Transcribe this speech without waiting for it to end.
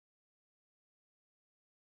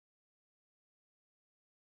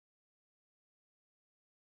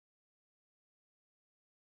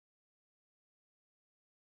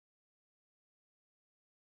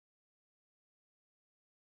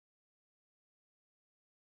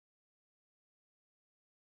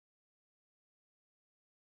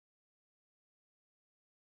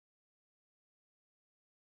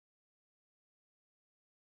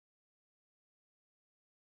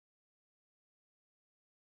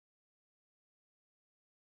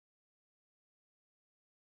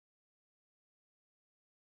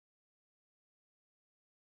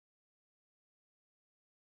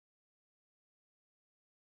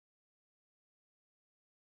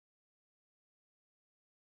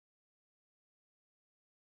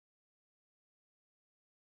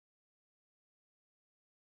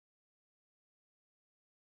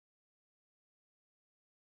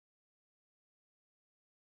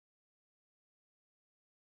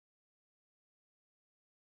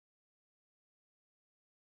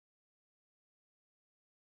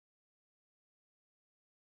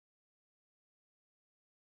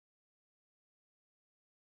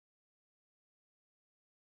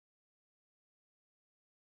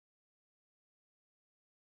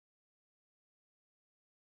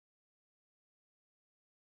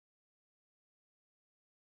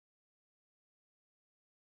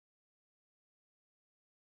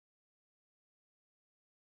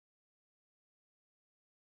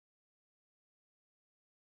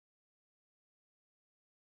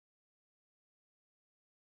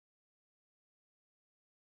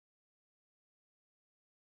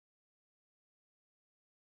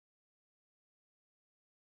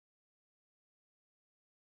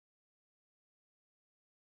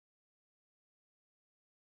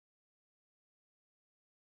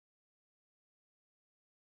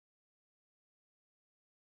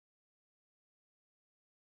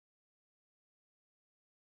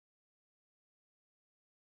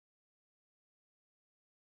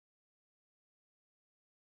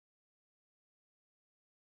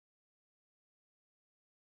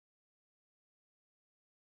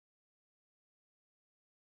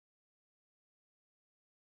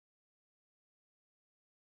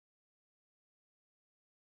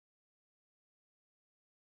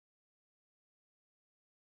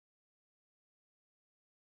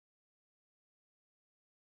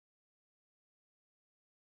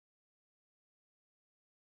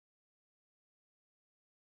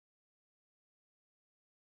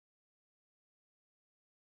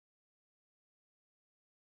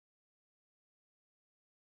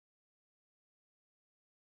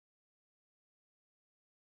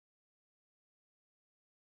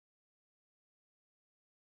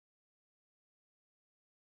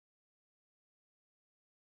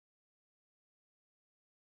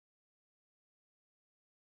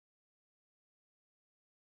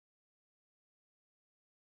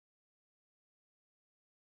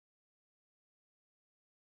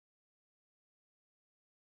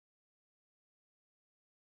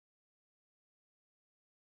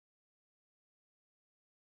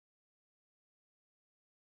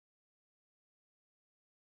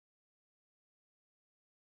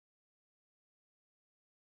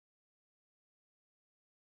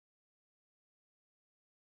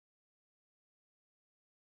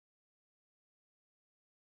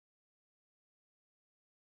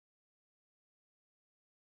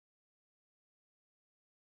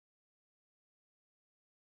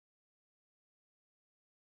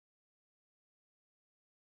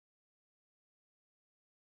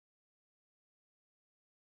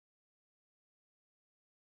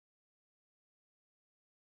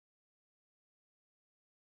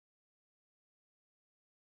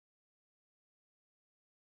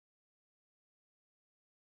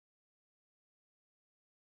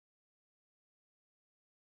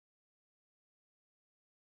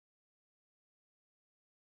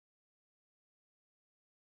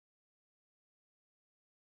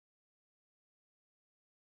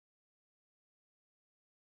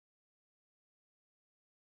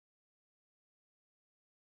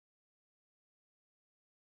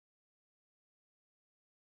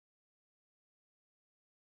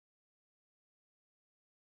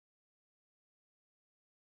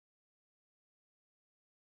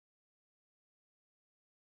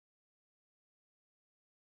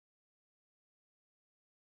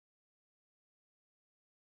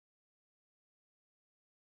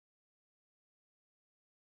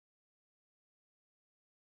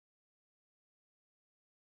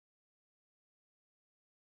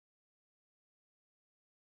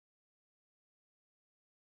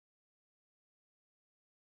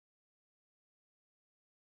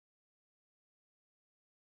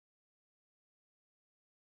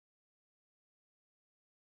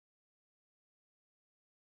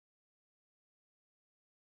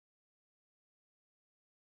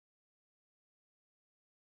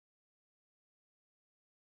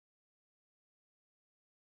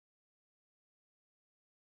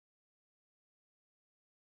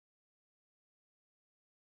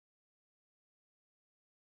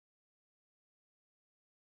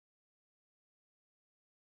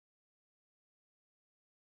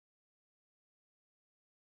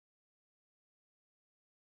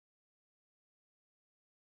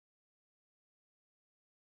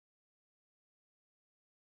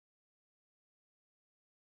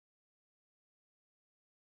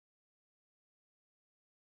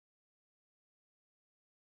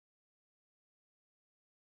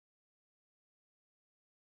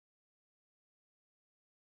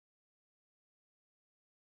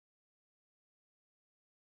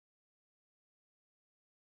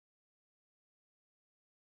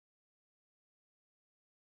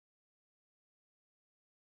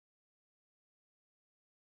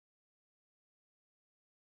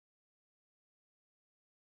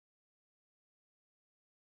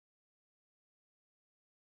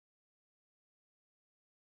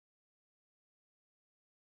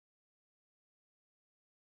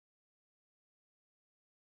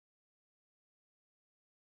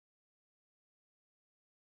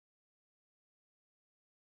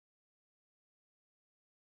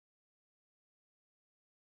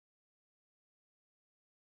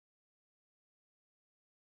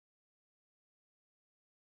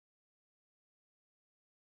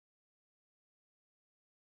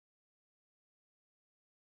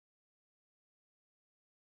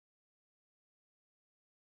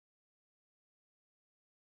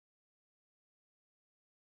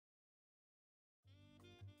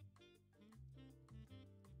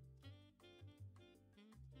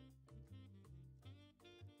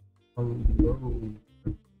Hello.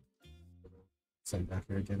 Send back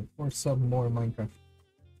here again for some more Minecraft.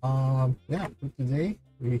 Yeah, for today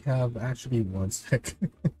we have actually one sec.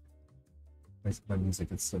 My music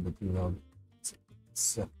is a bit too loud. It's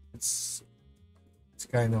it's, uh, it's it's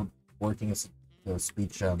kind of working as a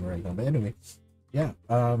speech right now. But anyway, yeah.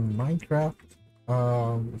 Minecraft.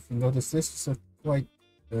 If you notice, this is a quite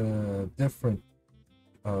different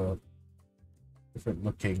uh different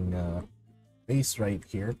looking base right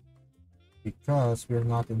here because we're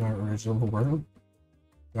not in our original world,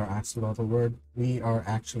 our axolotl world. We are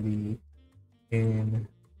actually in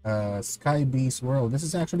Sky Beast world. This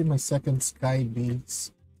is actually my second Sky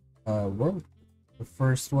Beast world. The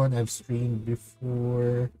first one I've streamed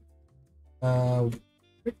before, uh,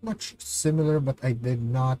 pretty much similar, but I did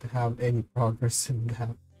not have any progress in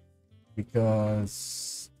that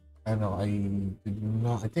because I don't know. I did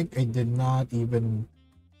not. I think I did not even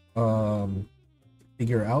um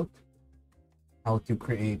figure out how to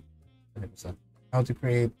create how to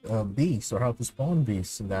create bees or how to spawn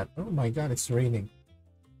bees in that. Oh my god, it's raining.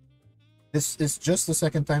 This is just the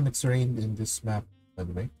second time it's rained in this map, by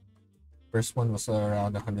the way. First one was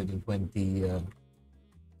around 120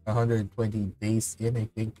 days in, I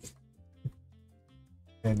think,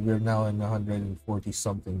 and we're now in 140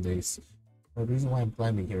 something days. The reason why I'm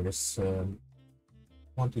climbing here is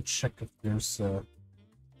want to check if there's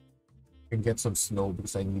can get some snow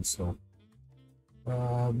because I need snow.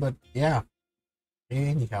 But yeah,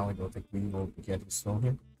 anyhow, I don't think we will be getting snow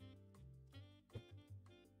here.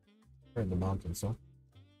 We're in the mountains, so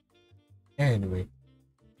anyway.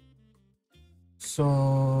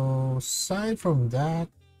 So aside from that,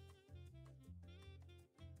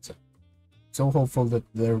 so hopeful that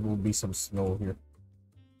there will be some snow here.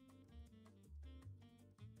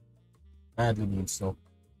 Badly need snow.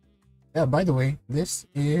 Yeah, by the way, this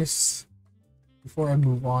is before I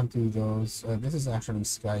move on to those, this is actually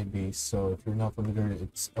Sky Base. So if you're not familiar,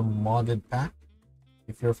 it's a modded pack.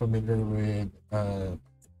 If you're familiar with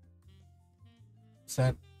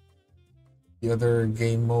set the other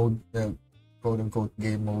game mode, the quote unquote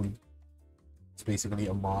game mode, it's basically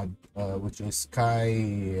a mod, which is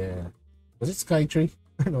Sky. Was it Sky Tree?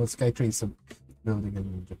 No, Sky Tree is a building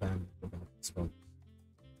in Japan. It's called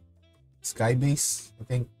Sky Base, I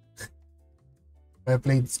think. I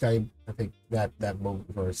played Sky. I think that mode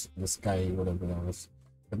first, the Sky whatever that was.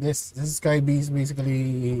 But this Sky Base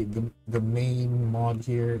basically the main mod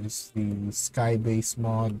here is the Sky Base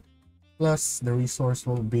mod, plus the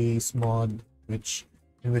resourceful base mod, which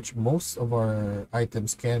in which most of our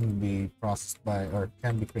items can be processed by or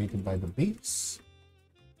can be created by the bees.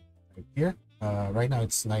 Right here. Right now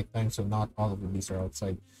it's nighttime, so not all of the bees are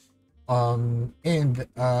outside. And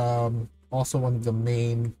also one of the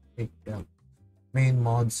main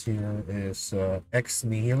mods here is Ex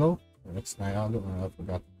Nihilo. Or Ex Nihilo. I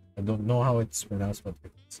forgot. I don't know how it's pronounced, but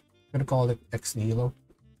I'm gonna call it Ex Nihilo,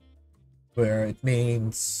 where it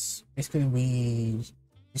means basically we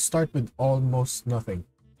start with almost nothing,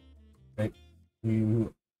 right?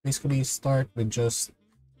 You basically start with just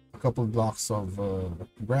a couple blocks of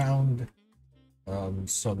ground,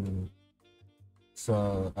 some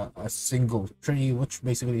so a single tree, which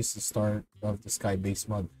basically is the start of the Sky Base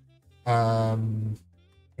mod. Um,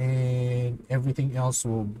 and everything else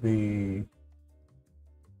will be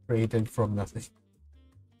created from nothing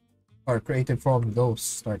or created from those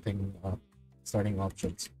starting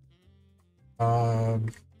options. Um,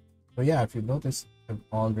 so yeah, if you notice, I've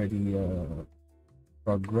already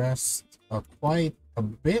progressed quite a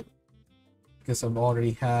bit because I've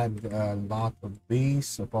already had a lot of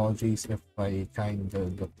base. Apologies if I kind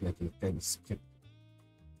of look like you kind of skipped,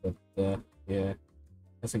 but yeah,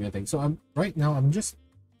 that's a good thing. So right now I'm just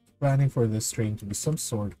planning for this train to be some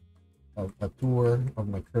sort of a tour of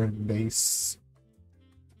my current base,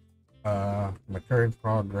 my current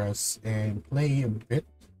progress, and play a bit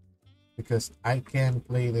because I can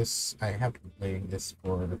play this. I have been playing this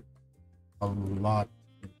for a lot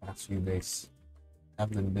in the past few days.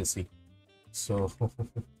 I've been busy, so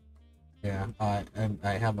yeah, I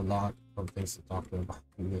have a lot of things to talk about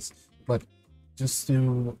in this. But just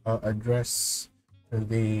to address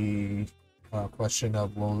the question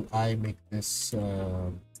of will I make this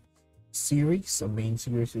series a main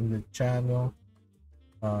series in the channel?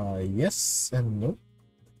 Yes and no.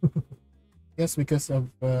 Yes, because of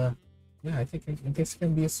yeah, I think this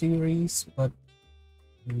can be a series, but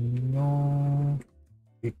no,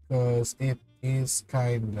 because it is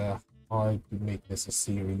kind of hard to make this a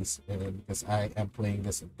series, and because I am playing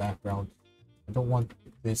this in background, I don't want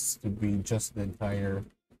this to be just the entire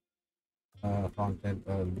content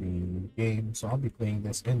of the game. So I'll be playing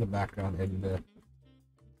this in the background, and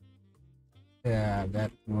Yeah,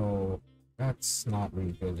 that's not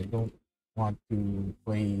really good. I don't want to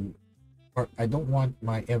play, or I don't want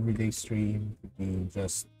my everyday stream to be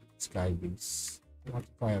just Sky Beast. I want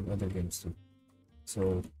to try out other games too.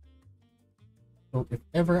 So, so if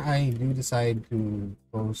ever I do decide to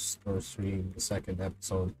post or stream the second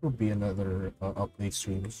episode, it will be another update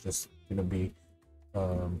stream. It's just gonna be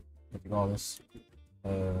what do you call this?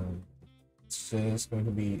 Um, it's just going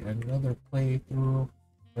to be another playthrough,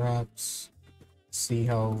 perhaps. See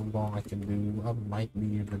how long I can do. I might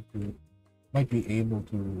be able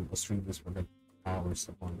to stream this for like hours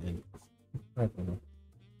upon end. I don't know.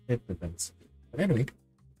 It depends. But anyway,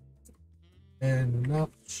 enough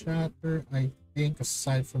chatter. I think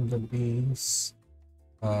aside from the bees,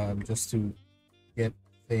 just to get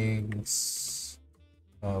things,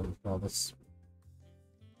 well, this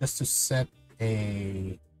just to set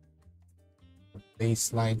a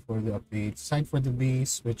baseline for the update. Aside for the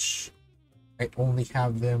bees, which I only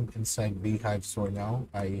have them inside Beehive Store now.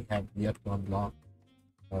 I have yet to unlock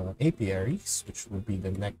apiaries, which will be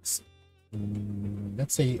the next,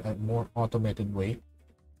 let's say, a more automated way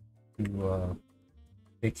to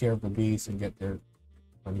take care of the bees and get their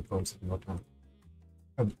honeycombs and whatnot.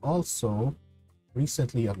 I've also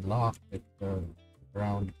recently unlocked it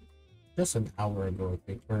around just an hour ago, I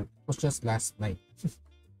think, or it was just last night,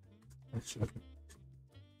 actually,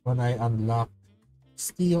 when I unlocked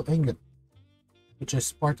steel ingot, which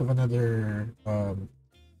is part of another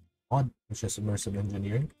mod, which is immersive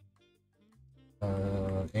engineering.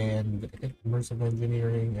 And I think immersive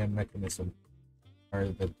engineering and mechanism are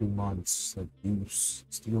the two mods that use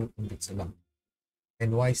steel ingots a lot.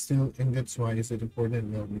 And why steel ingots? Why is it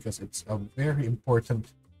important? Well, because it's a very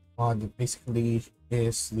important mod that basically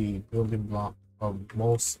is the building block of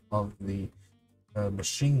most of the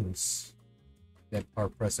machines that are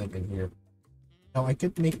present in here. Now I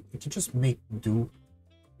could just make do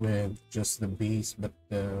with just the bees, but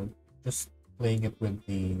just playing it with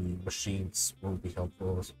the machines will be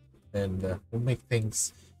helpful, and will make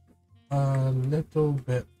things a little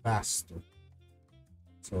bit faster.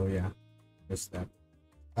 So yeah, just that.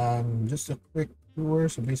 Just a quick tour.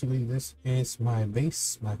 So basically, this is my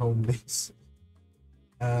base, my home base.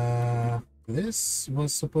 This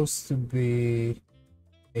was supposed to be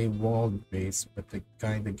a walled base, but I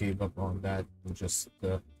kind of gave up on that and just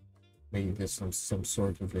made this some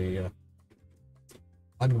sort of a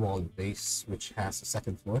unwalled base, which has a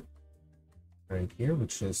second floor right here,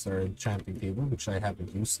 which is our enchanting table, which I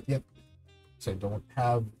haven't used yet, so I don't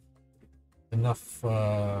have enough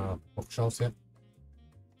bookshelves yet.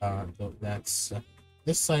 So that's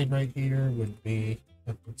this side right here would be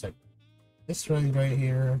it's like this right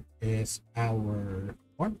here is our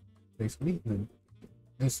farm, basically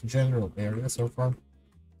this general area so far.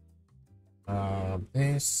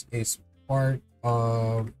 This is part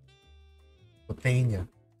of Botania.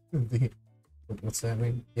 What's that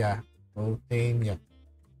mean? Yeah, Botania.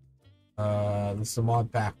 This is a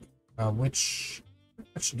mod pack, which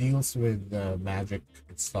deals with magic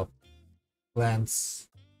and stuff, plants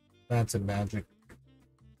and magic.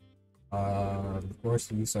 Of course,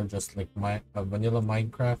 these are just like my vanilla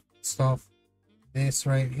Minecraft stuff. This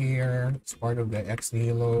right here is part of the Ex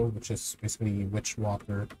Nihilo, which is basically witch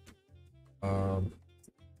water. Um,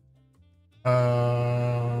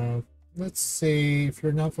 let's say if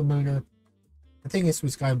you're not familiar, the thing is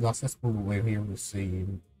with Skyblocks, let's move away here. We'll see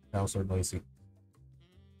sounds are noisy.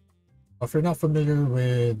 If you're not familiar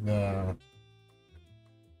with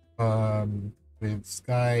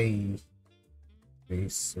Sky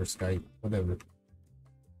Base or Sky whatever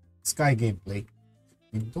Sky gameplay,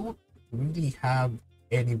 you don't really have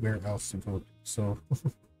anywhere else to go to. So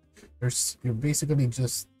you're basically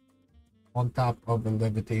just on top of a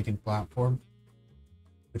levitating platform,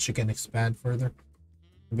 which you can expand further.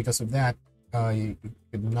 And because of that, you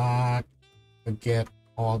could not get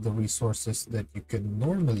all the resources that you could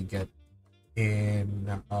normally get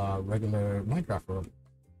in regular Minecraft world,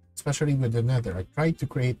 especially with the Nether. I tried to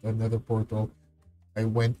create another portal. I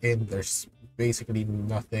went in. There's basically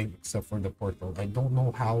nothing except for the portal. I don't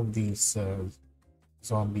know how these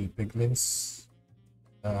zombie piglins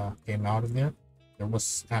came out of there. There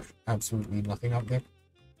was absolutely nothing out there.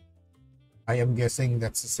 I am guessing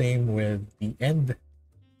that's the same with the end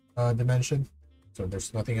dimension. So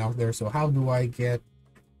there's nothing out there. So how do I get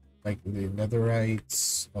like the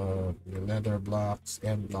netherites, the nether blocks,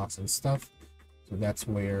 end blocks, and stuff? So that's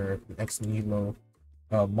where the Ex Nihilo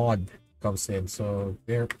mod comes in. So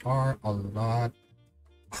there are a lot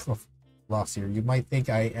of blocks here. You might think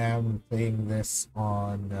I am playing this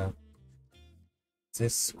on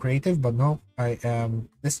this creative, but no, I am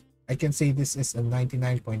this. I can say this is a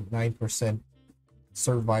 99.9%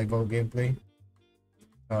 survival gameplay.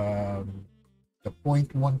 The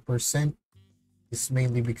 0.1% is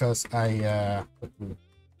mainly because let's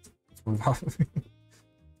move out.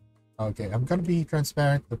 Okay, I'm gonna be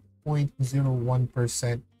transparent. The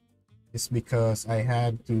 0.01% is because I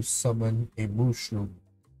had to summon a mushroom.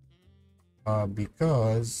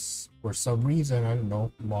 Because for some reason, I don't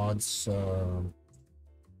know, mods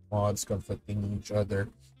conflicting each other.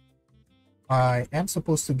 I am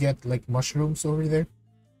supposed to get like mushrooms over there,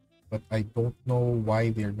 but I don't know why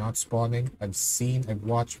they're not spawning. I've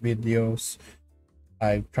watched videos,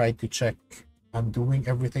 I've tried to check I'm doing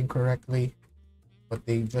everything correctly, but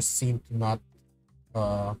they just seem to not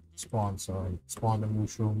spawn. So I spawned a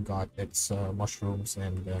mushroom, got its mushrooms,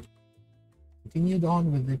 and continued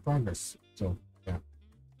on with the progress. So yeah,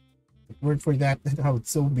 the word for that, then I would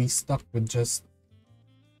still be stuck with just,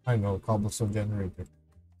 I don't know, cobblestone generator.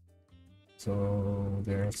 So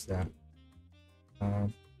there's that.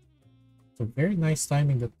 So very nice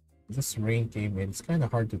timing that this rain came in. It's kind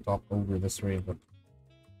of hard to talk over this rain, but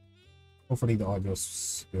hopefully the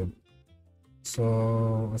audio's good.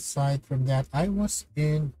 So aside from that, I was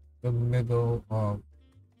in the middle of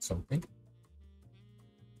something.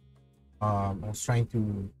 I was trying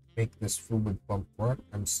to make this fluid pump work.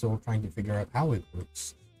 I'm still trying to figure out how it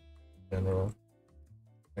works. General.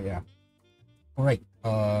 But yeah. All right.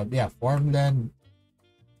 Yeah. Farmland.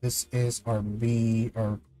 This is our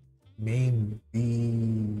main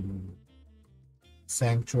bee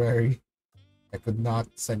sanctuary. I could not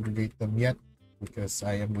segregate them yet because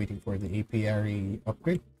I am waiting for the apiary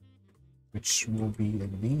upgrade, which will be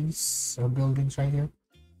in these buildings right here.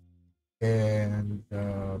 And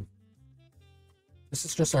this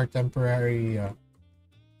is just our temporary,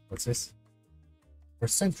 what's this? Our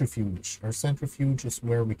centrifuge. Our centrifuge is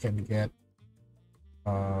where we can get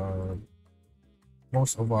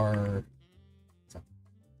most of our,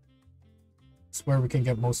 it's where we can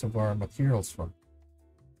get most of our materials from.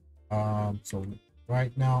 So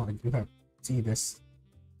right now I do have, see this.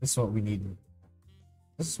 This is what we need.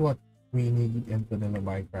 This is what we need in vanilla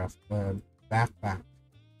Minecraft. Backpack.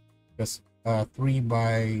 Because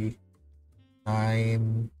 3x9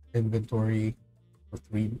 inventory or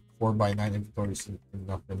 4x9 inventory is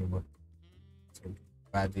enough anymore. So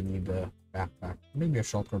badly need a backpack. Maybe a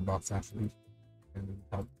shelter box actually can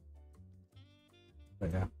help.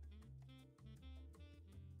 But yeah.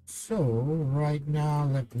 So right now,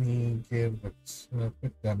 let me give a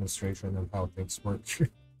quick demonstration of how things work.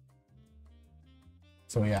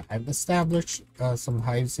 So yeah, I've established some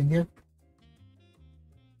hives in here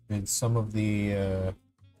with some of the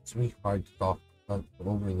it's really hard to talk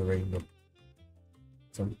over the rainbow,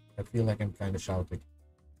 so I feel like I'm kind of shouting.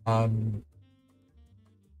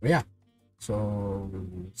 Yeah, so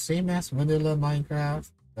same as vanilla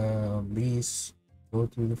Minecraft. Bees go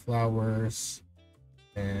through the flowers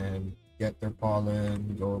and get their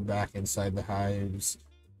pollen, go back inside the hives,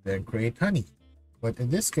 then create honey. But in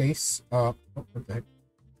this case, what the heck?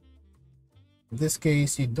 In this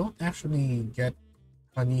case, you don't actually get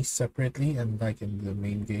honey separately, and like in the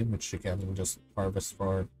main game, which you can just harvest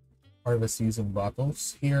using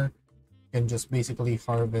bottles. Here, you can just basically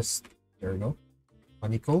harvest. There you go,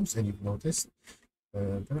 honeycombs, and you've noticed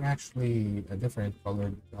they're actually a different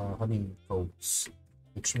colored honeycombs,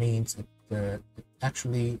 which means it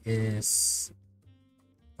actually is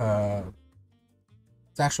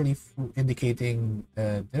it's actually indicating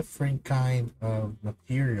a different kind of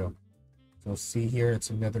material. So see here, it's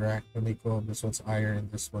another honeycomb. This one's iron,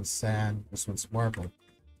 this one's sand, this one's marble.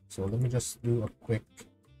 So let me just do a quick.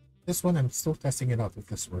 This one I'm still testing it out if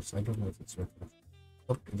this works. I don't know if it's working.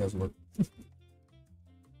 Oh, it does work.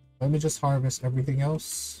 Let me just harvest everything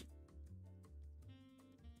else.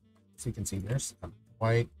 So you can see there's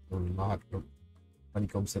quite a lot of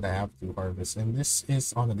honeycombs that I have to harvest, and this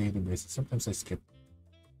is on a daily basis. Sometimes I skip.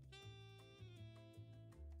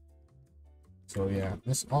 So yeah,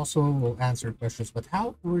 this also will answer questions, but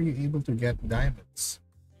how were you able to get diamonds?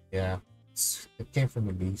 Yeah, it came from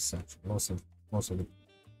the bees. Actually, most of it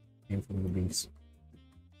came from the bees.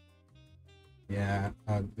 Yeah,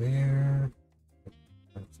 there.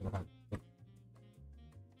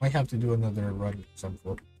 Might have to do another run at some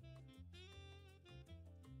point.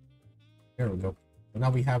 There we go. So now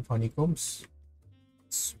we have honeycombs.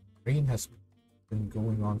 This rain has been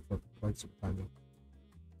going on for quite some time.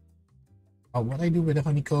 What I do with the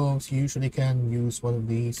honeycombs, you usually can use one of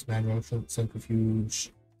these manual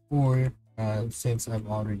centrifuge, or since I've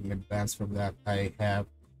already advanced from that, I have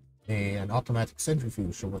an automatic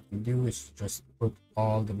centrifuge. So what we do is just put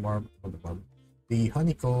all the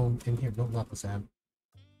honeycomb in here. No, not the sand.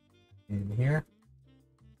 In here,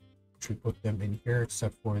 actually put them in here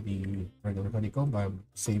except for the regular honeycomb. I'm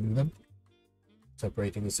saving them,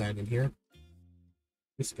 separating the sand in here.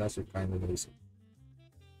 These guys are kind of lazy.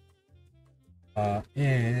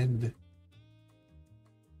 And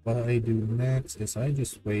what I do next is I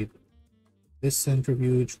just wait. This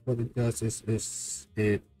centrifuge, what it does is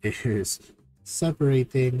it is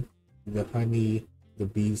separating the honey, the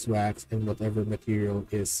beeswax, and whatever material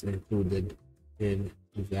is included in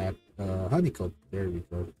that honeycomb. There we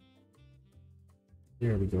go.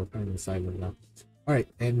 There we go. Kind of silent now. All right,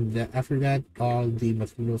 and after that, all the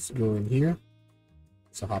materials go in here.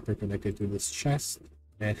 It's a hopper connected to this chest,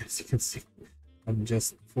 and as you can see, I'm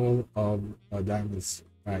just full of diamonds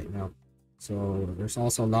right now. So there's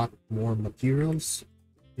also a lot more materials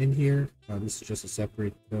in here. This is just a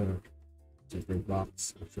separate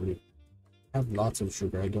box. Actually, I have lots of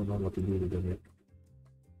sugar. I don't know what to do with them yet.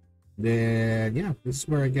 Then yeah, this is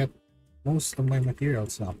where I get most of my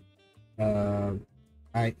materials now.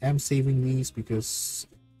 I am saving these because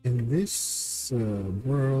in this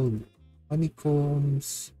world,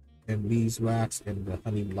 honeycombs and beeswax and the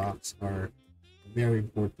honey blocks are very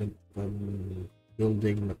important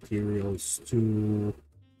building materials to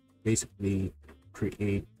basically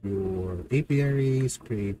create your apiaries,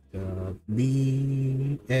 create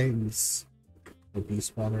bee eggs, or bee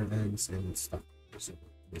spawner eggs and stuff. So,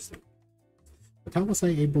 but how was I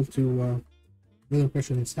able to the other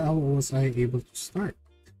question is, how was I able to start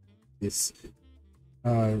this?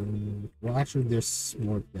 Well, actually, there's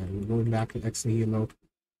more than going back to Ex Nihilo. If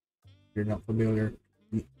you're not familiar,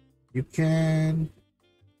 you can,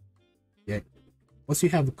 yeah. Once you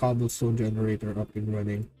have the cobblestone generator up and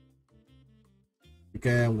running,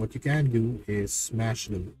 what you can do is smash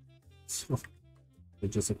them. So,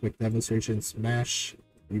 just a quick demonstration: smash.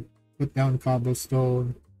 You put down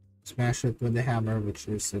cobblestone. Smash it with the hammer, which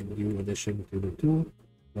is a new addition to the tool.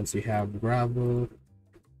 Once you have gravel,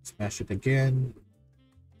 smash it again.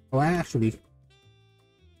 Oh, actually,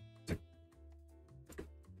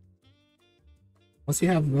 once you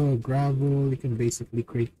have gravel, you can basically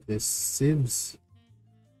create this sieves,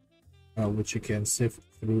 which you can sift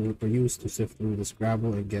through or use to sift through this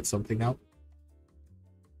gravel and get something out.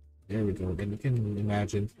 There we go. And you can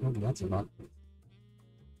imagine, oh, that's a lot.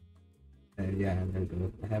 Yeah, there we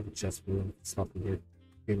go. I have a chest full of stuff in here.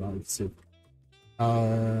 Came out soup.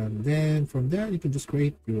 Then from there you can just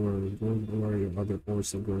create your gold ore, your other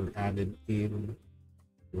ores that were added in,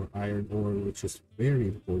 your iron ore, which is very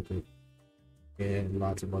important, and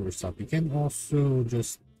lots of other stuff. You can also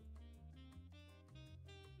just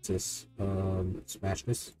smash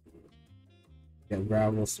this. Get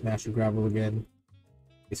gravel, smash the gravel again.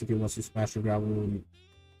 Basically, once you smash the gravel, you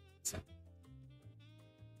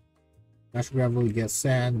get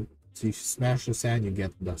sand. So you smash the sand, you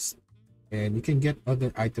get dust. And you can get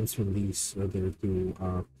other items from these other two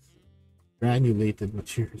granulated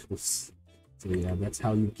materials. So yeah, that's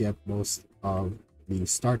how you get most of the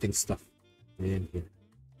starting stuff in here.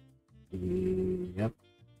 Yep.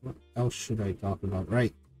 What else should I talk about?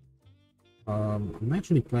 Right. I'm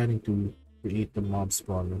actually planning to create the mob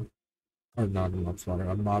spawner. Or not a mob spawner,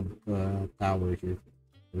 a mob tower here.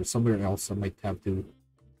 Or somewhere else I might have to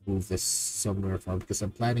move this somewhere from, because I'm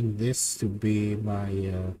planning this to be my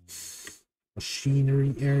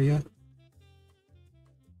machinery area.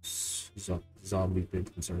 Zombie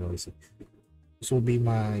pigeons are noisy. This will be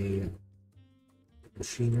my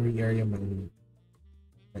machinery area, my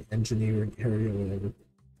engineering area, whatever,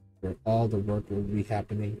 where all the work will be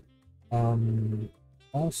happening.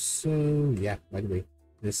 Also, yeah, by the way,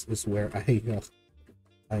 this is where I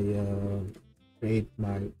create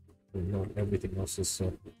my, everything else is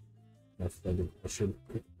flooded. I should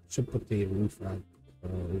put the roof on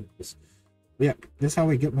this. But yeah, this is how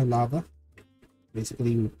I get my lava.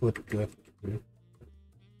 Basically, we put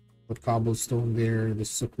cobblestone there.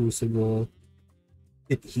 This is a crucible.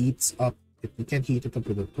 It heats up. You can heat it up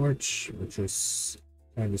with a torch, which is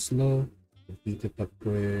kind of slow. You can heat it up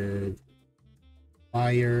with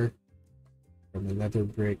fire from another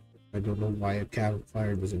brick. I don't know why a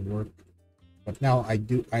campfire doesn't work, but now I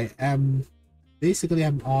do. I'm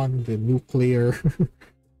on the nuclear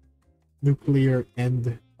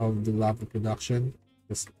end of the lava production,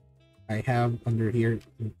 because I have under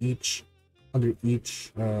each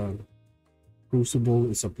crucible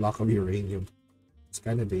is a block of uranium. It's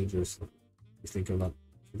kind of dangerous if you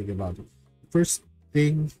think about it. First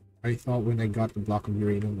thing I thought when I got the block of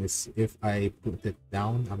uranium is, if I put it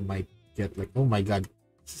down, I might get like, oh my god,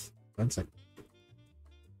 1 sec,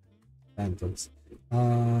 phantoms.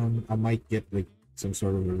 I might get like some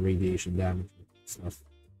sort of a radiation damage stuff.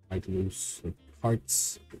 Might lose like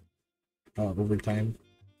hearts over time.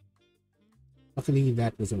 Luckily,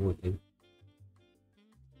 that wasn't working.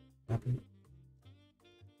 What happened?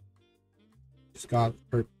 Just got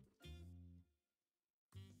hurt.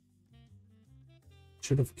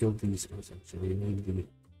 Should have killed these guys actually.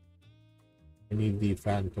 I need the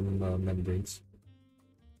phantom membranes.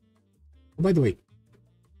 Oh, by the way,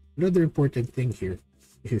 another important thing here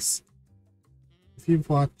is if you've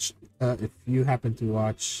watched, if you happen to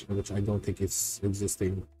watch, which I don't think it's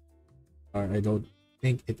existing, or I don't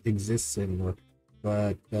think it exists anymore,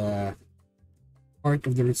 but part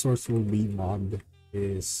of the resourceful bee mod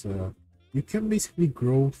is you can basically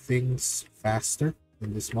grow things faster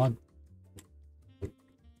in this mod.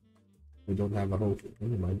 We don't have a whole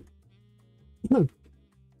never mind.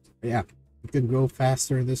 Yeah, you can grow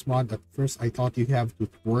faster in this mod. At first, I thought you have to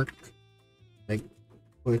work, like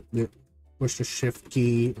push the shift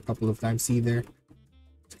key a couple of times. See there?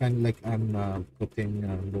 It's kind of like I'm putting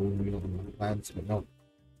roll wheel on my plants, but no.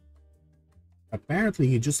 Apparently,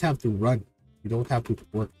 you just have to run. You don't have to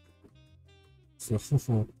work. So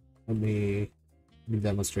let me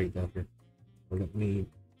demonstrate that here. So let me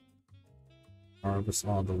harvest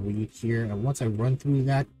all the wheat here, and once I run through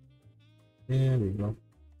that, there we go.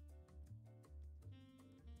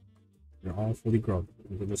 They're all fully grown.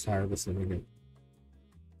 You can just harvest them again.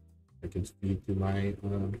 I can feed to my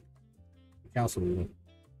cows over.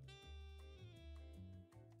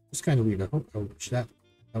 It's kind of weird. I hope I wish that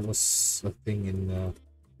was a thing in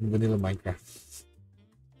vanilla Minecraft.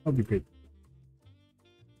 That'd be great.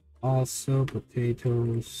 Also,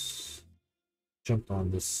 potatoes. Jumped on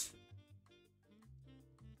this.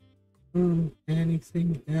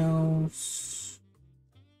 Anything else?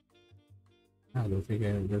 I don't think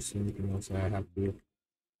there's anything else I have to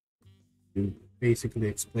basically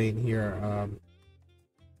explain here.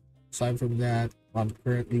 Aside from that, I'm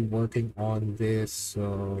currently working on this.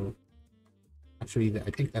 So actually, I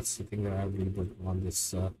think that's the thing that I'll be working on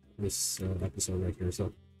this episode right here.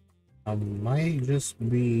 So I might just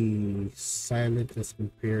be silent as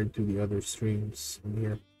compared to the other streams in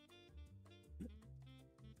here.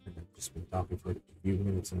 And I've just been talking for a few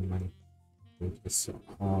minutes and my throat is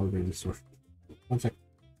already sore. One sec.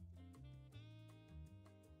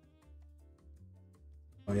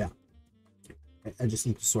 Oh yeah. I just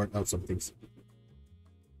need to sort out some things.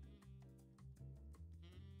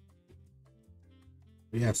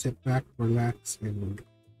 But yeah, sit back, relax, and if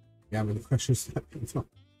you have any questions, let me know.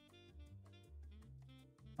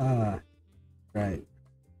 Right.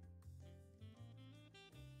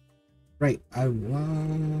 Right, I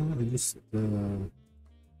want to just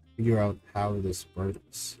figure out how this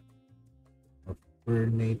works. Our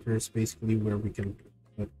burnator is basically where we can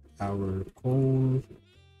put our coal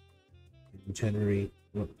and generate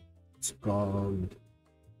what's called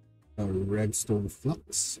a redstone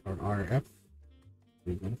flux, or RF.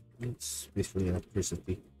 There we go. It's basically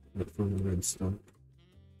electricity, but from redstone.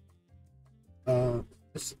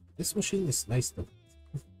 This machine is nice though.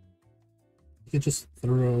 You can just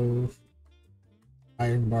throw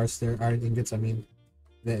iron bars there, iron ingots. I mean,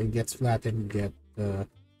 then it gets flat and you get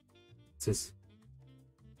what's this?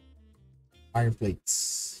 Iron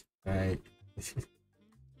plates, right?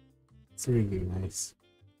 It's really nice,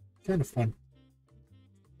 kind of fun.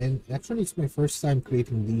 And actually, it's my first time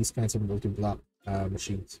creating these kinds of multi-block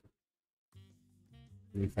machines.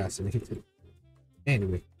 Really fascinated.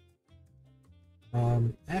 Anyway,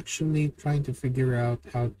 actually trying to figure out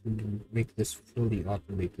how to make this fully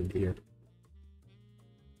automated here.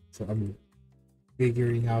 So I'm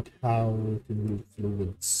figuring out how to move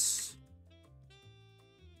fluids.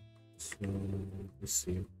 So let's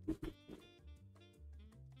see.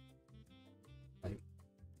 Like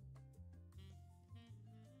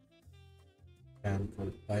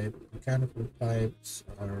mechanical pipes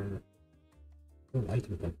are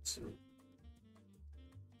item pipes.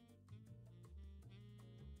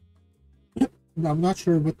 I'm not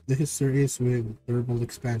sure what the history is with thermal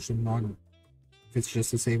expansion mod. If it's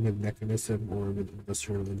just the same with mechanism or with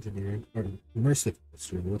industrial engineering or immersive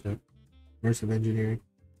industrial, whatever. Immersive engineering.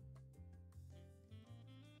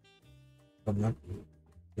 I'm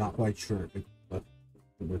not quite sure, but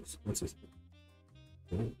what's this?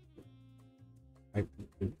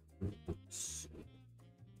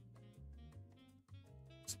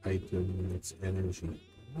 It's item, it's energy.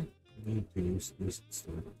 I need to use this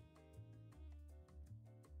instead.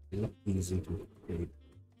 They look easy to create.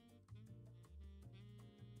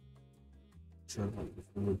 Sure how the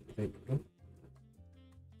fluid pipe go.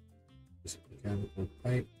 This mechanical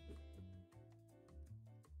pipe.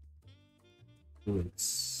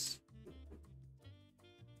 Fluids.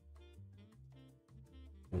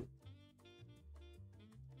 Oh.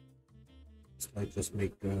 This might just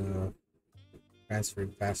make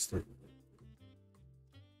transferring faster.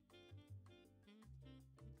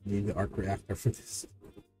 Need the arc reactor for this.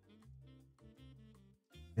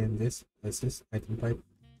 And this item type.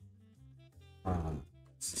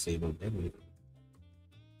 It's disabled anyway.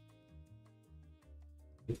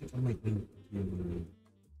 I think I might need to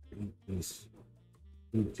create these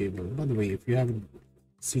food table. By the way, if you haven't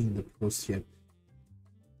seen the post yet, it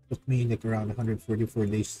took me like around 144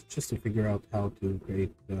 days just to figure out how to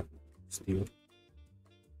create the steel.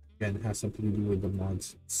 Again, it has something to do with the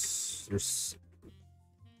mods.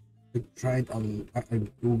 I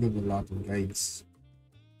googled a lot of guides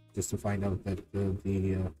just to find out that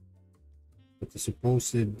the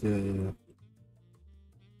supposed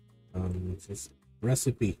just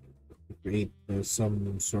recipe to create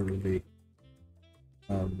some sort of a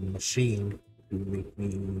machine to make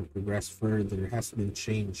me progress further has been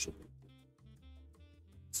changed.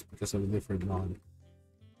 It's because of a different mod.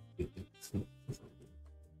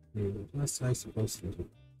 What's I supposed to do?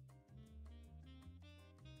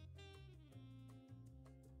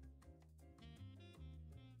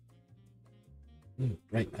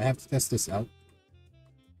 Right, I have to test this out.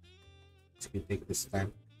 It's gonna take this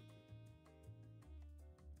time.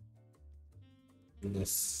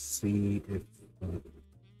 Let's see if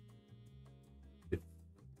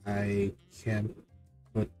I can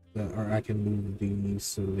put or I can move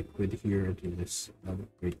these liquid here into this.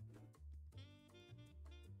 Great.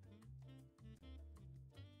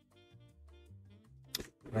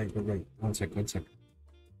 Right. One sec.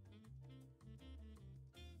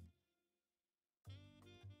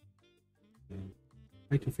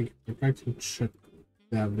 Try to check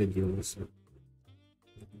that video. So.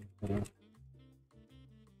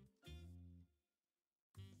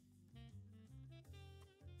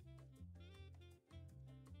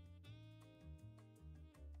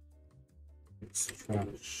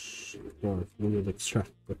 Extractor, fluid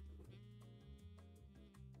extractor.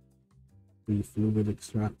 The fluid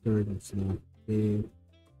extractor, that's not I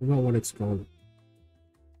forgot what it's called.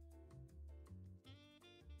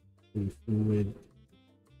 The fluid.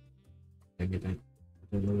 I don't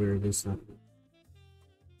know where it is now.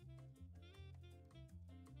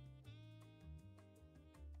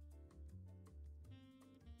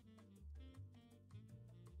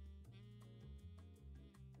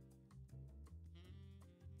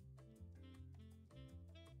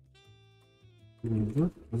 Mover?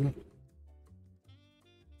 Was it?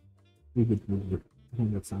 Fluid mover. I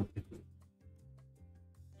think that's not it.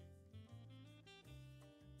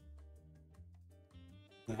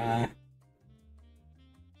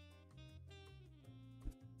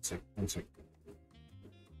 One sec.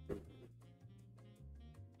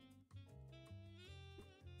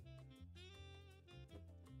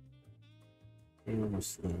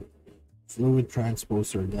 Where's the fluid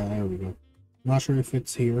transposer? There we go. Not sure if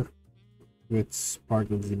it's here. It's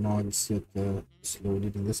part of the mods that is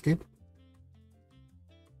loaded in this game.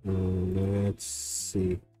 Let's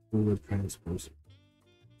see. Fluid transposer.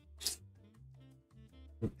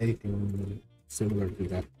 Anything similar to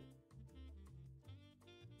that.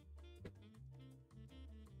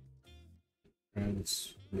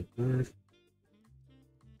 Transmitter.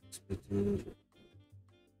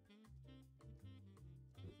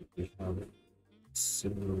 We have a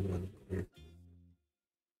similar one here.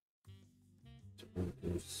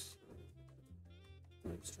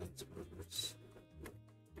 Transporters.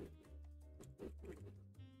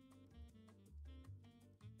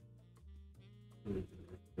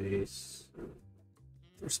 Base.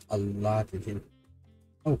 There's a lot in here.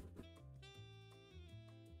 Oh.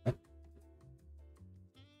 What?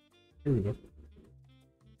 Here we go.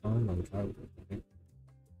 Oh my god. Okay.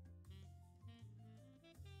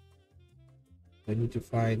 I need to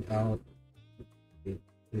find out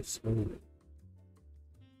this. Oh.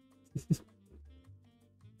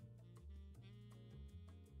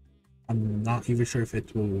 I'm not even sure if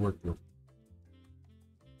it will work though.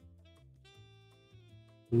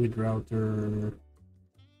 Fluid router,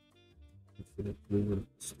 infinite fluid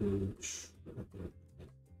storage.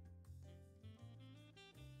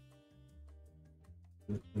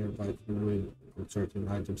 Nearby fluid, certain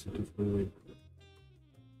items into fluid.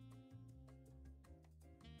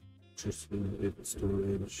 Just fluid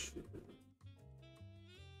storage.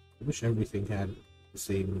 I wish everything had the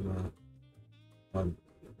same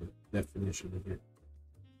definition here.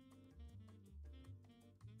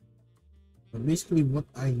 But basically what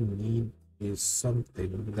I need is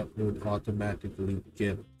something that would automatically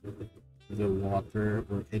get the water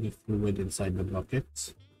or any fluid inside the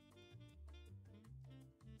buckets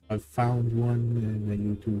I've found one in a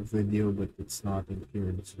YouTube video, but it's not in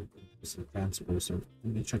here. It's a transfer. So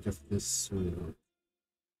let me check if this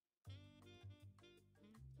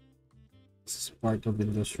is part of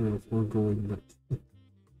industrial foregoing, but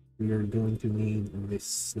we are going to need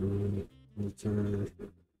this filter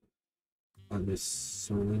on this.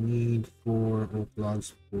 So we need 4 oak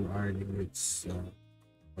logs, 4 iron ingots,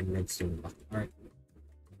 1 redstone block. Alright.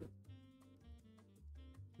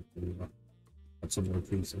 Got some more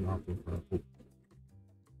trees and hopping for a hoop.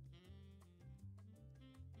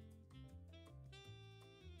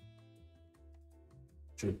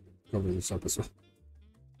 Should cover this up as well.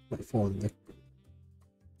 Might fall in there.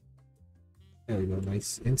 There we go,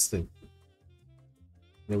 nice. Instant.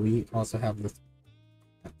 Then we also have the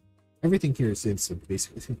everything here is instant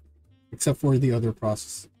basically. Except for the other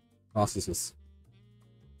processes.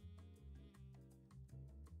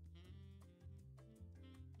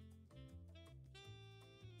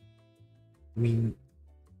 I mean,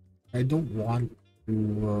 I don't want to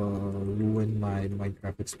ruin my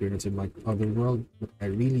Minecraft experience in my other world, but I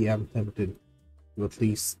really am tempted to at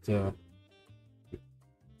least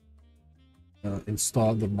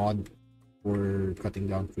install the mod for cutting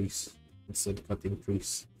down trees instead of cutting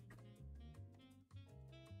trees.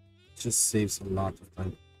 It just saves a lot of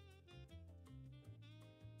time.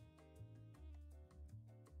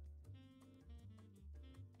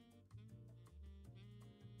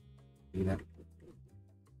 See that?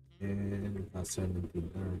 And got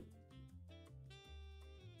 17. Alright.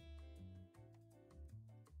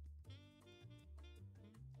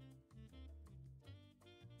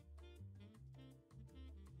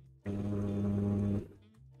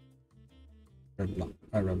 Red block.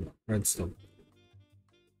 Red block. Redstone.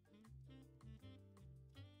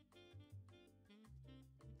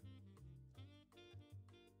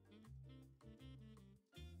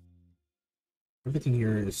 Everything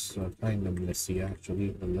here is kind of messy actually,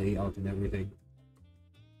 the layout and everything.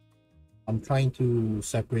 I'm trying to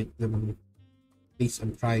separate them, at least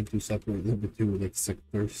I'm trying to separate them into like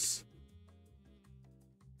sectors.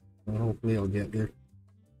 Hopefully I'll get there.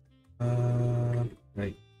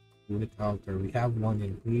 Right. Unit counter. We have one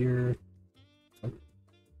in here. Oh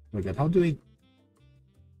my god, how do I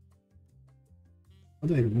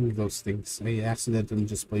remove those things? I accidentally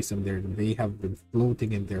just placed them there and they have been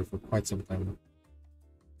floating in there for quite some time now.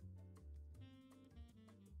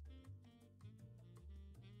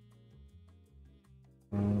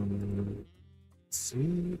 Let's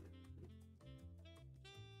see.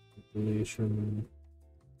 Population.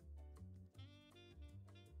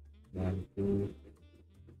 Two.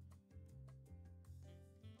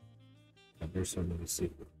 Yeah, there's some. Let me see.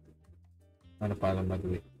 Not a pylon, by the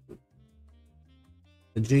way.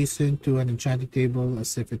 Adjacent to an enchanting table,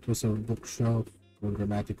 as if it was a bookshelf, or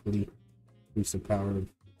grammatically increase the power of.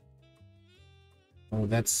 Oh,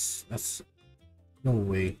 that's no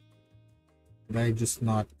way. Did I just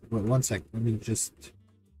not? Well, one sec. Let me just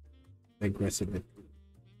digress a bit.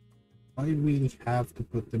 I really have to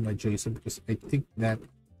put them adjacent because I think that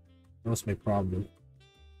was my problem.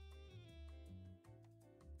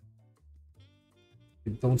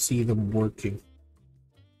 I don't see them working.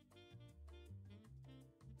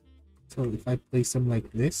 So if I place them like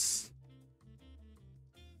this,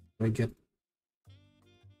 I get.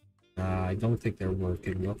 I don't think they're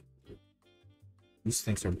working. Look, these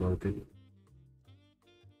things are broken.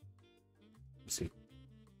 Let's see.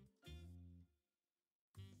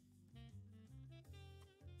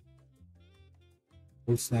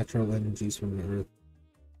 Pulls natural energies from the earth.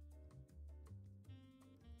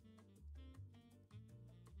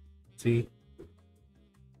 See?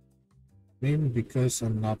 Maybe because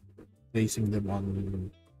I'm not placing them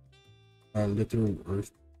on literal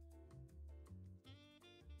earth.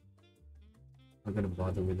 I'm not gonna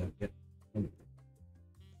bother with that yet.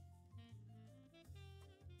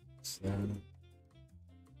 So,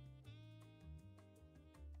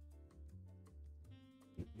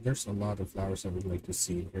 there's a lot of flowers I would like to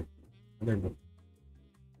see here. I don't know.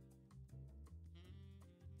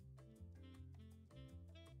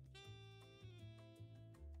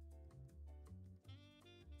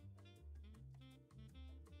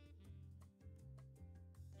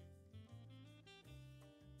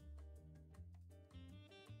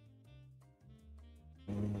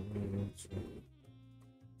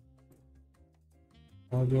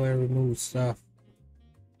 How do I remove stuff?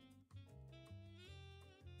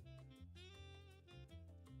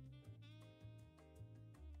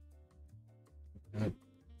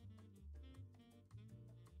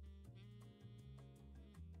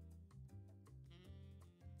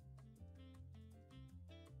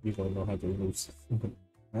 You don't know how to remove stuff.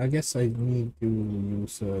 I guess I need to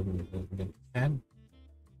use a can.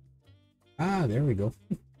 Ah, there we go.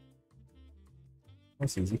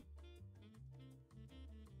 That's easy.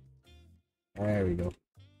 There we go.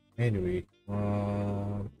 Anyway,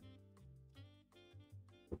 1,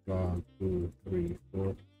 2, 3,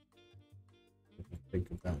 4.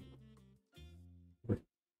 Think of that.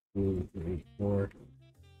 2, 3, 4.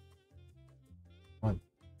 1.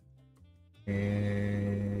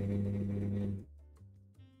 And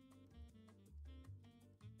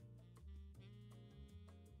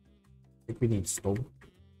I think we need stone.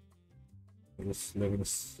 This living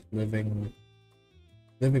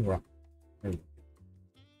rock. There we go.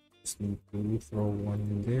 Just need to throw one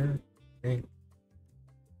in there. Okay.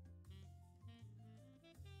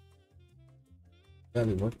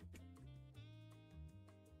 That'll work.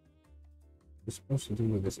 We're supposed to do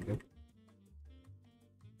with this again.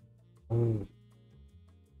 Oh,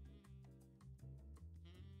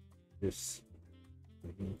 this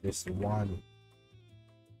one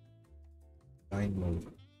line mode.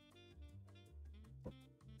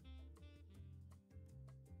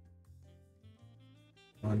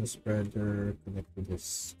 On the spreader, connect to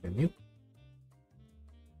this. Can you?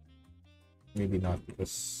 Maybe not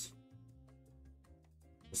because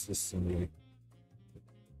this is in the way.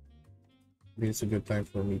 Maybe it's a good time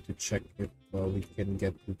for me to check if we can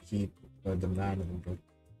get to keep the mana and go.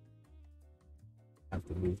 Have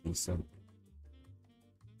to move these up.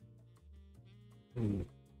 Oh,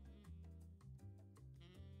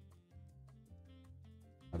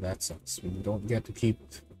 that sucks. We don't get to keep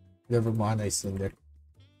whatever mana is in there.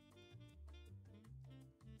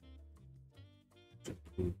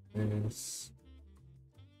 Do this.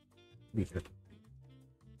 Be here.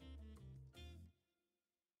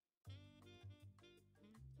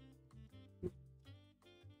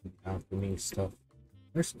 Alchemy stuff.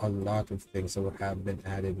 There's a lot of things that have been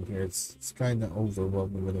added in here. It's kind of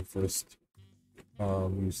overwhelming when I first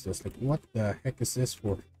use this. Like, what the heck is this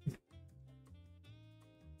for?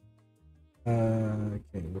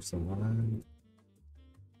 Okay, where's the one?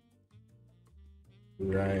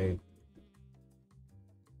 Right.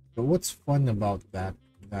 But what's fun about that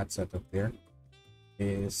setup there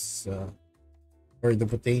is or the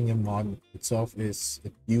botanium mod itself is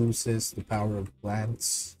it uses the power of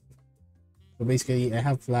plants. So basically I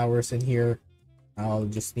have flowers in here. I'll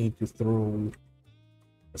just need to throw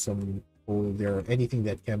some coal there, anything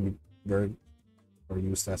that can be burned or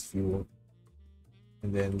used as fuel.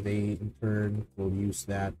 And then they in turn will use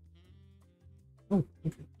that. Oh,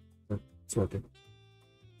 okay. It's working.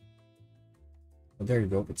 Oh, there you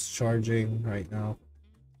go. It's charging right now.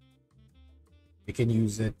 You can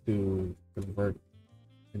use it to convert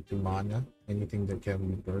into mana, anything that can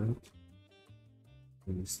be burned.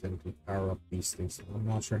 Use them to power up these things. I'm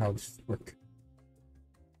not sure how this works.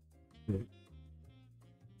 Wait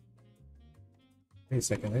a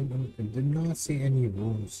second, I did not see any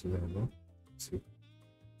rules there, no? Let's see.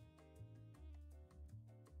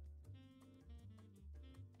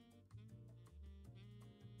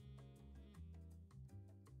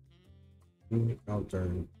 Unique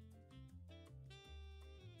alternate.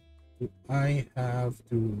 I have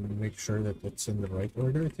to make sure that it's in the right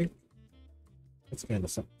order, I think. That's kind of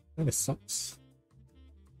sucks.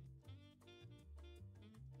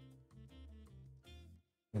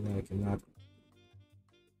 And then I cannot.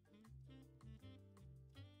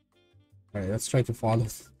 Alright, let's try to follow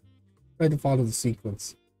the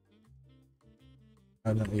sequence.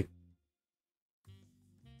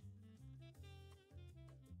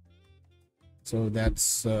 So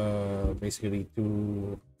that's basically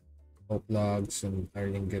 2 oak logs and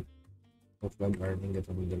iron ingot. Oak log, iron ingot,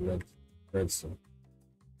 and the redstone.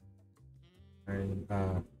 Iron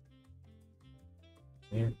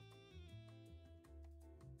here.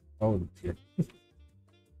 Oh dear.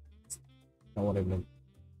 Not what I meant.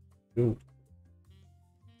 Two.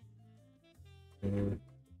 There.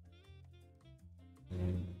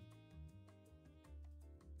 And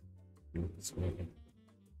this way.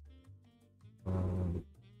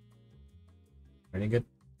 Iron ingot.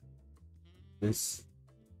 This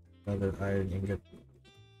another iron ingot.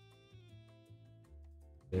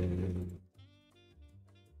 Then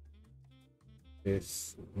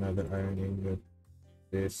this another iron ingot.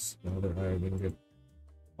 This another iron ingot.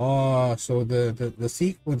 Oh, so the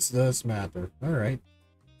sequence does matter. All right.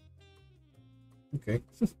 Okay.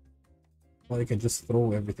 Well, I can just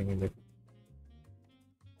throw everything in there.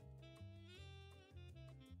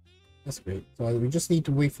 That's great. So we just need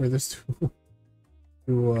to wait for this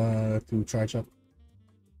to charge up.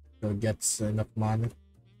 So it gets enough mana.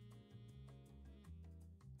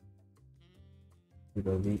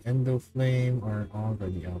 The endo flame are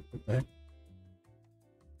already out. What the heck?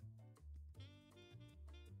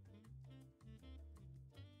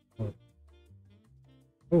 Oh,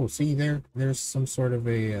 oh, see there. There's some sort of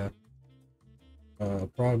a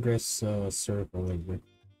progress circle in there.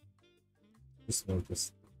 Just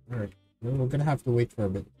noticed. All right, we're gonna have to wait for a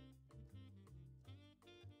bit.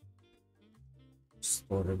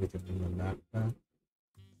 Store everything in the backpack.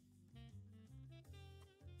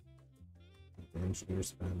 The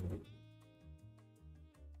engineer's manual.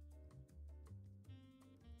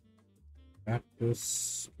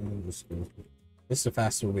 Cactus. And just go. This is a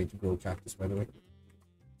faster way to grow cactus, by the way.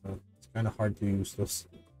 It's kind of hard to use those.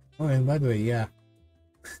 Oh, and by the way, yeah,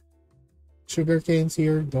 sugar canes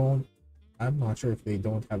here don't. I'm not sure if they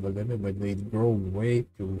don't have a limit, but they grow way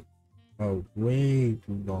too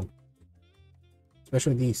long.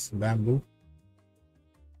 Especially these bamboo.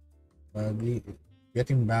 The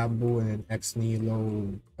getting bamboo and an ex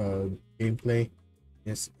nihilo gameplay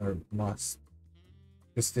is a must,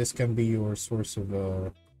 because this can be your source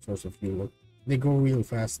of fuel. They grow really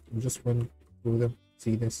fast. You just run through them.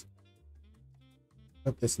 See this?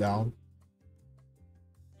 Put this down.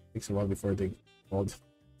 Takes a while before they fall.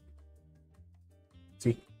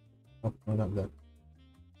 See? Oh, no, not that.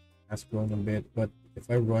 Has grown a bit, but if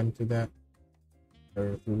I run to that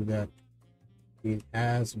or through that, it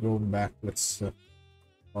has grown back. Let's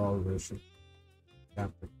all version.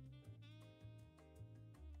 And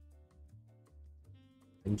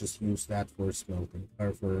just use that for smelting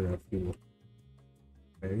or for fuel.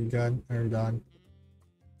 Very done. Very done.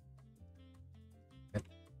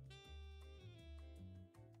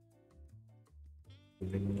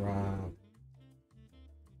 Living rock.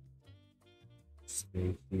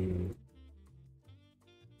 Stay here.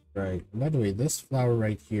 Right. By the way, this flower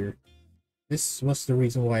right here, this was the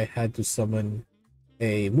reason why I had to summon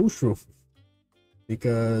a mushroom,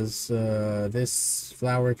 because this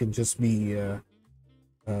flower can just be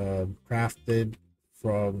crafted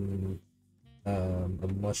from a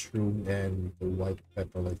mushroom and the white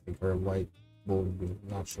petal, I think, or a white bone.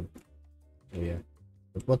 Not sure. So yeah.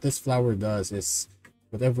 But what this flower does is,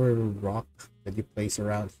 whatever rock that you place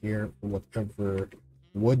around here, or whatever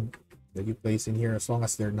wood that you place in here, as long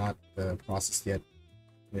as they're not processed yet,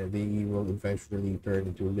 they will eventually turn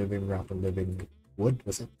into living rock and living wood.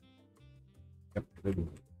 Was it? Yep, living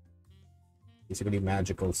wood. Basically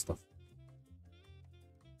magical stuff.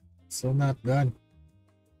 Still not done.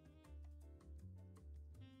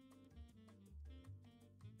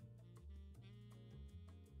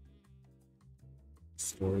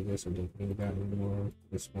 Store this. I don't need that anymore.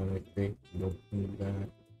 This one, I think, don't need that.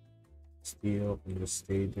 Steel can just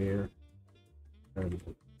stay there.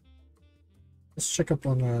 Let's check up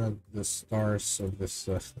on the stars of this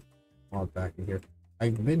mod pack in here.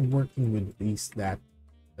 I've been working with these that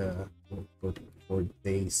for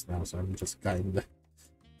days now, so I'm just kind of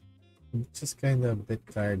a bit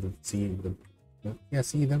tired of seeing them. But yeah,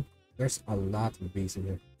 see them? There's a lot of bees in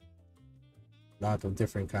here. A lot of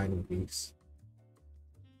different kind of bees.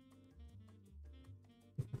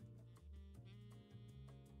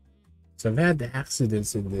 So I've had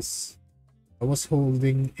accidents in this. I was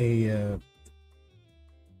holding a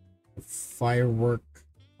firework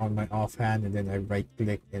on my offhand, and then I right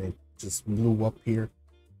clicked and it just blew up here.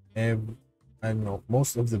 And I don't know,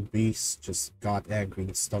 most of the bees just got angry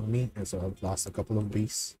and stung me, and so I've lost a couple of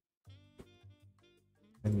bees.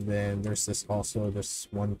 And then there's this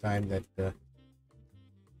one time that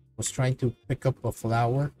was trying to pick up a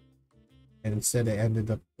flower, and instead I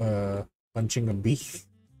ended up punching a bee.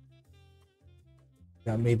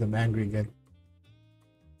 That made them angry again.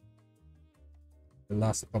 I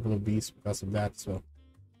lost a couple of bees because of that, so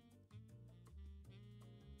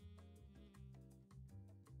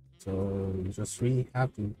you just really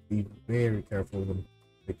have to be very careful when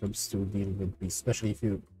it comes to dealing with bees, especially if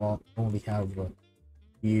you only have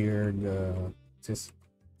tiered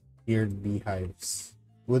beehives.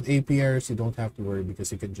 With apiaries, you don't have to worry,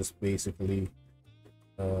 because you can just basically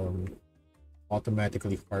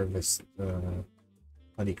automatically harvest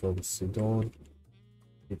honeycombs.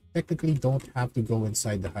 You technically don't have to go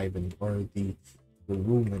inside the hive or the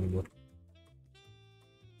room anymore.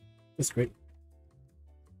 It's great.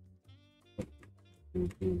 Better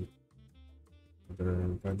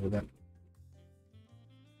done with that.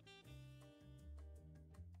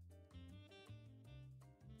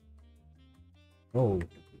 Oh,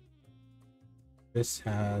 this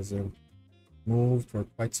has moved for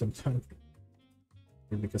quite some time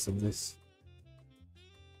because of this.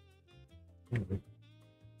 Anyway.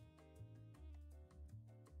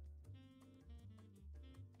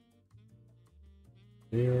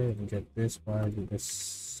 there and get this. Why did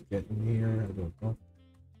this get in here? I don't know.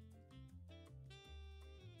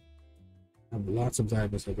 I have lots of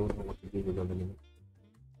diamonds. I don't know what to do with them anymore.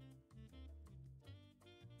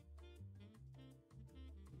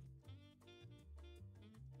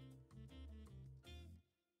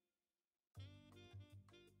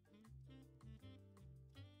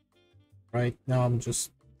 Right now, I just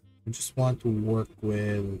want to work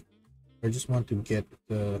with. I just want to get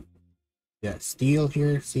the steel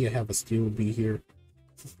here. See, I have a steel bee here.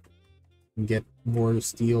 Get more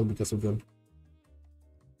steel because of them,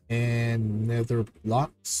 and nether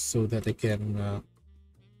blocks so that I can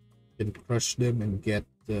crush them and get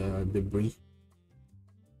debris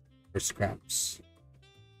or scraps.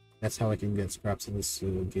 That's how I can get scraps in this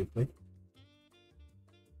gameplay.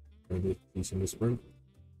 Using this word.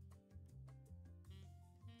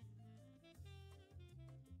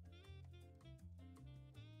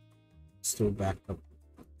 Still backed up.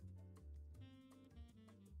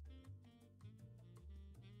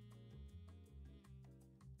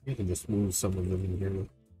 You can just move some of them in here.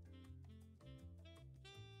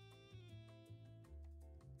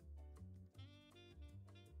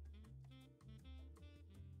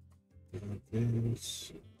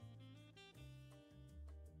 This.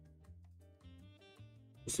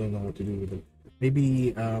 Just don't know what to do with it.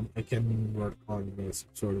 Maybe I can work on this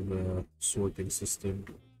sort of a sorting system,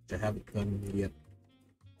 which I haven't done yet,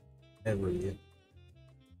 ever yet.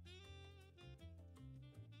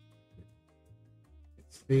 I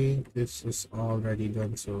think this is already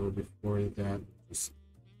done, so before that, just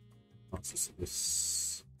process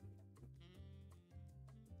this.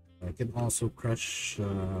 I can also crush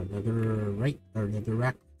another rack.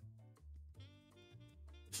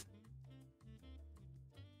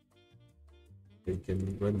 You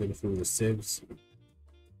can run them through the sieves.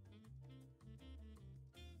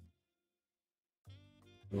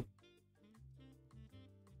 Oh.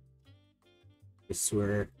 I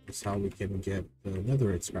swear, is how we can get the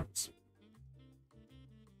netherite scraps.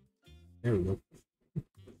 There we go.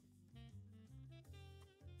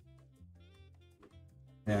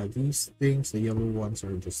 Yeah, these things, the yellow ones,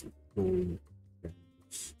 are just gold.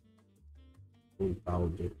 Gold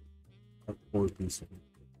powder. A 4 piece of it.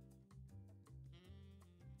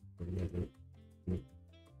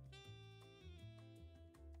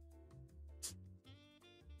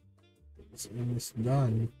 It's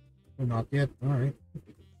done. Oh, not yet. Alright.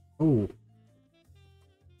 Oh.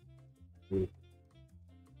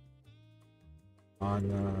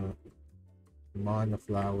 Mana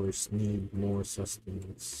flowers need more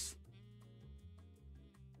sustenance.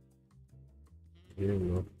 Here we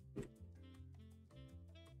go.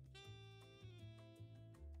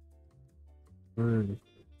 Burn.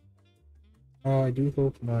 Oh, I do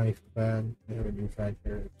hope my fan, I have a new fan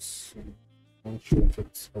here. It's not sure if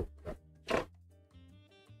it's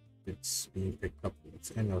it's being picked up.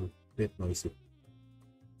 It's kind of a bit noisy.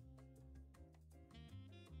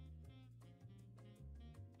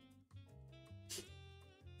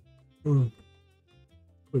 Oh,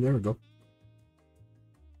 there we go.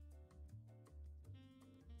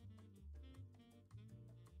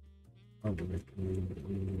 Oh, we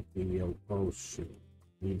need the potion.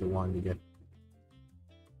 Need the one to get.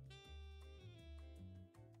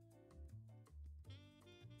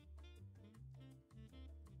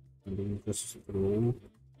 And then just throw.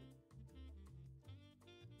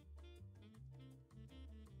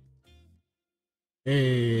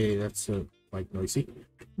 Hey, that's quite noisy.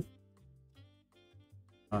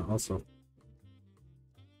 Also,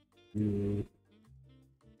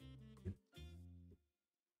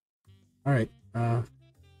 all right.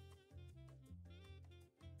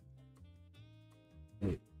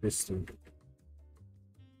 Wait, piston.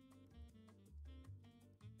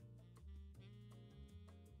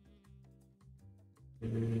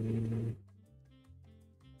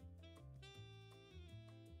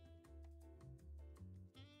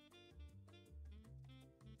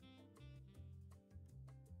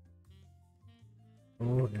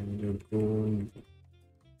 Oh, and the gold.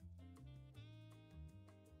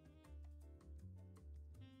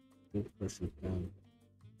 We'll push it down.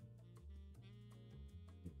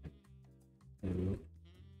 All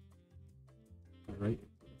right.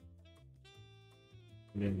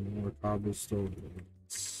 And then more cobblestone.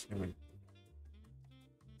 All right.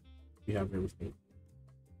 We have everything.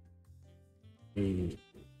 A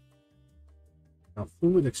now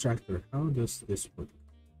fluid extractor. How does this work?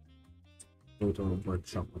 Go to our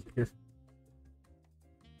workshop over here.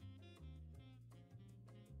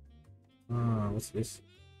 What's this?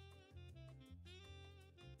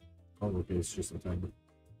 Oh, okay, it's just a timer.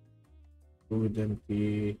 Fluid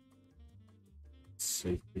empty.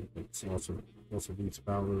 safety. It's also needs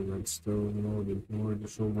power, redstone, ignore the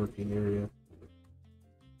show working area.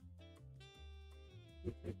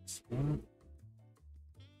 Okay, spot.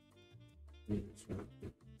 I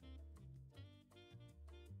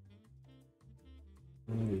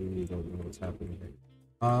really don't know what's happening here.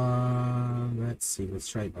 Let's see. Let's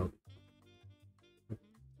try it out.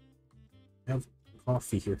 I have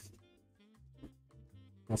coffee here.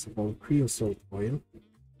 Also called creosote oil,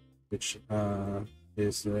 which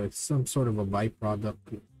is some sort of a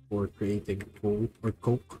byproduct for creating coal or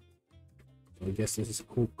coke. So I guess this is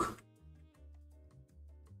coke.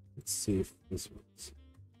 Let's see if this works.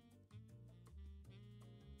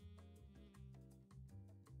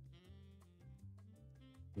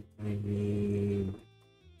 I need.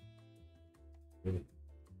 If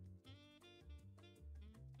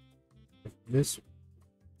this.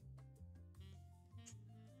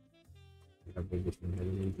 I have everything. Let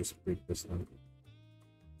me just break this down.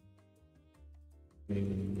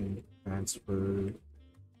 And transfer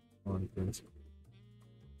contents.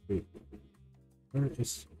 Wait, where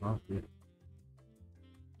is here?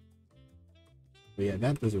 But yeah,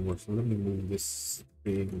 that doesn't work. So let me move this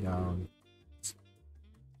thing down.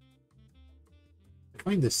 I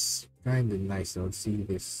find this kind of nice. I'll see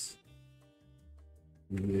this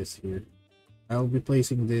here. I'll be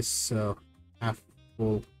placing this half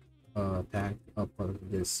full tank up on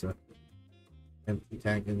this empty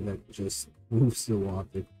tank, and that just moves the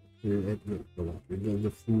water here, the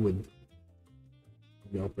fluid,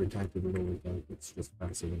 the upper tank to the lower tank. It's just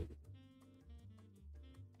fascinating.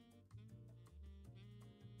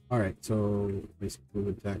 All right, so basic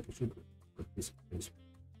fluid tank. I should put this.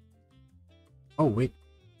 Oh wait.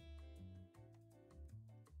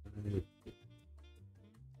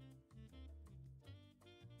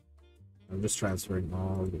 I'm just transferring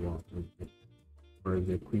all the water for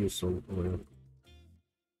the creosote oil.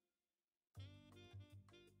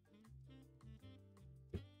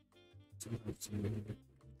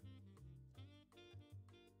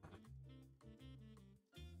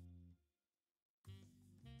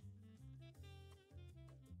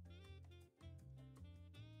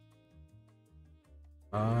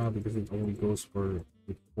 Because it only goes for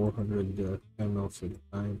 400 mLs at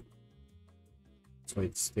a time. That's why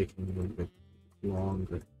it's taking a little bit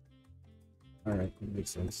longer. Alright, that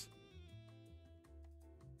makes sense.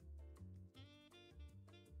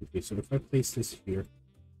 Okay, so if I place this here.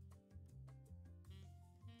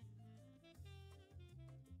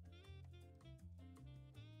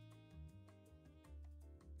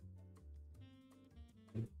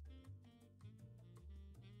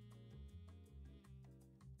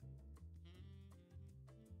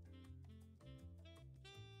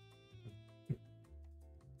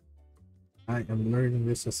 I am learning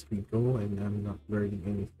this as we go, and I'm not learning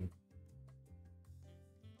anything.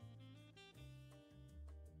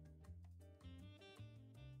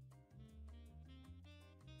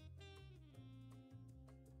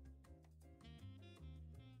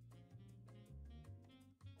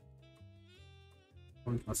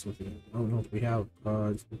 Oh no, we have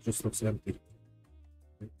it just looks empty.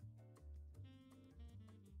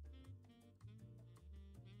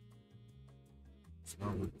 It's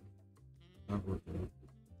not working. Not working.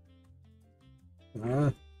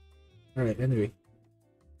 All right. Anyway,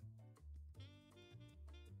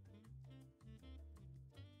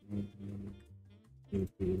 need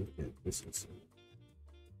to get this inside.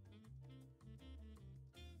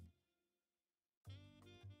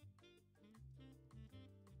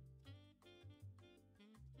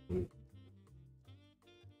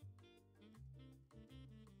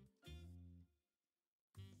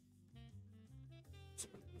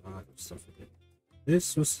 Stuff again.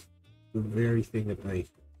 This was the very thing that I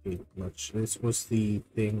hate much. This was the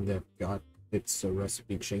thing that got its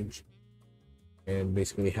recipe changed, and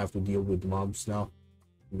basically have to deal with mobs now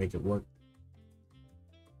to make it work.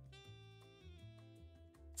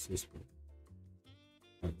 What's this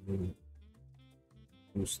one?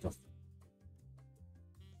 New stuff.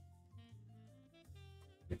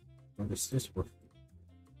 Okay. How does this work?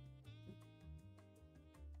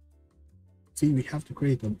 See, we have to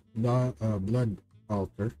create a blood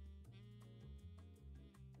altar.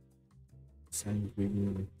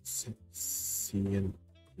 Sanguine,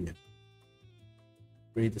 yeah.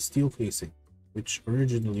 Create a steel casing, which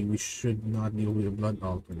originally we should not deal with a blood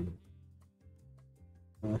altar.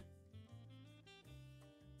 There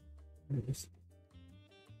it is.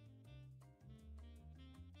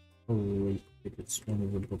 Oh wait, I think it's one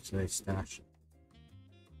of the books that I stashed.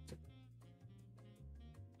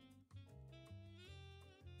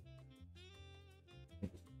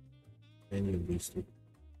 Any of these two.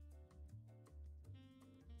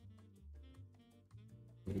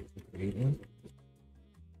 Oh,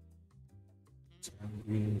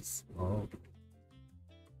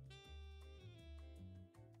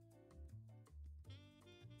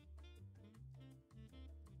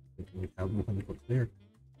 we have mechanical clear.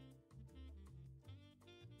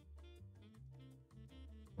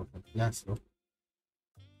 Okay, yes, so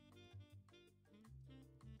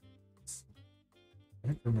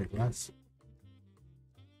I can make glass.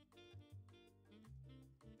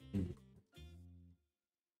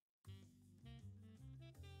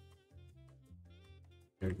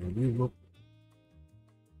 There you go.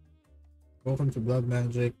 Welcome to Blood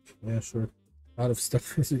Magic. Yeah, sure. A lot of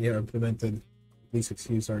stuff is implemented. Please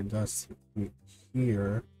excuse our dust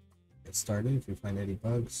here. Get started if you find any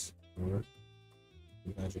bugs. Or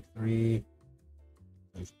Magic 3.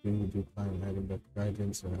 Magic 2, do climb item that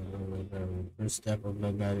guidance. First step of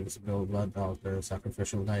Blood Magic is build blood altar,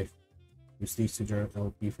 sacrificial knife. Use these to generate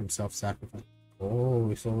LP from self-sacrifice.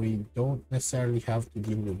 Oh, so we don't necessarily have to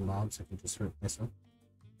deal with mobs. I can just hurt myself.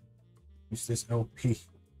 Use this LP.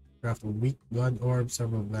 Craft a weak blood orb,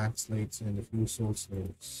 several black slates, and a few soul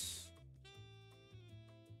slates.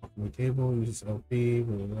 On the table, use LP,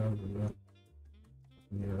 blah blah blah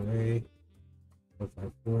blah. Array. 5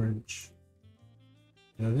 forge.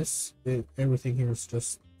 Now everything here is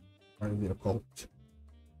just part of the occult.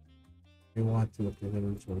 You want to update the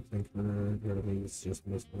ritual thinker, everything is just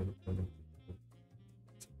missed by the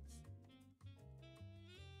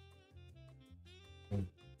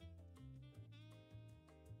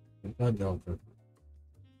blood altar.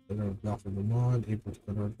 Consider block of the mod, able to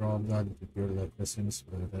convert raw blood into pure life essence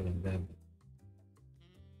rather than then.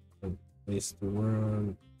 Place the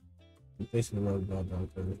world. Replace the world blood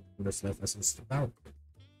altar. Converts life essence to power.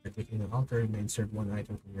 By clicking the altar, you may insert one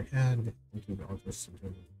item from your hand into the altar's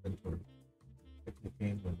inventory. By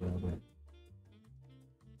clicking the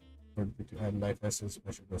blah. To add life essence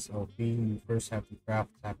measure plus LP, you first have to craft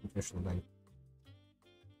sacrificial knife.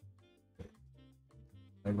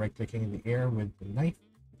 By right clicking in the air with the knife,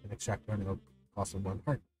 you can extract one LP cost of 1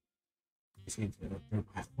 heart. You see the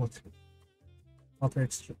altar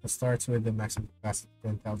starts with the maximum capacity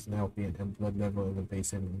 10,000 LP and blood level in the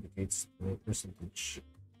basin indicates the percentage.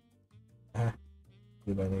 By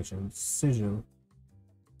nation sigil.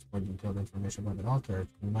 More detailed information about the altar.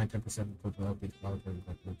 9-10% of total LP to altar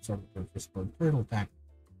that will absorb the physical internal tank.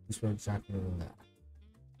 This will exactly that.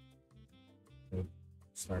 So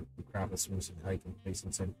start the craft as soon as an item placed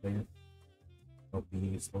inside the player.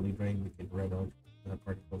 LP slowly drain, make it red out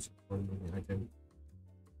particles according to the item.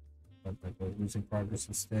 But by losing progress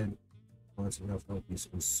instead, once enough LP is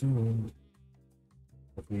consumed,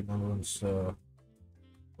 hopefully no one's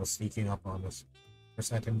sneaking up on us.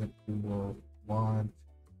 First item that we will want,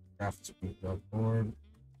 craft speed board,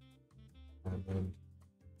 and then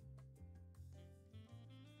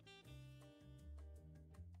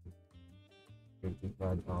the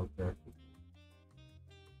blood altar.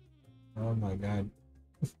 Oh my god.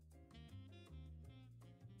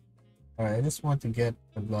 Alright, I just want to get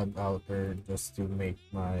the blood altar just to make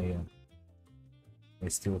my my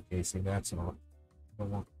steel casing, that's all.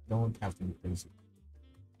 Don't have to be crazy.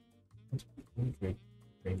 Great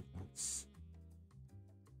plants.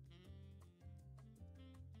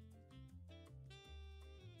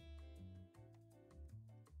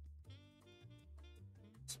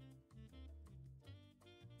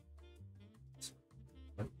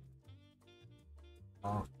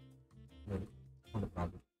 Oh, really? Not a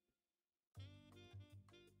problem.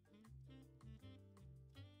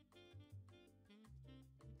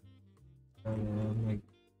 Like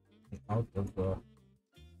out of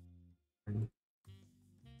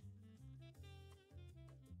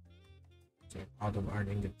out of our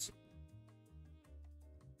ingots.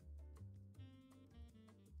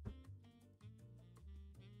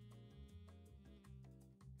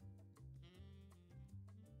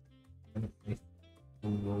 I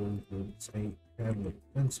will say have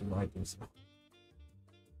pencil items.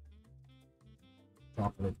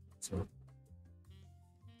 Chocolate, so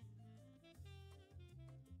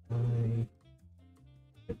I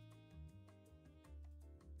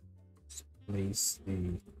place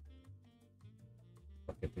the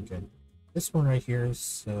bucket again. This one right here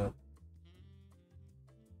is yeah,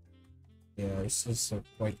 this is a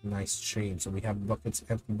quite nice chain. So we have buckets,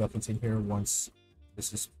 empty buckets in here. Once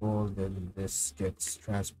this is full, then this gets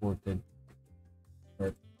transported.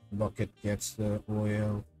 Or bucket gets the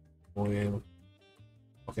oil,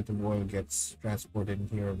 bucket of oil gets transported in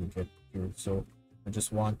here. We get here. So I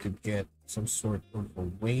just want to get some sort of a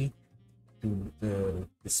way to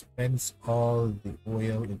dispense all the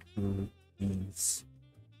oil into these,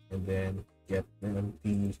 and then get the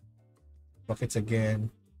empty buckets again,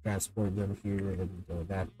 transport them here, and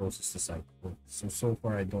that process the cycle. So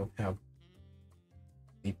far I don't have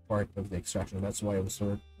a part of the extraction. That's why I was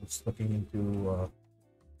looking into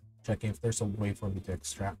checking if there's a way for me to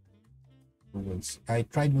extract fluids. I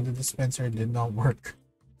tried with the dispenser, it did not work.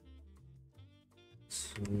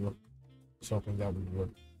 So just hoping that would work.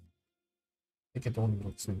 I think it only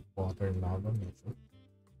works with water and lava, maybe.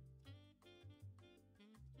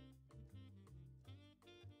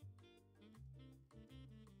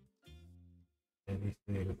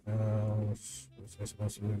 Anything else? What's I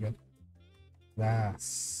supposed to do again?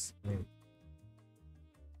 Glass.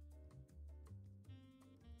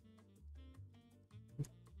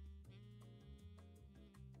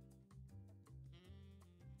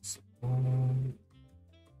 Stone.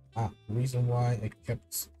 The reason why I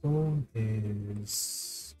kept stone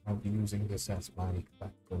is I'll be using this as my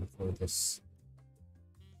platform for this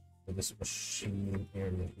machine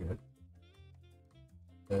area here.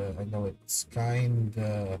 I know it's kind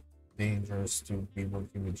of dangerous to be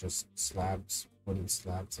working with just slabs, wooden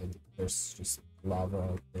slabs, and there's just lava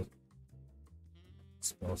out there.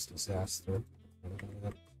 Spells disaster.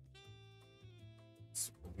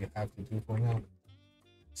 That's what we have to do for now.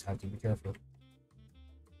 Just have to be careful.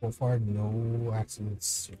 So far, no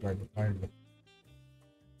accidents regarding fire.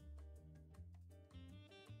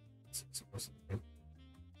 It's supposed to be.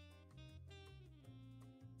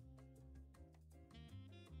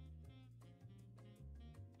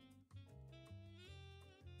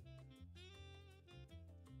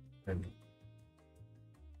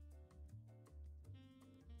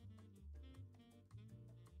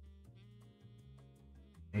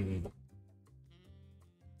 Hey.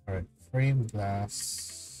 Alright, frame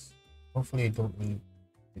glass. Hopefully I don't need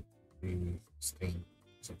it to be stained.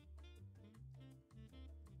 So.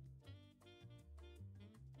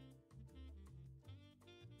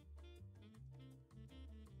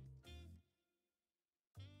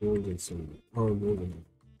 Golden silver. Or golden.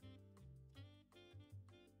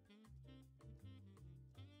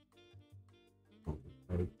 Oh,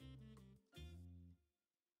 right.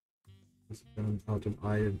 It's done out of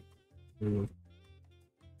iron.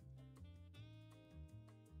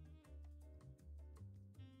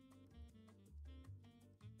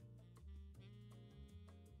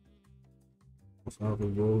 Out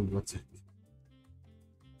of gold, what's it?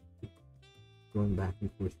 Going back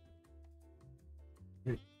and forth.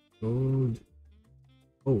 Okay, gold.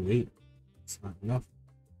 Oh wait, it's not enough.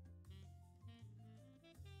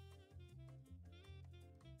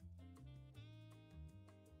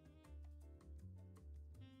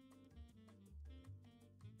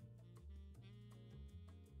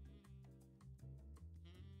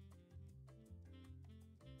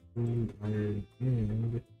 Gold, iron,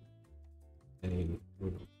 and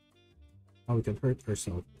how we can hurt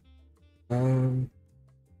ourselves. Let's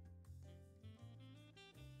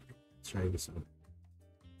try this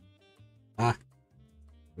out.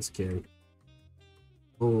 That's scary.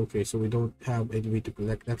 Oh, okay, so we don't have any way to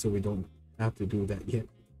collect that, so we don't have to do that yet.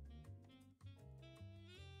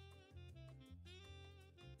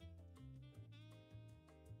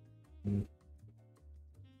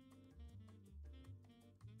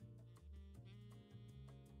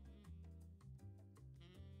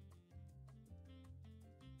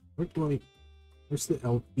 Where's the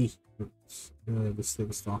LP this thing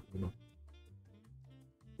is talking about?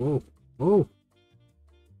 Oh, oh!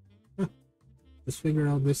 Huh. Just figure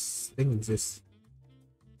out this thing exists.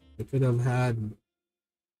 I could have had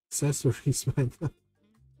accessories by now.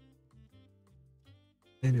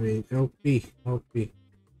 Anyway, LP.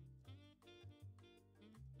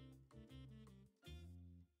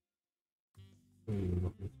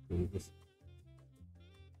 This.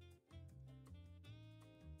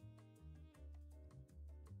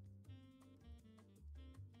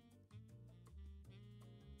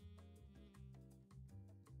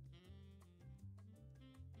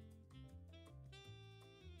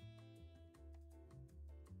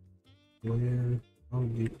 Where? How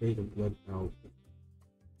do you create a blood out?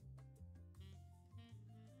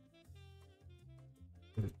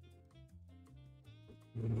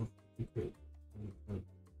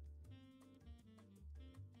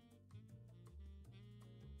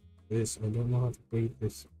 This, I don't know how to create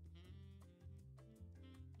this.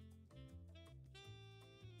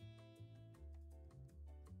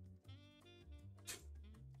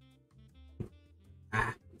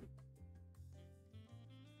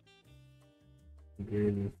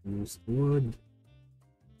 Again, infused wood.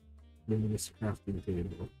 Luminous crafting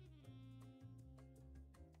table.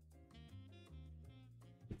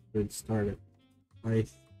 Good start. I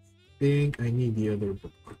think I need the other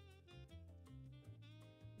book.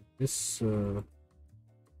 This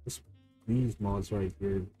these mods right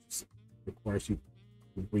here just requires you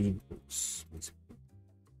to read books, basically.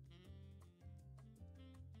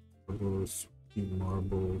 Those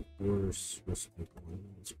marble, yours, recipe,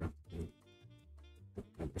 crafting.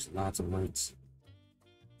 There's lots of words.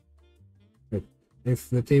 But if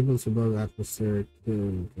the table's above atmospheric,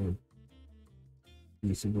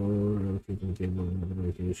 feasible, rotating table,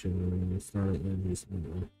 rotation, start energies,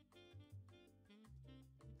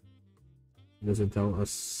 doesn't tell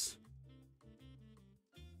us.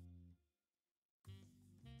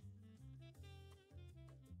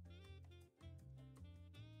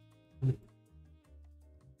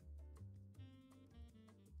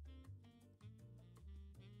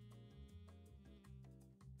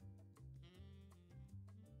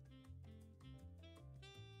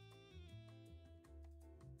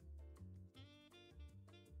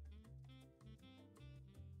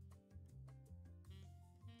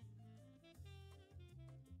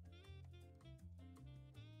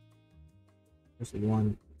 There's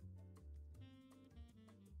one.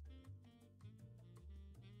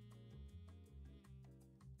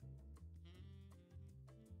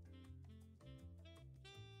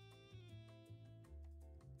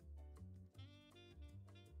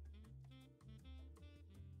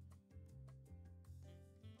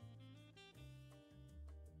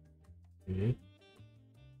 Okay.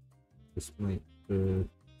 This might give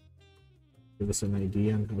us an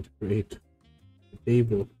idea on how to create a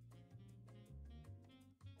table.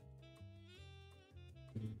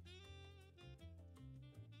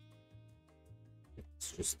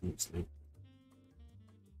 It's just deep sleep.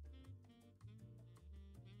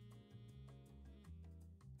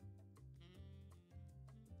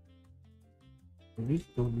 I really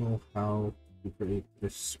don't know how to create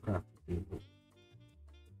this crafting table.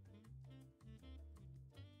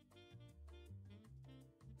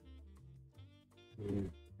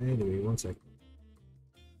 Anyway, one second.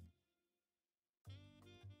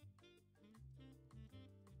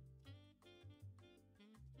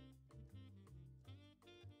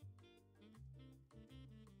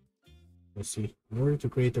 Let's see. In order to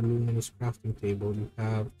create a luminous crafting table, you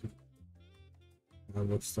have to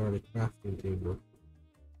let's start a crafting table.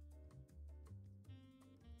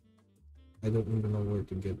 I don't even know where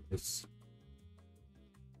to get this.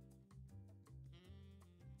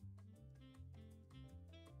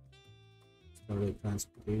 Start a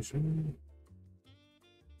transportation.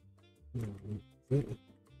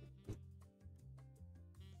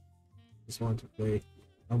 Just want to play.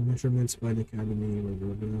 Measurements by the Academy,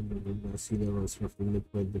 sea levels roughly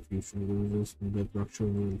liquid diffusion losses, and bedrock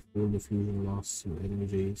showing full diffusion loss to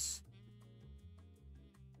energies.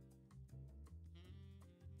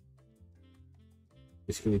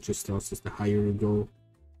 Basically, it just tells us the higher you go,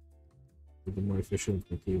 the more efficient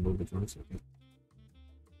the table becomes. Okay.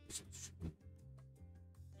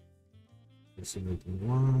 Estimating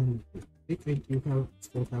one. I think I do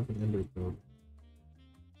still have an ender code.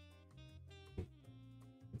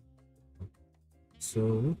 So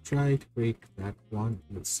we'll try to break that one.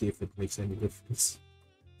 Let's see if it makes any difference.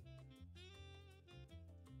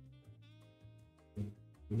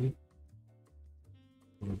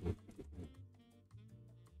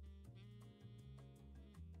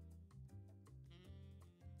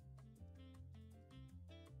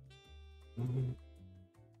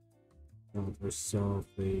 Got ourselves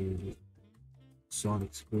a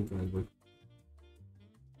sonic screwdriver.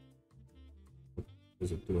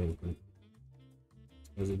 Does it do anything?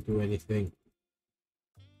 Does it do anything?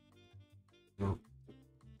 No.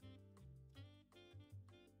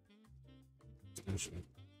 Essentially.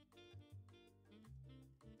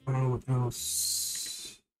 I don't know what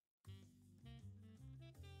else.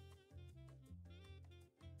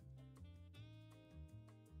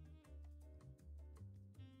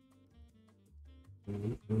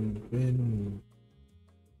 Been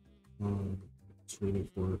it's really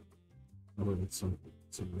for some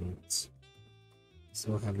minutes.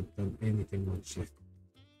 Still haven't done anything much yet.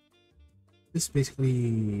 This is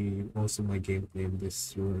basically most of my gameplay in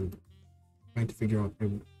this world. Trying to figure out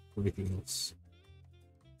everything else.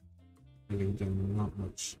 Having done not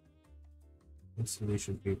much.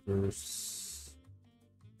 Installation papers.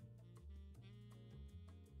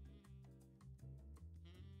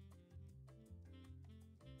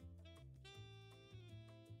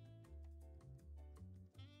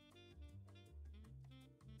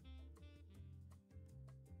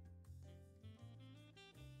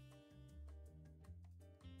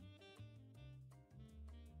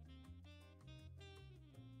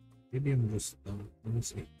 Maybe I'm just let me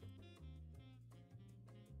see.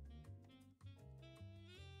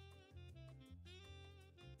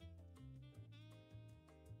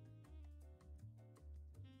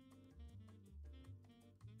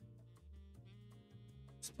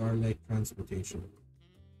 Starlight Transportation.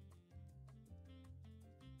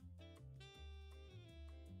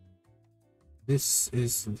 This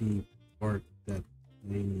is the part that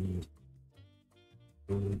they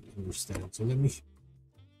don't understand. So let me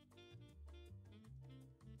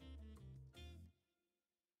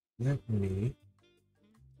let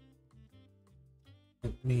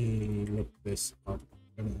me look this up.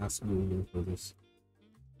 I'm gonna ask Google for this.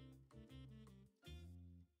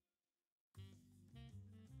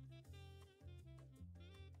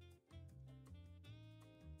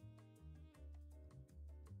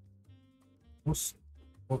 Most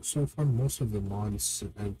so far, most of the mods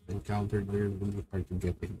I've encountered, they're really hard to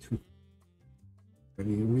get into. But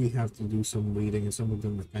you really have to do some reading, and some of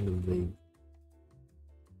them are kind of vague.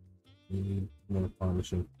 You need more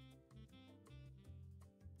polishing.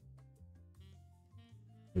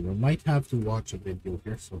 You might have to watch a video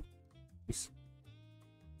here, so please.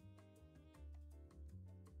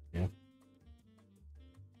 Yeah.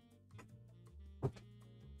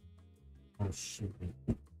 Oh shoot.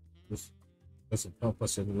 This doesn't help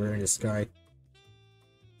us in wearing a sky.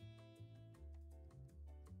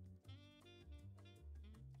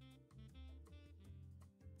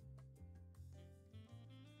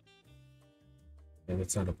 Yeah,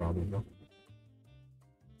 that's not a problem though.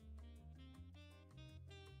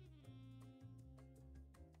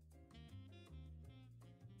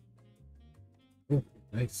 Oh,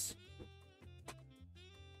 nice.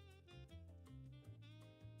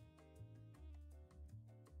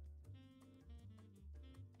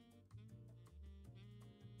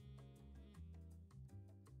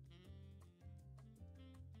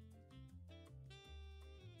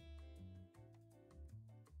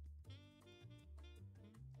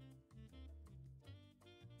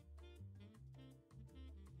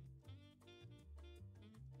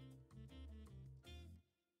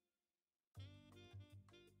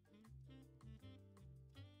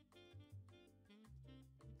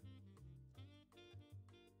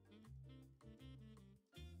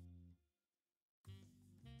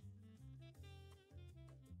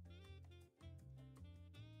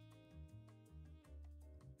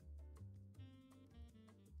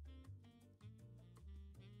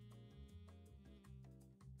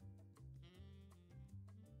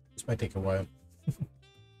 This might take a while.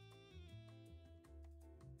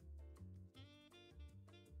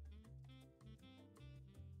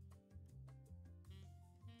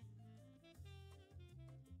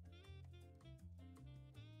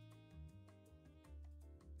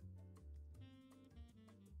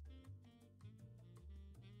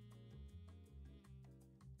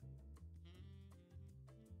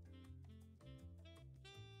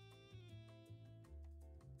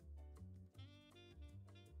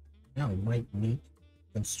 Yeah, we might need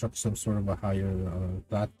to construct some sort of a higher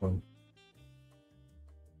platform.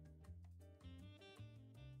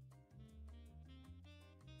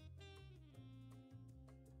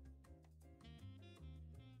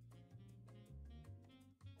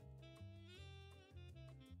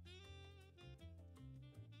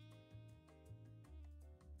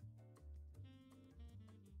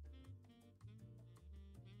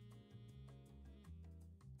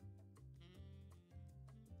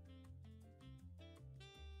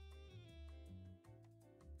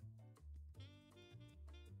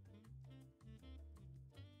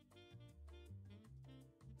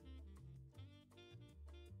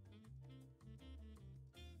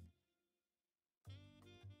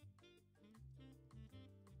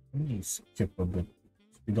 Let me skip a bit.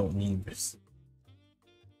 We don't need this.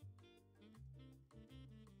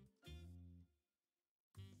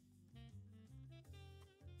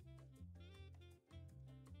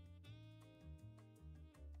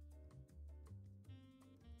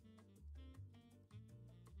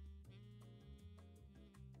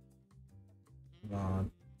 Uh,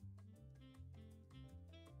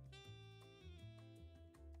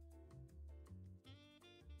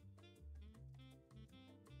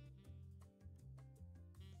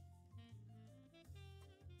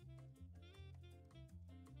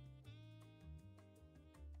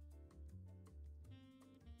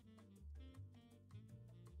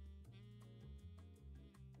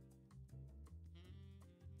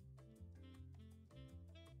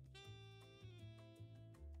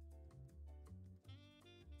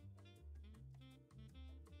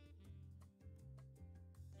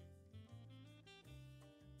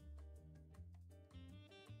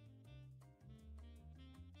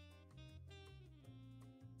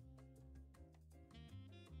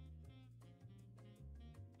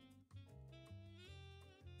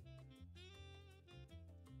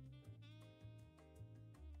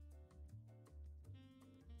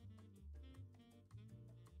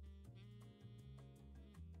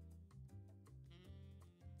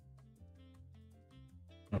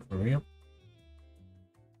 Not for real.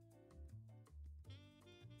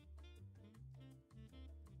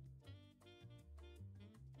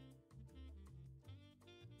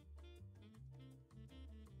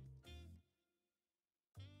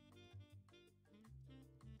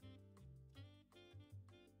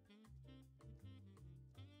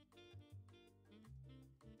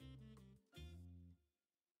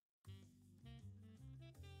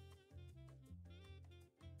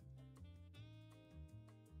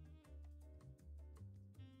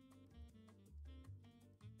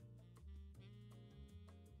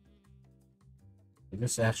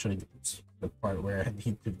 This actually is the part where I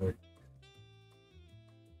need to learn.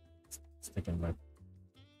 Stick in my.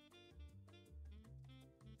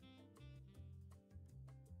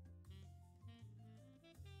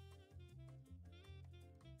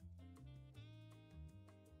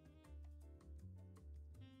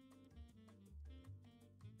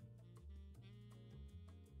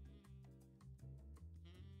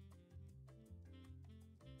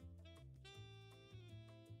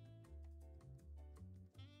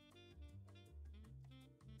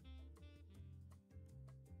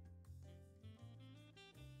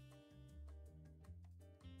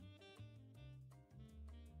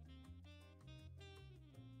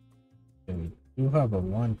 We do have a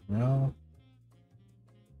one now.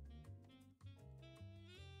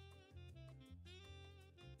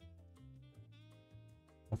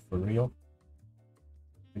 Oh, for real?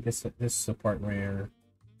 I guess that this is the part where.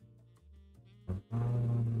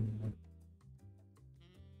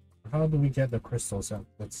 How do we get the crystals out?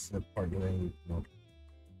 That's the part that I need to know.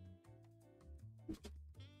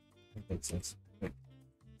 That makes sense. Okay.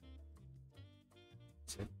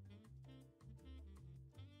 That's it.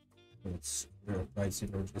 Let's verify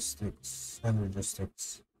synergistics and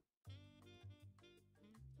logistics.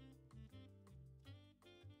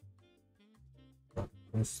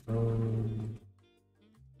 Crystal.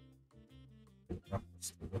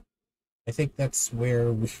 I think that's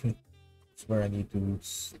where we. That's where I need to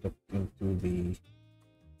look into the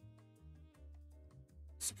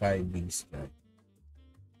sky beast guy.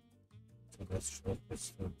 So let's show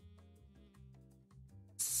crystal.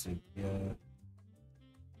 Signia.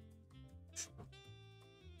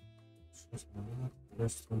 It's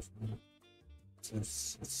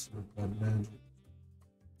the magic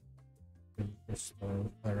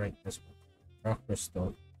crystal. Alright, this one. Rock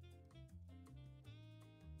crystal.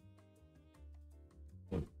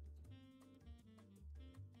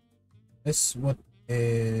 This what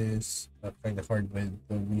is kind of hard with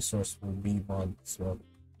the resourceful bee mod as well.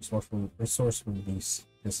 Resourceful bees,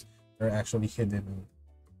 because they're actually hidden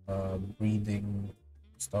breeding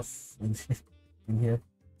stuff in here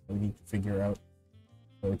we need to figure out.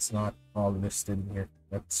 So it's not all listed here.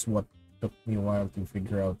 That's what took me a while to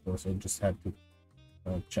figure out, though. So I just had to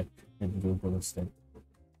check in Google instead.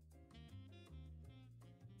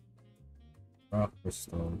 Rock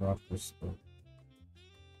crystal,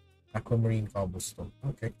 aquamarine cobblestone.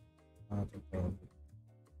 Okay.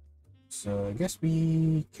 So I guess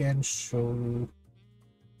we can show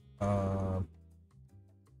how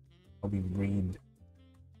we breed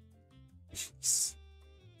fishes.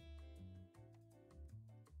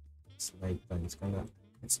 It's nighttime.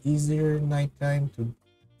 It's easier nighttime to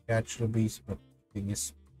catch the bees, but the thing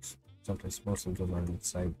is sometimes most of them are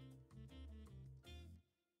inside.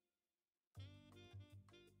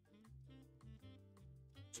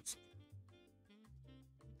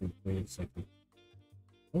 Wait a second.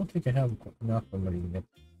 I don't think I have an aquamarine yet.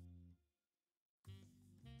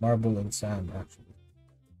 Marble and sand, actually.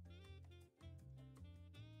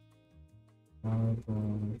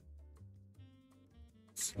 Marble.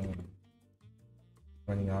 Sand.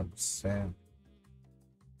 Running out of sand.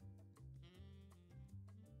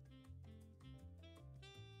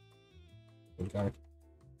 We got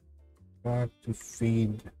to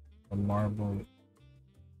feed a marble.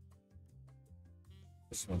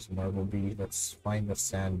 This one's a marble bee. Let's find the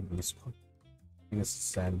sand bee. This one. I think it's a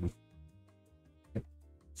sand bee. Yep.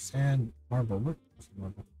 Sand marble. Where's the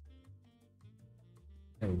marble?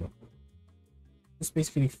 There we go. Just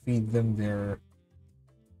basically feed them their.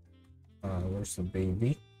 Where's the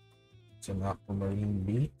baby? It's an aquamarine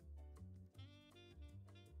bee.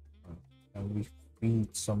 And we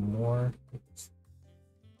feed some more.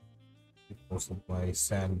 Most of my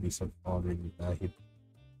sand bees have already died.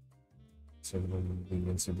 The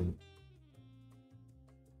incident.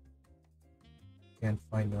 Can't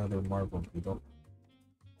find another marble. We don't.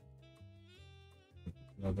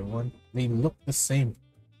 Another one. They look the same.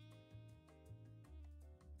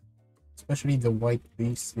 Especially the white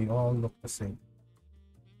bees. They all look the same.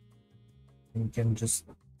 You can just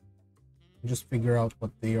Just figure out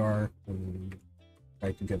what they are and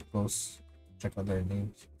try to get close. Check out their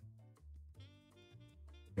names.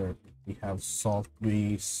 Here we have salt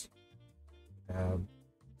breeze. We have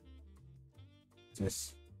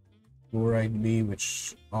this fluoride bee,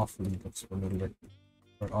 which awfully looks familiar,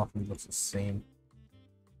 or awfully looks the same.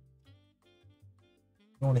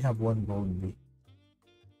 We only have one gold bee.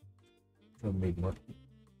 Should have made more.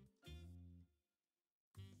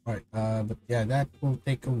 Alright, but yeah, that will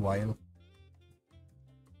take a while.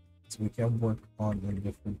 So we can work on a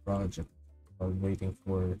different project while waiting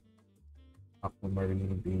for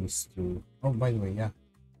aquamarine bees to. Oh, by the way, yeah.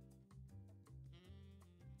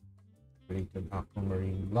 Create an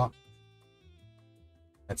aquamarine block.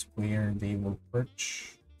 That's where they will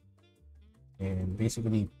perch and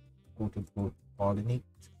basically quote unquote pollinate.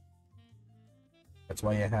 That's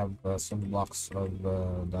why I have some blocks of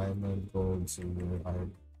diamond, gold, silver,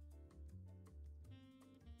 iron.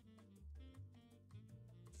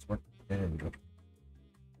 Sort. There we go.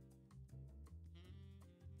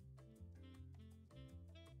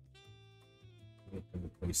 I'm gonna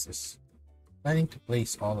place this. Planning to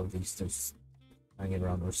place all of these just hanging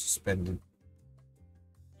around or suspended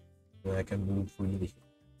so I can move freely.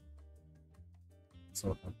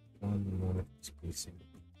 So I have one more spacing.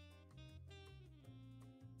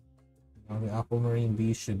 Now the aquamarine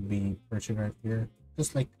bee should be perching right here,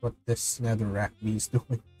 just like what this netherrack bee is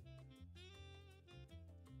doing.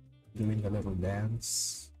 Doing a little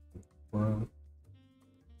dance. Whirl.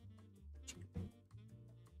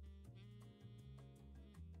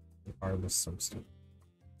 Harvest some stuff.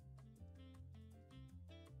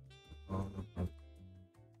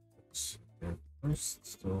 There first,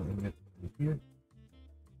 still in it in here.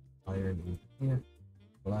 Iron in here.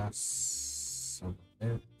 Glass some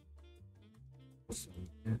there. Some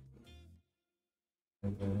here.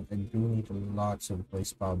 And then I do need lots of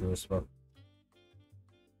place powder as well.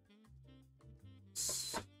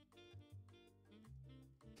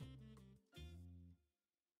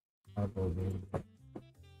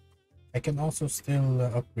 I can also still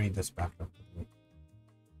upgrade this back up.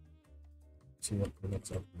 See what the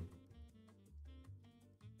next upgrade.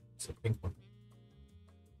 It's a pink one.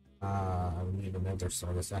 I need another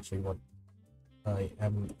star. That's actually what I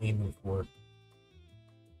am aiming for.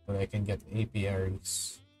 But I can get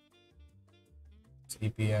apiaries. It's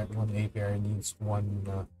apiary, one apiary needs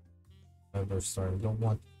one another star. I don't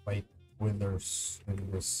want to fight withers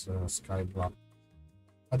in this sky block.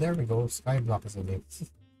 Oh, there we go. Sky block is a name.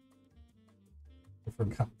 I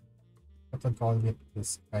forgot. What I'm calling it the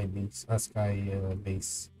sky base. Sky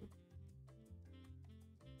base.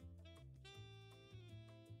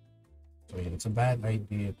 So yeah, it's a bad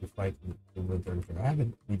idea to fight the wither. I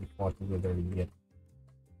haven't really fought the wither yet.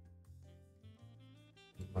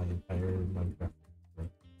 In my entire Minecraft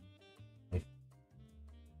life.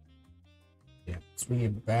 Yeah, it's really a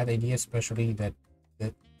bad idea, especially that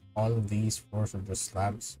all of these floors are just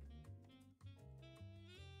slabs.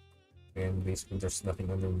 And basically there's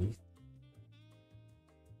nothing underneath.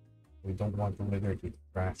 We don't want the wither to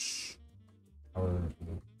crash our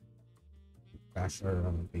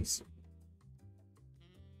base.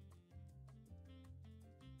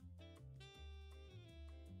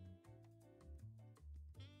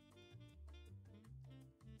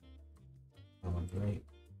 Alright.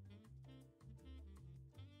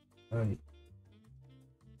 Alright.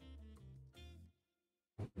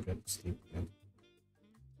 We got to sleep again.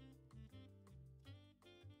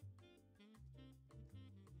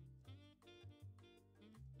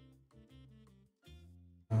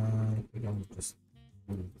 I think I'll just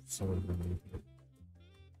move some of them in here.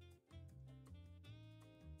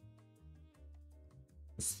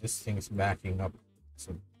 This thing is backing up,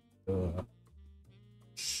 so the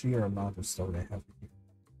sheer amount of stone I have here.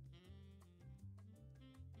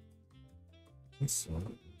 So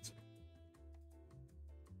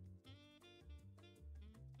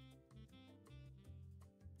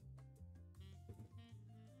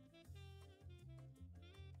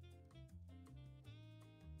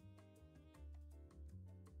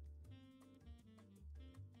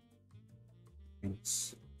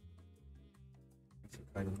it's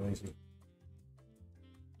kind of noisy.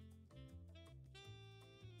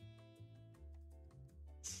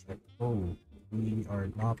 Check. Oh, we are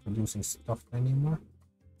not producing stuff anymore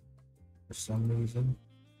for some reason.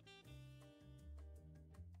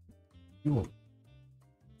 Fuel.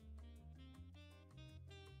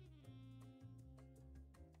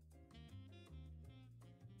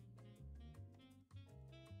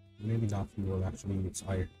 Maybe not fuel, actually, it's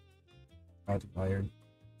iron. Out of iron.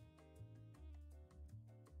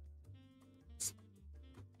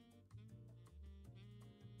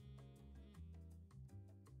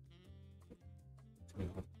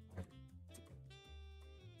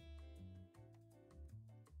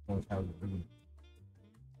 Don't have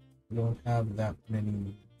we don't have that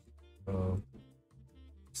many uh,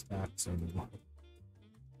 stacks anymore.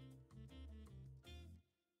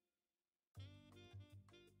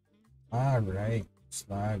 All right,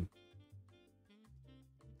 slag.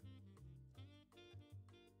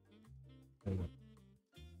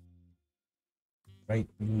 Right,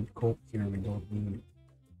 we need coke here. We don't need.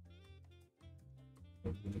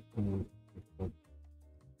 Cool. Coke.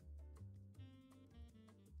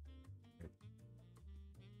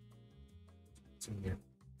 It's in here.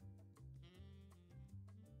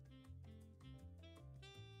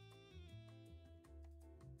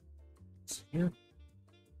 It's here.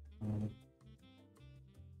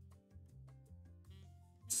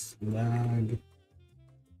 Slag.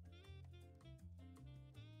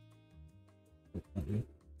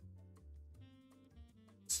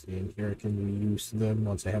 See, in here I can reuse them.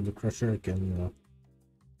 Once I have the crusher, I can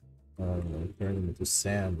turn them into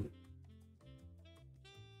sand.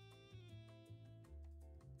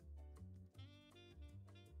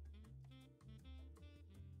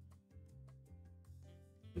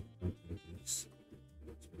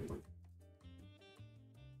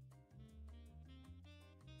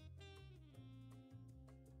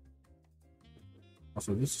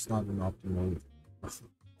 Also, this is not an optimal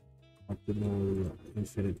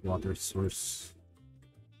infinite water source.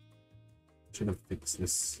 Should have fixed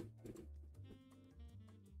this.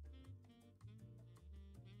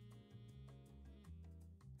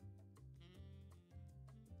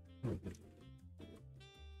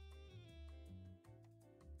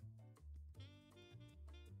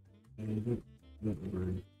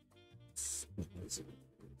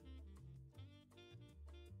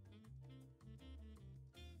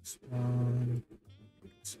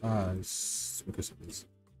 It's because of this.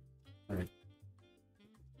 All right.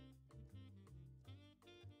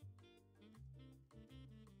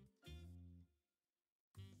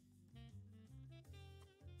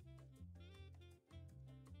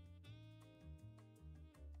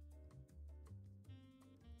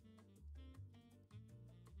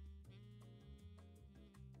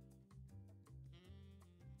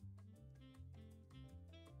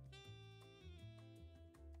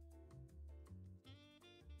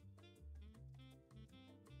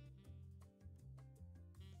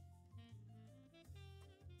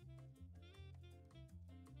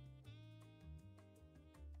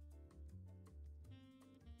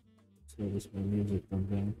 So this my music from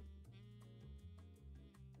them.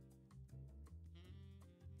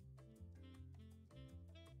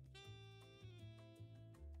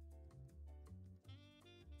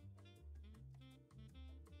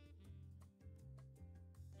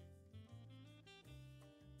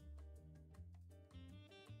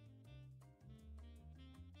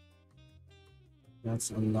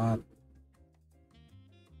 That's a lot.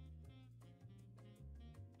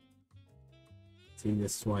 See,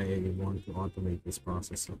 that's why I want to automate this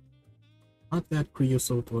process. Not that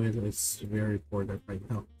creosote oil is very important right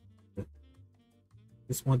now.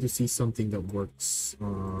 Just want to see something that works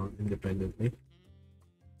independently.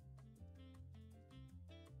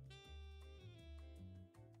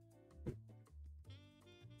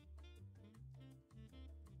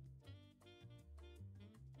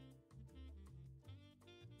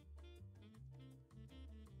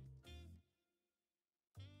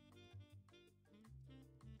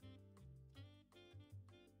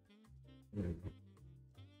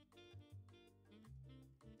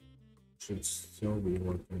 Should still be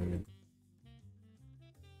working again.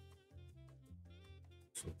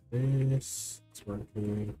 So this it's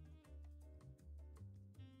working.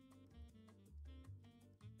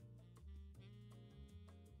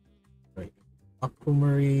 Right.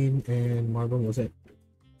 Aquamarine and marble was it?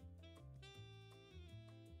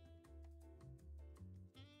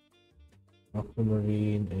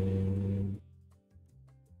 Aquamarine and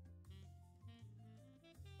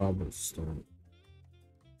cobblestone.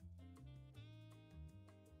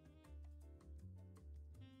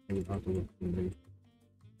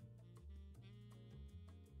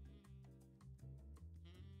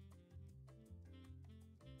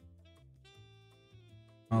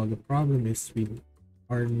 The problem is we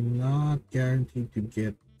are not guaranteed to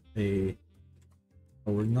get a,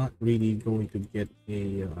 or we're not really going to get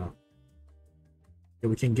a,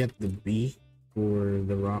 we can get the B for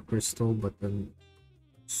the rock crystal, but then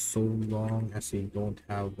so long as they don't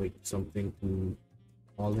have like something to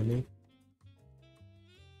pollinate,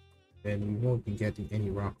 then we won't be getting any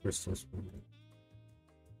rock crystals from them.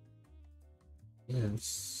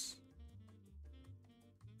 Yes.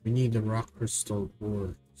 We need the rock crystal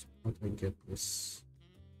ore. How do I get this?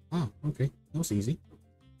 Ah, okay. That was easy.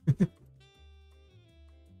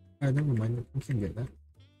 Alright, never mind. We can get that.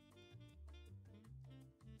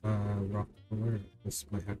 Rock color. This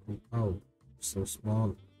might have to. Oh, so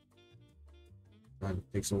small. God,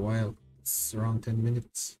 it takes a while. It's around 10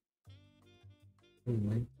 minutes. Never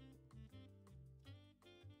mind.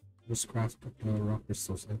 Just craft rock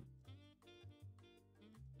crystals then.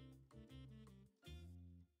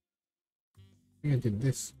 I think I did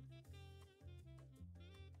this.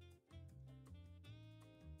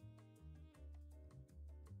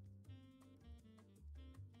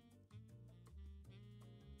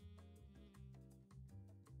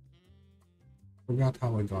 Forgot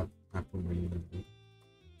how I got aquamarine.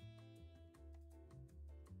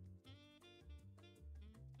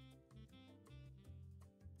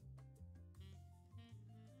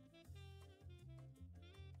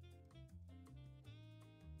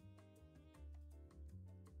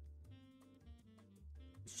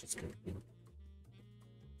 Let's just get it.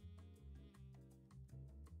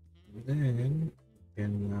 Then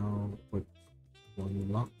can now put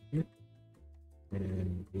one lock here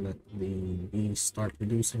and let the bee start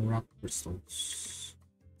producing rock crystals.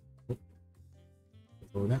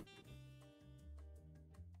 Throw that.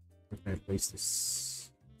 Where can I place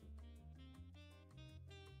this?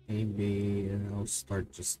 Maybe I'll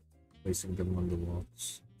start just placing them on the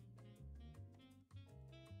walls.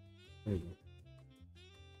 There you go.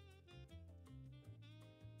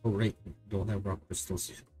 Oh right, don't have rock crystals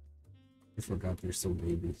yet. I forgot they're still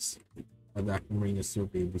babies. The aquamarine is still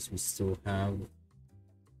babies. We still have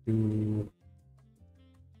to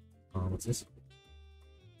what's this?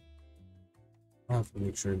 I have to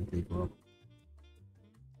make sure that they grow.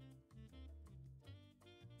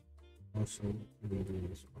 Also, we do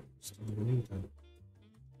this one. Still in the meantime.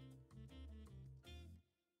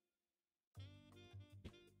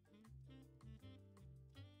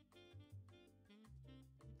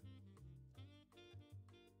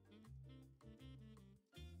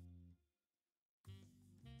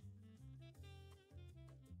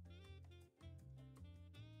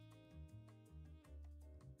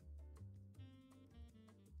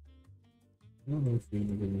 I don't know if we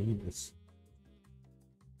even need this.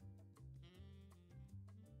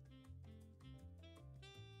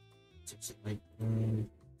 It's like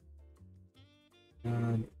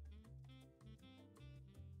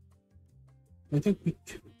I think we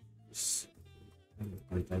can. I'm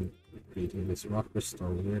hard time creating this rock crystal.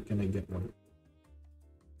 Where can I get one?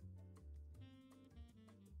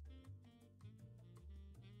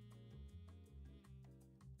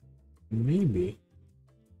 Maybe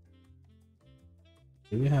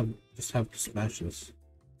we just have to smash this.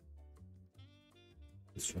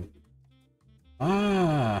 That's right.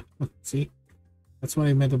 Ah, see, that's what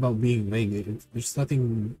I meant about being vague. There's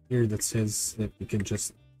nothing here that says that we can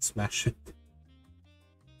just smash it.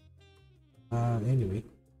 Anyway.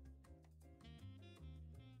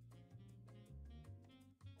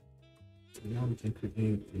 So now we can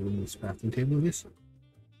create a luminous crafting table. This.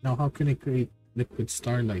 Now, how can I create liquid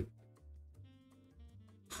starlight?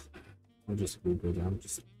 I'll just Google it. I'm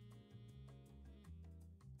just.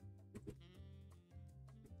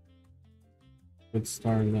 Liquid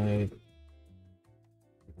starlight.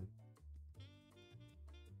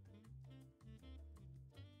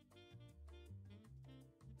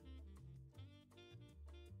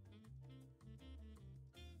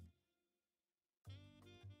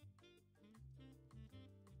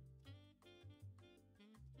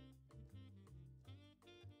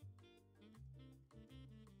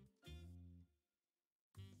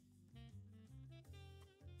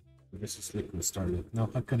 This is liquid starlight. Now,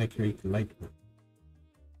 how can I create light?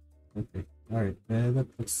 Okay, alright, that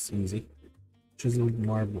looks easy. Chiseled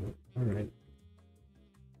marble. Alright.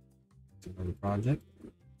 It's another project.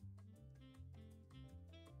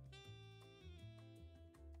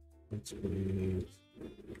 Let's create.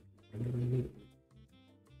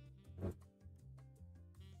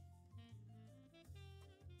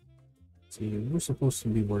 See, we're supposed to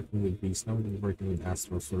be working with these. Now we're working with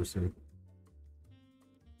Astral Sorcerer.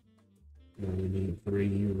 We need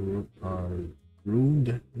 3 rude marble,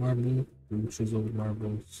 rude chiseled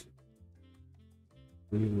marbles.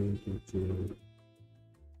 3 rude chiseled.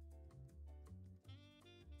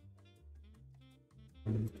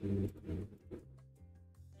 1, 2,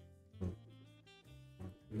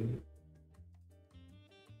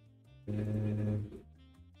 3.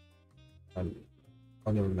 And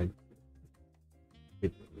oh, never mind.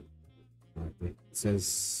 Wait. It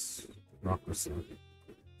says rock or something.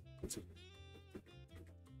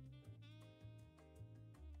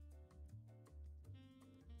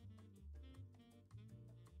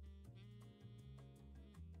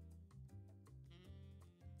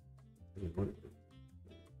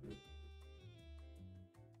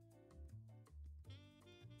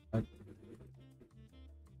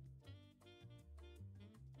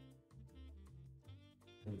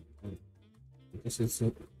 I guess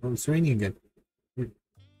it's raining again.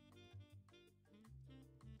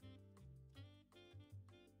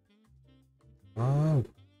 Oh,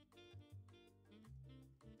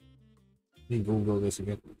 let me Google this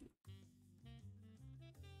again.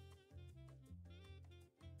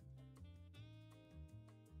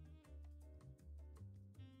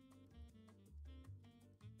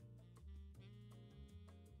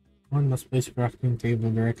 One must place a crafting table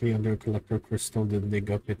directly under a collector crystal, then dig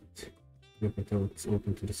up until it's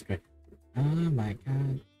open to the sky. Oh my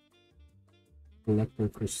god. Collector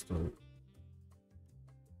crystal.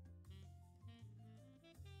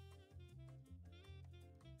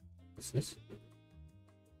 What's this?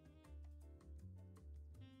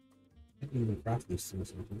 I can't even craft these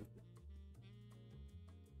things.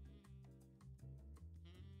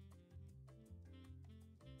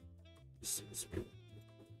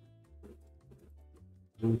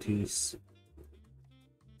 Booties.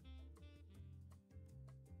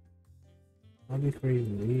 How do you create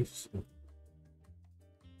leaves?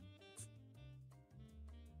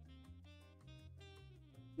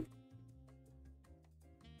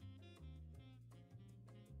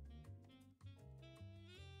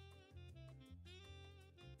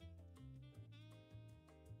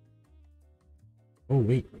 Oh,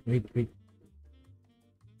 wait.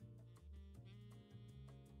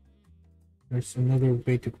 There's another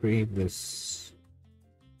way to create this.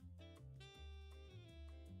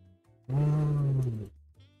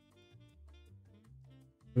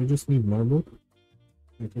 We just need marble.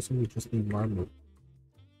 I guess we just need marble.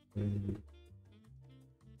 And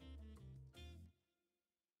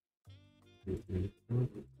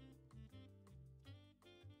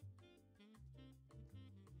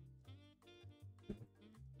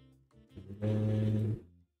then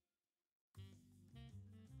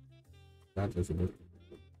that doesn't work.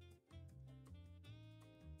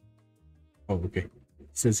 Oh, okay. It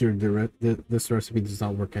says here this recipe does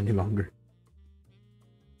not work any longer.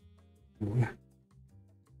 Oh, yeah.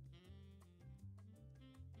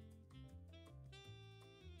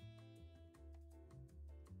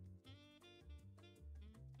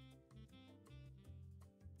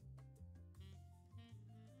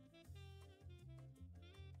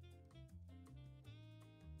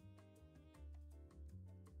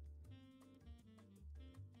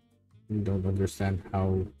 We don't understand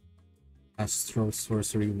how astral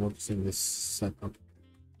sorcery works in this setup.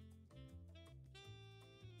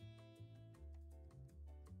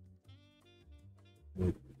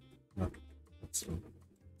 Wait, no, that's not.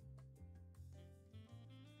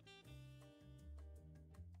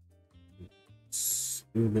 Let's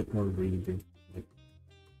do a bit more reading, like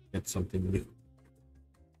get something new.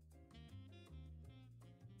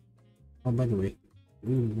 Oh, by the way,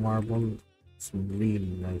 blue marble is really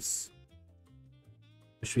nice.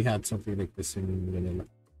 Wish we had something like this in vanilla.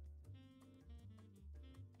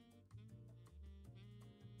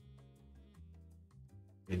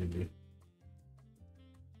 Anyway,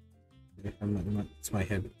 I'm not, it's my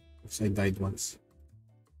head. I died once.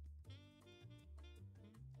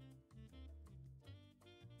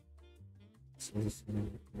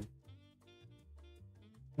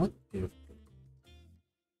 What if?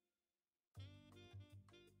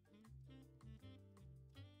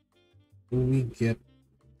 Do we get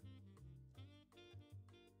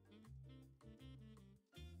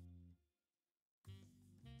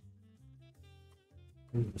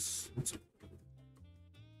this?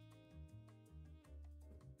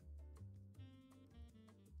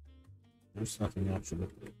 There's nothing actually.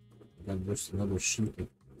 Then there's another sheet that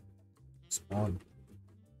spawned.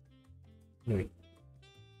 Anyway,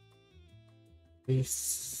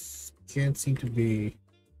 these can't seem to be.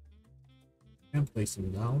 Can't place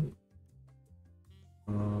them down.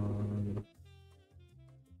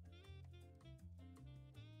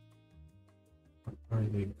 What are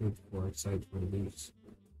they good for aside from these?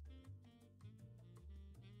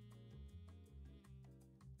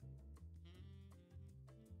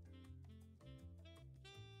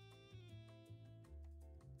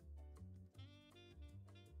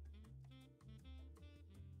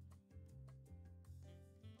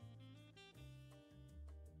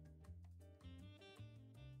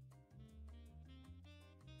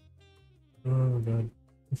 Oh god.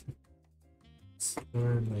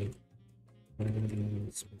 Starlight.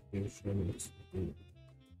 Expectation.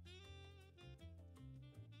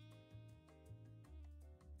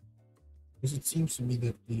 Because it seems to me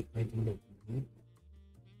that the item that we need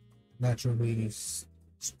naturally is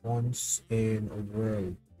spawns in a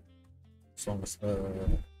world as long as the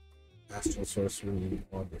astral sorcery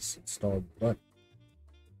mod is installed, but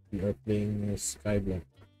we are playing Skyblock.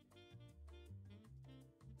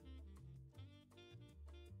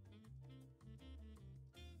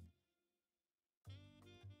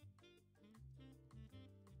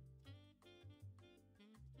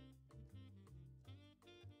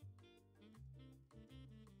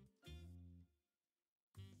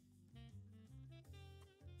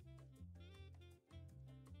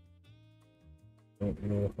 Don't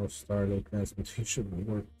know how Starlight transmutation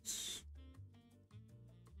works.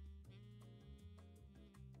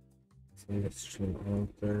 Celestial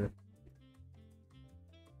altar.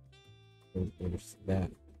 There's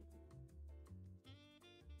that.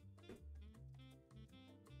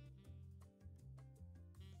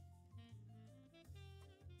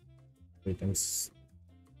 Wait, let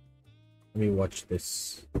me watch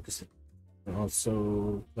this because we're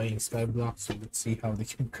also playing Skyblock, so let's see how they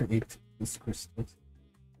can create this crystal.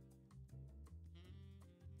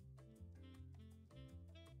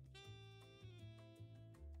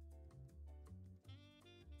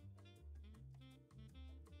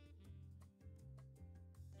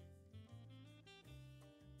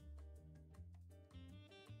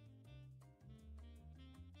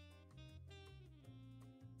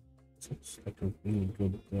 It's like a really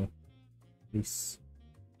good piece.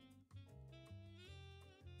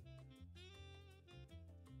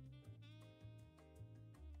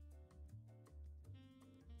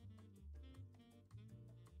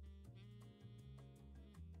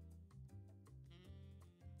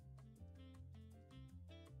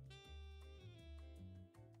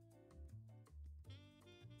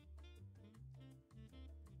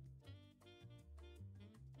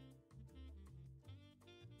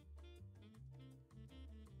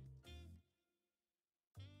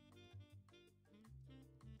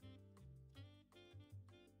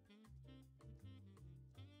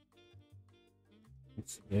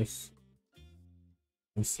 It's this.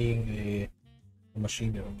 I'm seeing a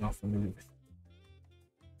machine that I'm not familiar with.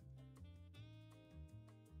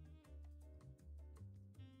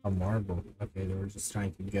 A marble. Okay, they were just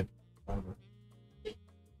trying to get marble.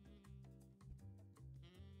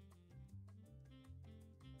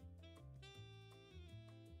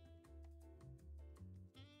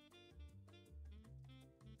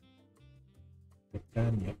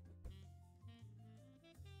 Britannia.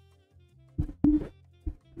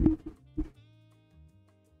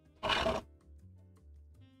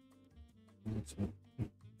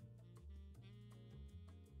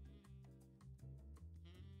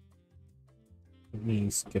 Let me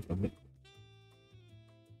skip a bit.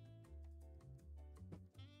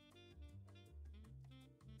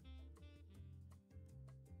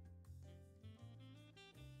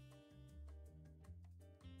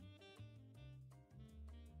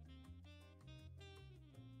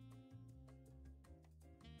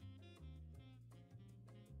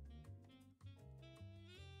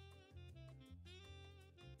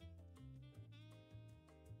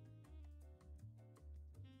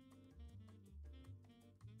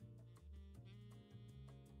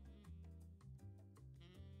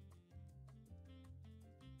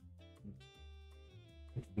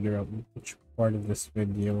 Figure out which part of this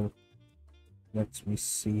video lets me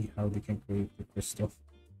see how they can create the crystal.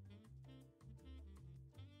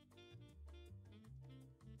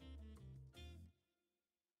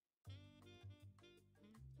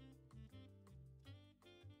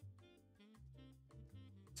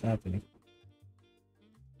 What's happening?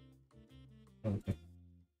 Okay.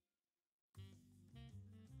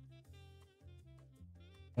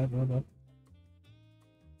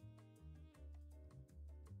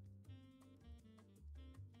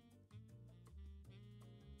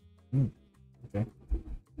 No. Okay.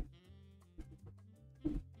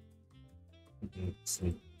 Let's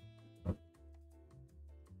see.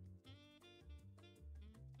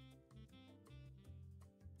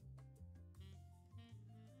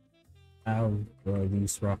 How do I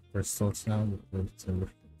use rock crystals now?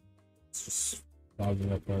 It's just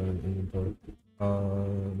logging up our inventory.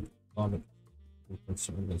 Atomic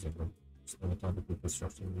concern as ever. It's not atomic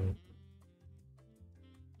reconstruction.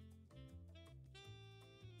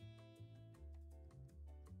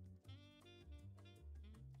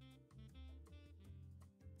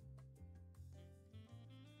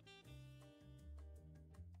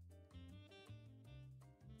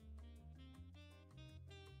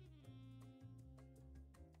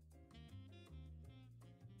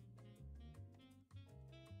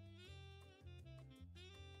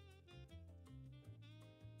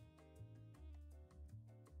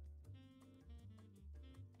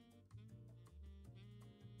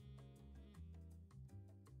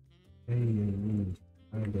 I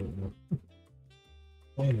don't know.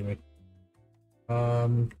 Anyway,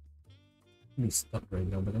 I'm stuck right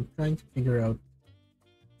now, but I'm trying to figure out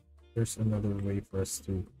if there's another way for us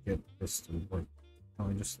to get this to work.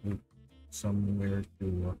 I just need somewhere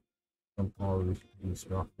to dump all these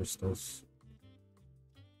rock crystals.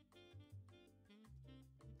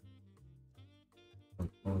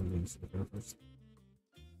 Dump all these there first.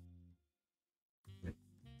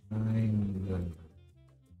 Find the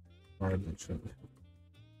garbage.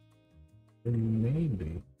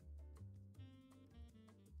 Maybe.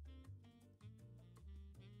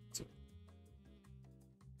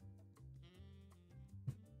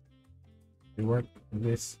 You work with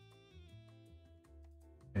this.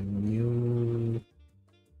 Can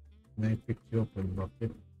I pick you up a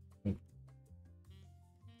bucket?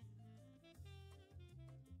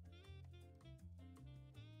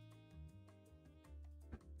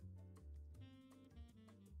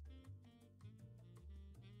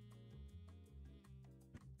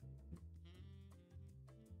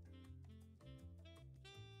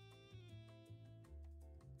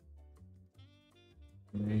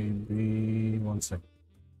 Maybe 1 second.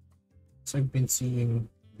 So I've been seeing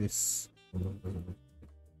this.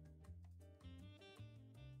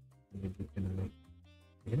 Maybe can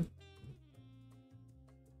I get it?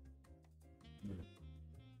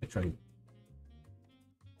 I tried.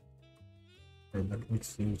 Okay, let me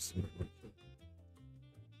see.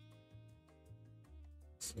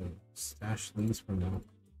 So stash these for now.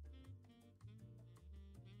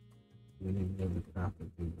 We need to the crap of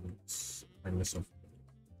these. I miss them.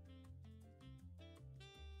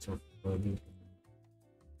 So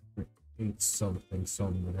create something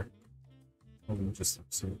somewhere. Probably just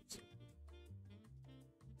upset.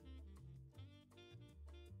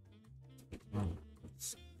 Oh,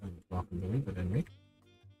 it's kind of blocking the way, but anyway.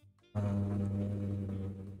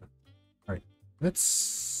 Alright,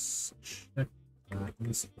 let's check at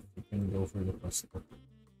least if we can go for the bus stop.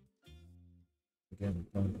 Again,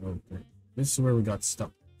 okay. This is where we got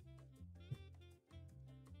stuck.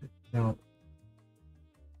 Now,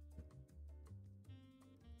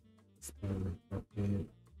 okay.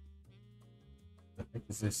 The heck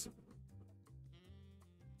is this?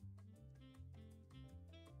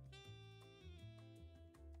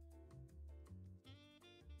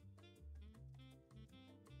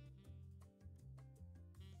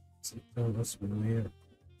 Tell us where.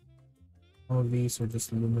 All these are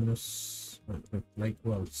just luminous light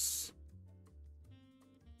wells.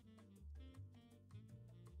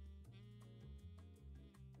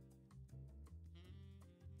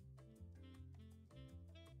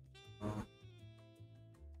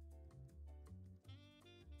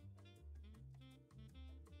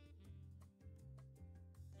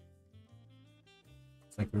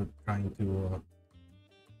 It's like we're trying to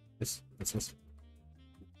this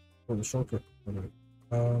for the shortcut.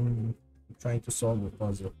 I'm trying to solve the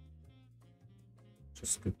puzzle.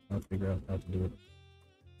 Just could not figure out how to do it.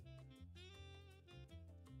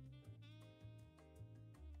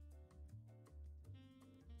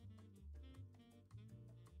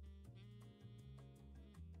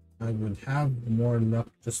 I would have more luck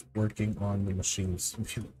just working on the machines.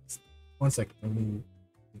 1 second, let me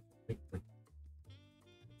take a break.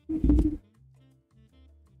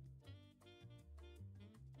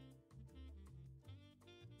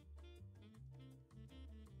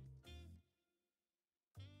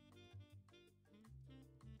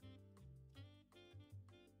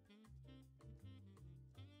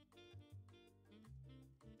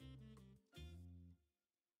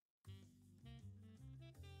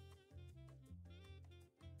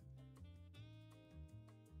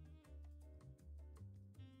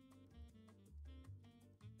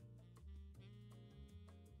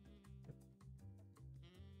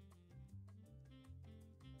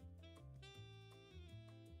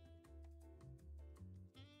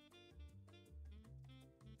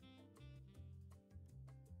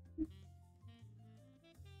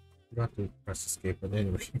 Forgot to press escape, but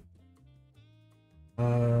anyway.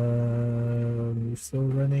 You're still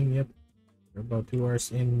running? Yep. We're about 2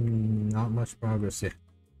 hours in, not much progress yet.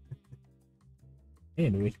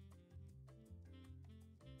 Anyway.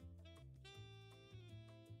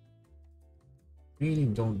 Really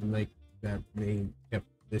don't like that they kept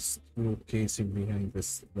this little casing behind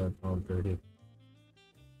this blood powder here.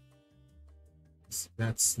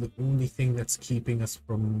 That's the only thing that's keeping us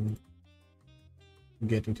from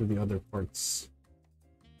getting to the other parts.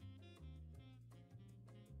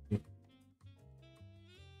 This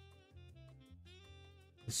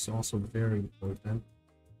is also very important.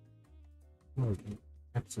 Okay,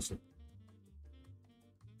 access it.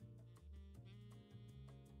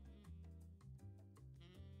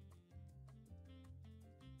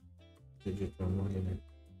 digital miner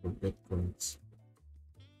for bitcoins.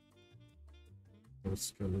 No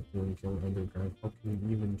skeleton kill underground. How can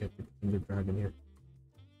you even get the underground here?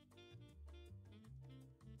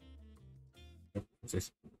 Oh, what's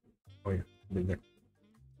this? Oh yeah, been there.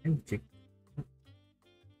 Empty.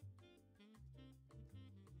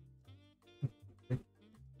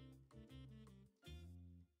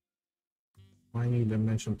 Tiny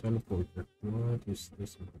dimension teleporter. What is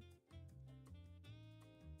this about?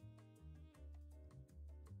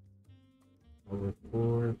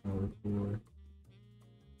 Power 4.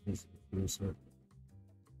 Is user.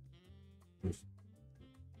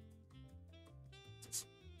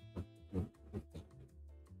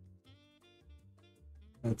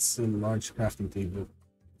 That's a large crafting table.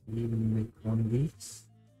 You make one of these.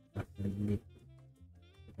 Definitely.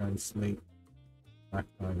 Iron slate. Black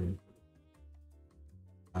iron.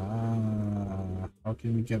 Ah, how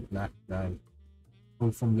can we get black dye?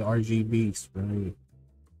 Oh, from the RGBs, right?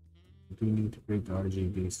 We do need to create the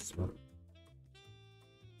RGBs as well.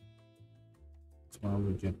 That's why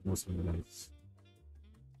we get most of the lights.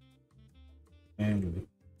 Anyway,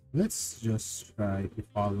 let's just try to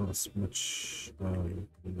follow as much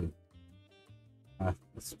the path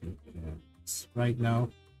as we can. Right now,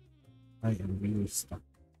 I am really stuck.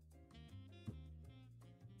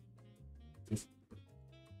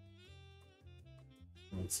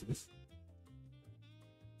 What's this?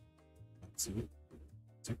 Let's see it.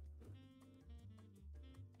 Check.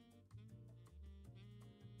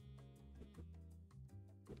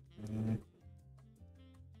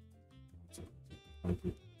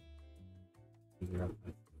 Figure out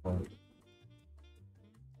my phone.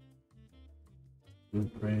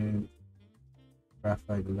 Blueprint,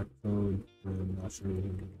 graphite electrode, I'm not sure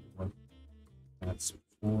what that's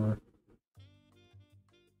for.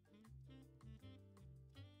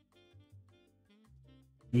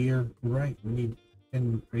 Gear, right, we need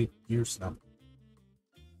 10 great gears now.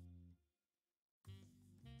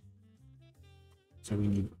 So we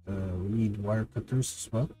need wire cutters as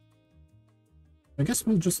well. I guess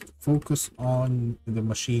we'll just focus on the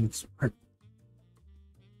machines part.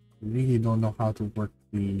 We really don't know how to work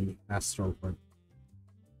the astral part.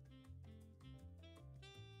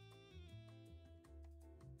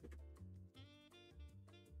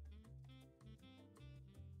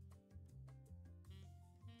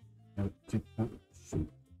 Okay. Oh, shoot.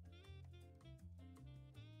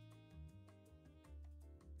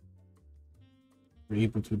 We're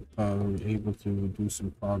able to do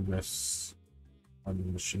some progress on the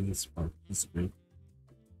machines part. That's great.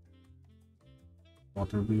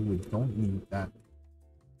 Water wheel, we don't need that.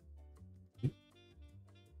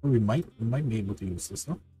 Oh, we might be able to use this,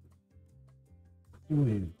 no?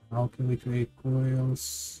 Wait, how can we create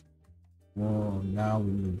coils? Whoa, now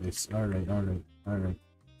we need this. Alright.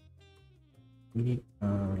 We need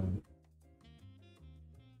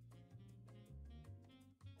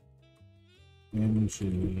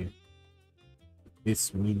energy.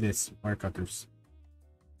 This, we need this. Wire cutters.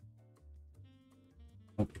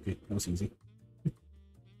 Oh, okay, that was easy.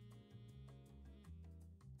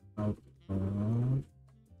 Out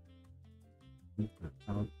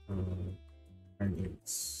iron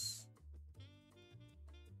ingots.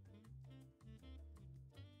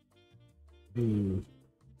 Hey.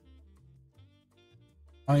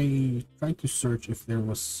 I tried to search if there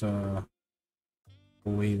was a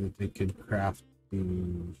way that they could craft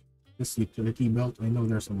this utility belt. I know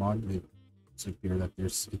there's a mod that it's clear that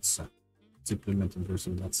it's implemented there,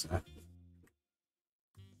 so that's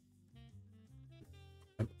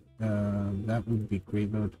that would be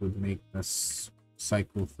great though. It would make us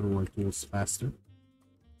cycle through our tools faster.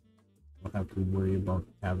 Don't have to worry about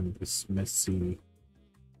having this messy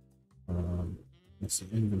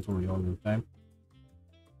inventory all the time.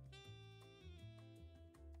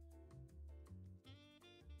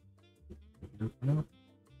 No.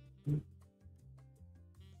 You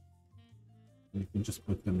can just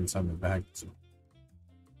put them inside the bag. So.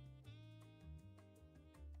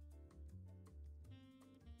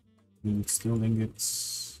 Need steel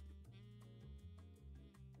ingots.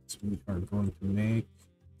 So we are going to make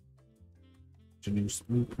engineer's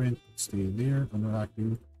blueprint. Stay there. Unlock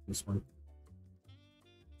you. This one.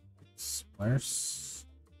 Squares.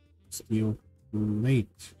 Steel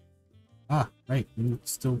plate. Ah, right. We need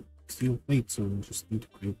steel plate, so we just need to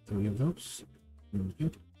create 3 of those.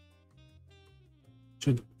 Good.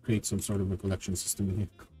 Should create some sort of a collection system in here.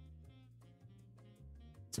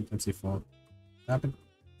 Sometimes they fall. Happen.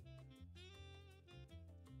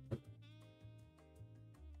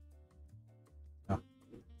 Ah.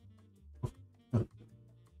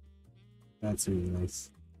 That's really nice.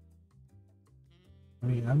 I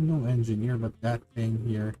mean, I'm no engineer, but that thing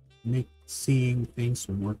here, seeing things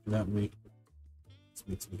work that way, this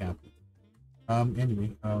makes me happy.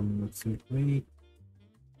 Anyway, let's see, wait.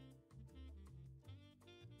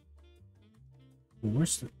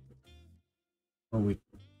 Where's the... Oh, wait.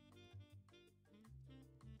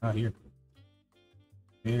 Ah, here.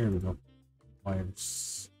 There we go.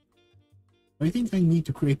 Wires. I think I need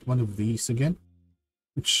to create one of these again,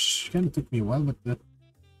 which kind of took me a while, but I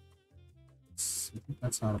think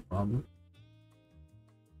that's not a problem.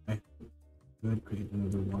 I could create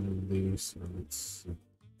another one of these. So let's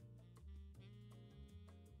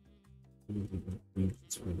for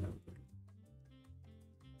that.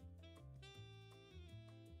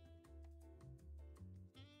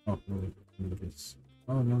 Oh no! Wait, this.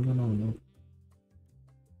 Oh no!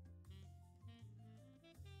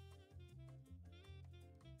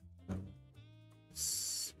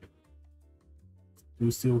 Do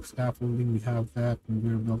steel scaffolding, we have that.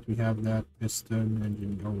 Conveyor belt, we have that. Piston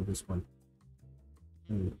engine. Oh, this one.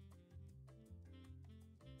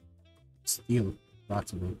 Steel,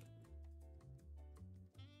 lots of it.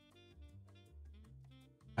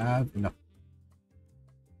 Have enough.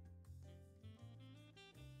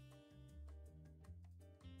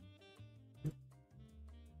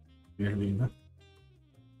 Barely enough.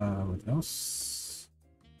 What else?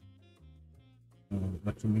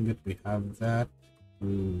 Electrum ingot, we have that.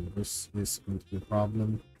 Ooh, this is going to be a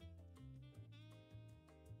problem.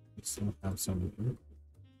 We still have some here.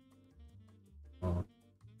 Oh.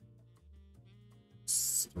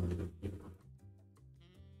 Store it here.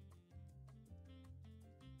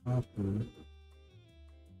 Copper.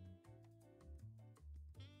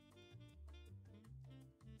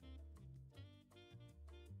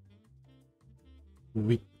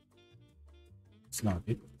 Wait. It's not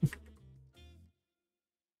it.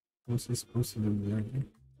 What's this supposed to do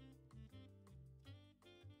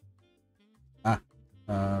there?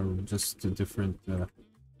 Just a different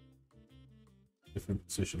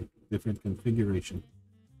position, different configuration.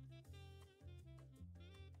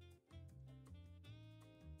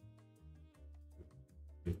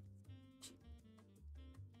 Okay.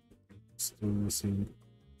 Still missing.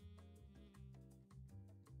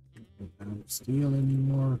 Don't have steel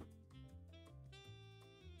anymore.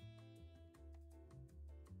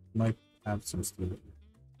 Might have some steel.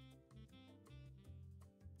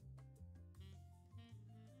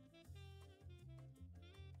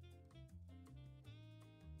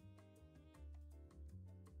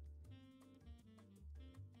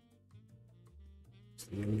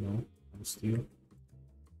 Steel, no, steel.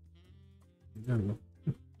 There we go.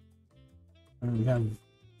 And we have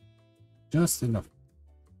just enough.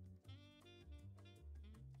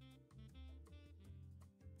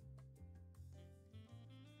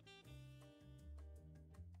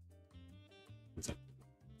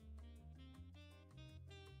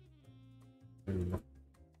 There we go.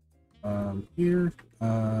 Here,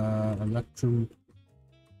 electrum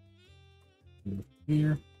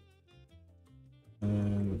here,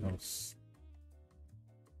 and what else?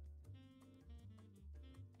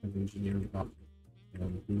 Engineering document.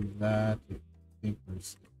 And do that. I think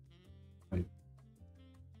there's like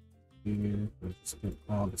here. Let's get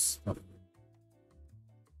all the stuff.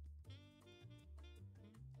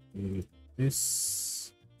 Maybe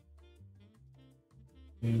this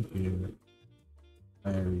and here.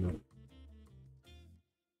 There we go.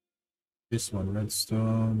 This one,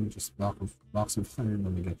 redstone, just blocks of iron.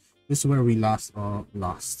 Let me get. This is where we lost all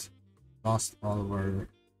of our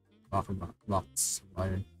blocks of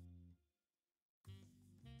iron.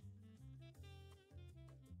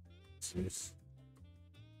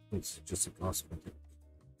 It's just a cosmetic.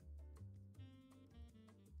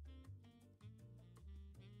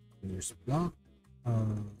 Here's block,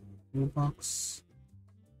 toolbox.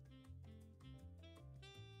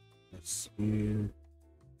 That's here.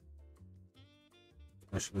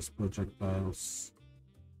 Specialist projectiles.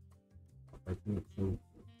 I think so.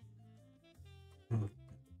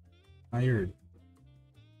 Iron.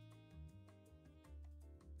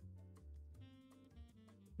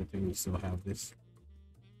 I think we still have this.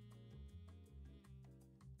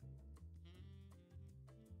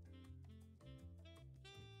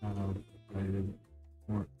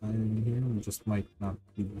 More iron here. We just might not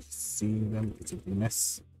be seeing them because of the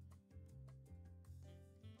mess.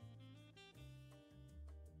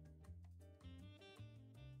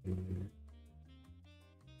 We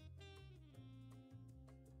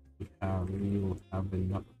will have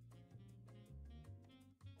enough.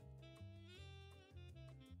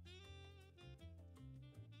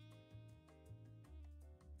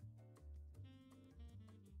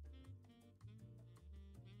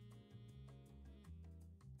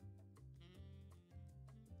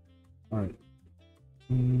 Alright.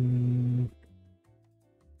 Mm,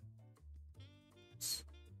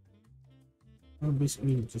 well,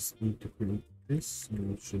 basically, you just need to create this,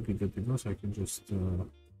 and it should be good to go. So I can just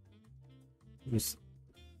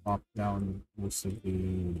pop down most of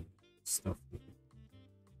the stuff.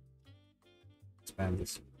 Expand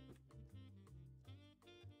this.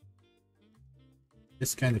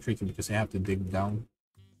 It's kind of tricky because I have to dig down.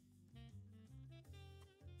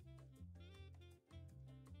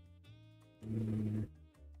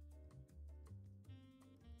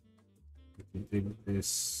 Dig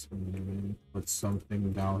this and put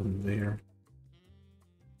something down there.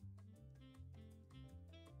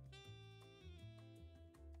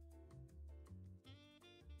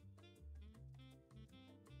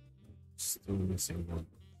 Still missing one.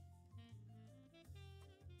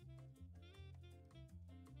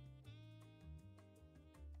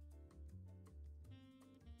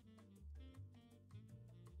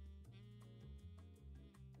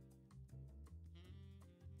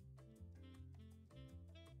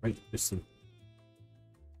 Right, listen.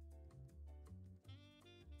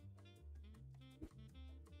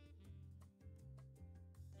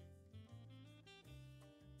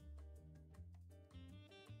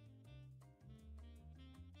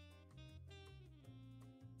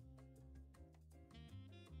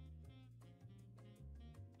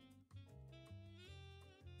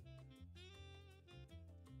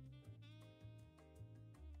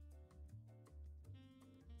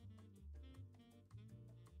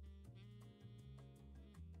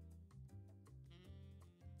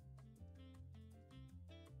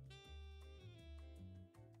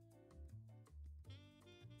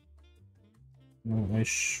 No, I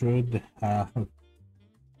should have.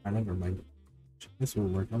 Never mind. This will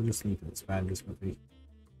work. I'll just need to expand this, but I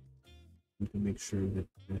need to make sure that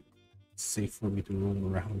it's safe for me to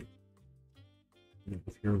roam around.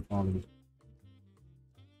 If you're following,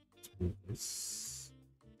 let's move this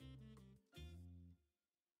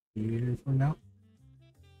here for now.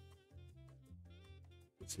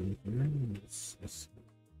 What's in here?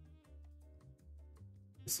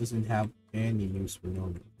 This doesn't have any use for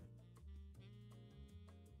no.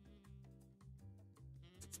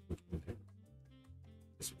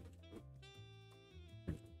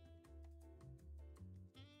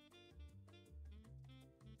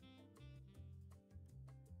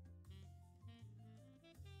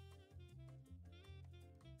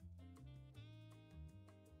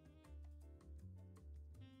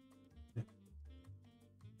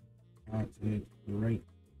 That's it, right.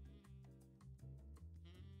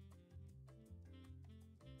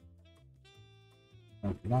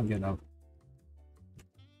 No, not get up.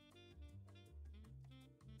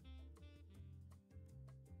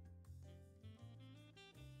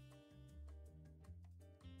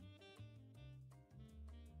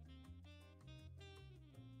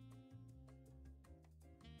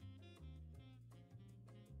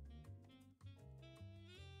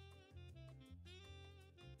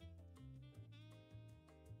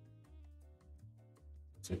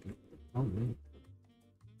 Second. Oh, really?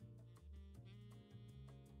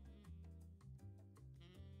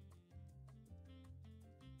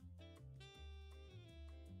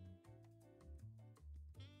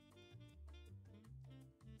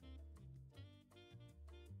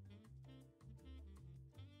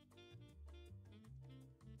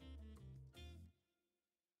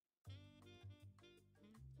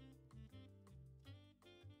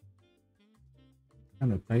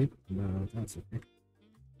 Kind of tight, but that's okay.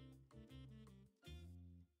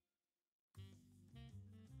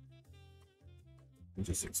 We'll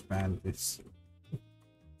just expand this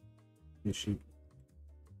sheet.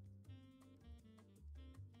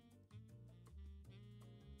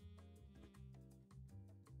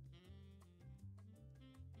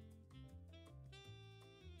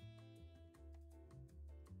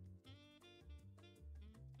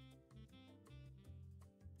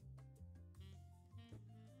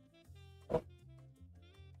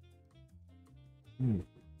 Hmm.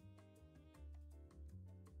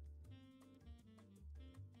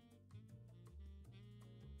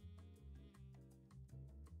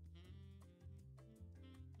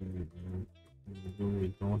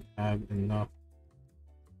 We don't have enough.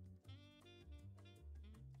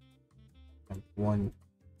 Have one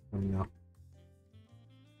enough.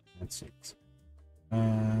 That's it.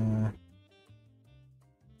 There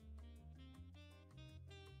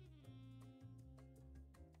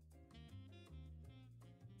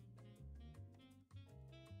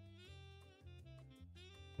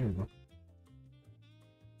we go.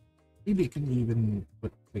 Maybe I can even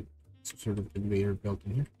put like some sort of conveyor belt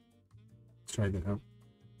in here. Let's try that out.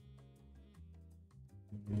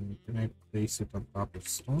 And Can I place it on top of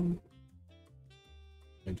stone?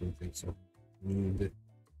 I don't think so. Need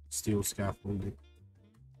steel scaffolding.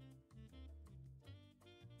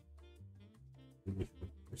 Maybe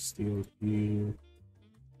put steel here.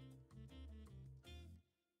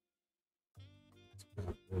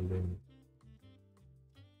 Scaffolding.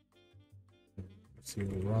 Steel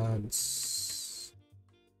rods.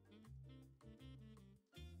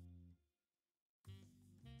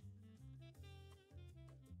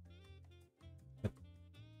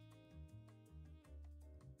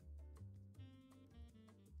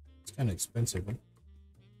 It's kind of expensive, huh?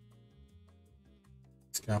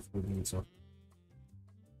 Scaffolding and stuff.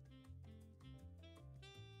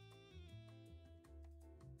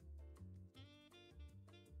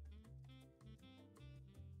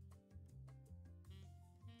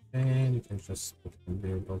 And you can just put a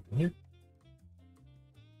conveyor belt in here.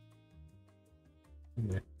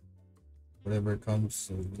 And there. Whatever comes,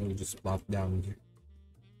 it'll just plop down in here.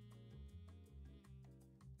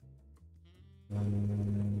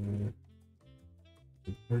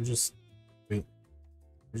 We're just wait.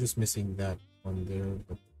 We're just missing that one there,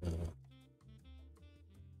 but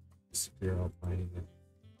just clear out my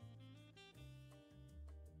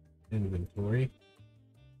inventory.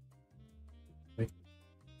 Okay.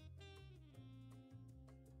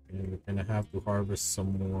 And we're gonna have to harvest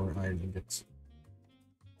some more iron ingots.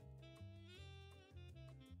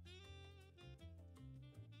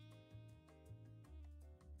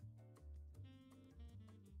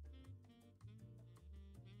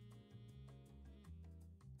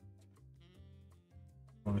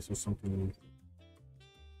 Oh, I saw something new.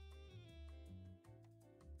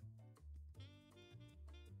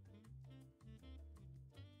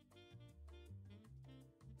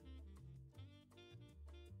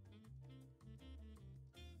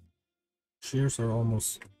 Shears are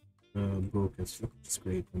almost broken, so it's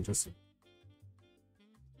great. I'm just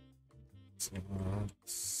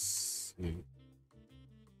let's see.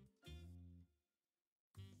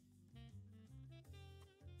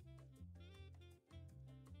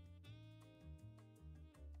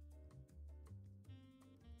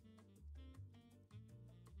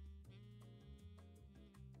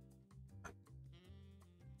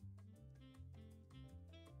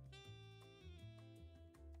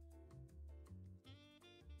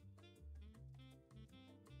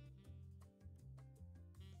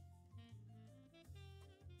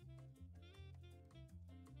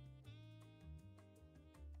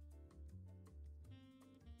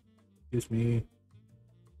 Excuse me.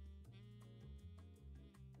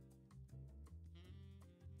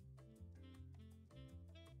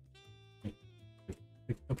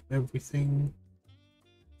 Pick up everything.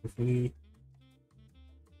 Hopefully,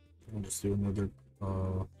 I'll just do another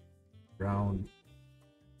round.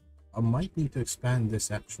 I might need to expand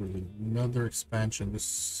this actually. Another expansion.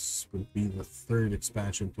 This would be the third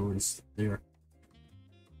expansion towards there.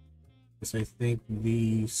 Because I think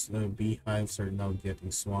these beehives are now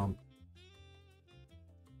getting swamped.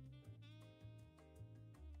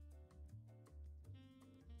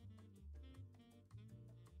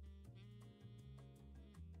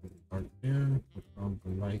 Right there, put on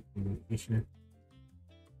the light indication.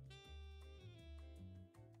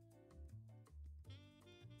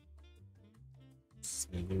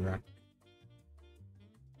 Sandy rack.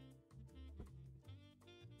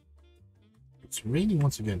 It's raining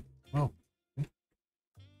once again. Oh. Okay.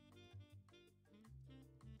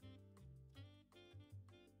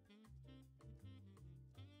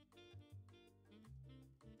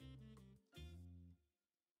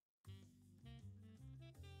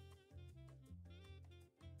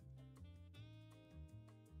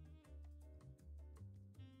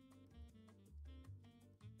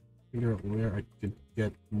 Figure out where I could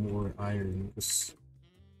get more iron, because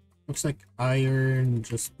looks like iron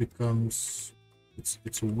just becomes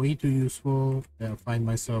it's way too useful. I find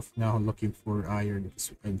myself now looking for iron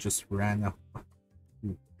because I just ran out.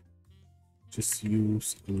 Just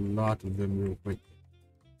used a lot of them real quick.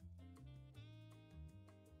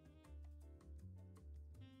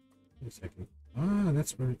 Wait a second. Ah,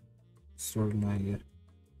 that's where I stored my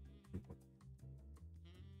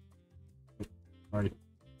alright.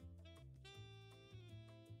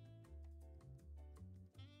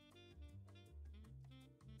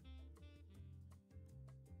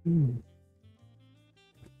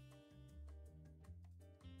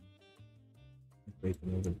 Wait,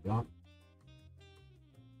 another block.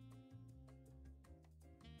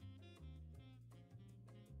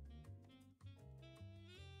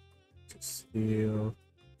 Steel.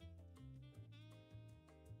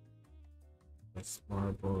 That's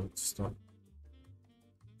marble stuff.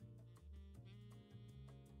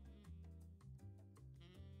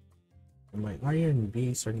 my iron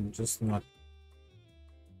bees are just not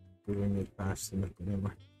doing it fast enough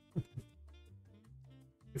anymore.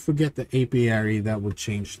 If we get the apiary, that would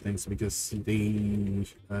change things because the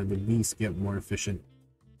bees get more efficient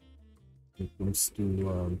when it comes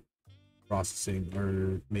to processing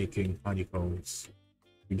or making honeycombs.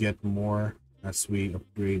 We get more as we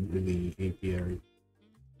upgrade the apiary.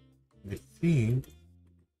 I think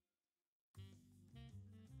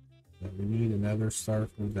that we need another star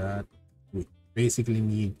for that. We basically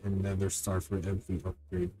need another star for every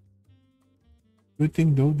upgrade. Good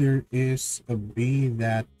thing though, there is a bee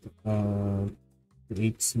that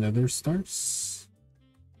creates nether stars.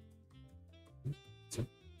 So,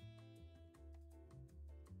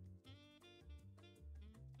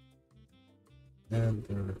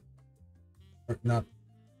 nether, or not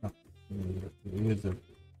the wither.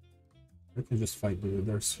 I can just fight the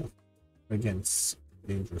withers. Again, it's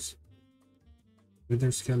dangerous.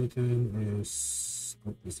 Wither skeleton is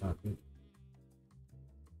what is happening.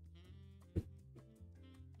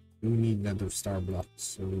 We need nether star blocks,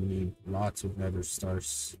 so we need lots of nether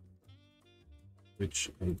stars,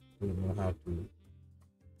 which I don't know how to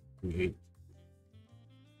create.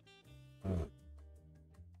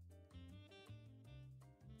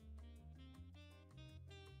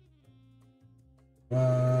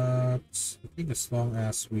 But I think as long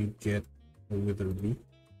as we get a wither bee,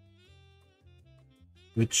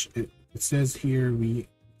 which it says here we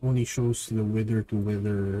only shows the wither to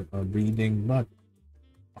wither breeding, but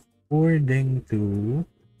according to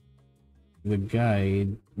the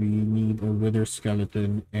guide, we need a wither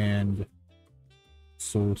skeleton and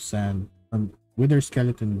soul sand. Wither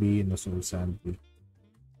skeleton bee and a soul sand bee.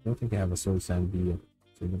 I don't think I have a soul sand bee yet,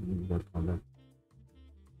 so let me work on that.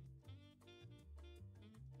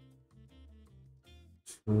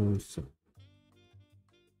 So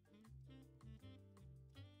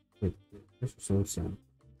wait, there's a soul sand.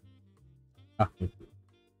 Ah, wait.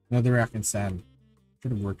 Another rack and sand.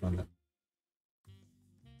 Should have worked on that.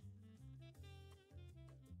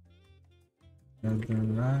 Another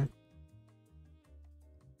rack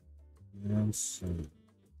and sand.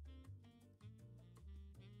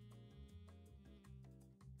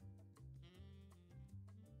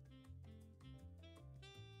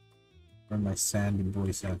 Where my sandy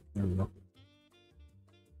boys at? There we go.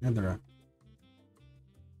 Another rack.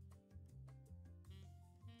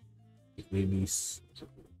 Babies.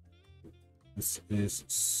 This is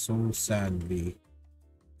soul sandy.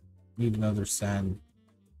 Need another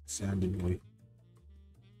sandy boy.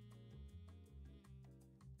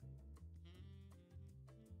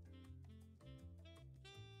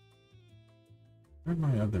 Where are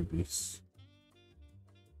my other beasts?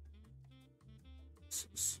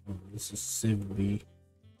 This is Civ bee.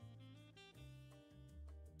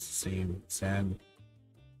 Same sand.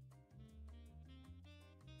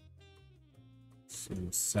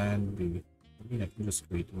 Same sand bee. I mean, I can just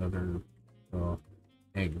create another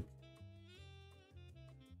egg.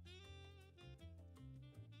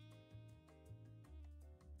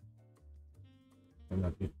 I'm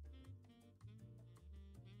not good.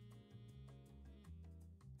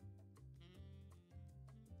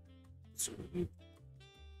 So we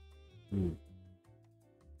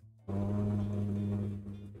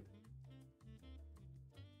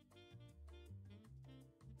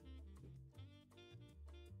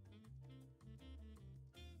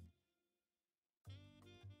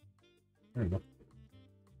there we go.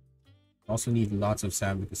 Also need lots of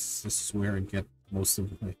sand because this is where I get most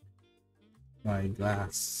of my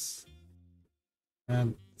glass.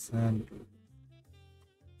 And sand.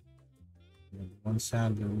 And one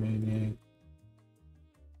sand remaining.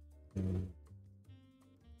 And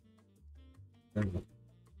there we go.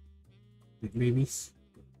 Big babies.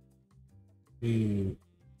 Hey.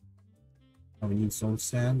 Oh, we need soul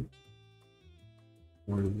sand.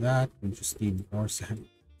 For that, we just need more sand.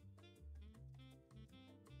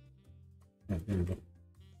 Yeah, there we go.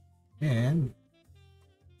 And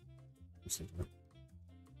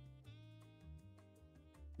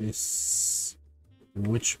this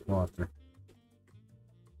witch water.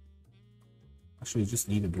 Actually, just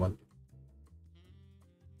needed one.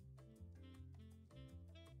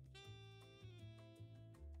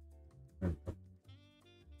 And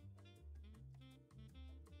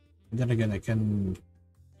then again, I can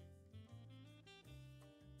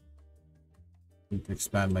need to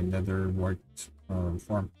expand my nether wart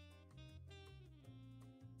farm.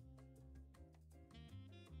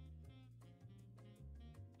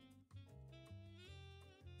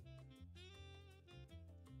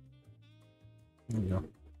 There we go.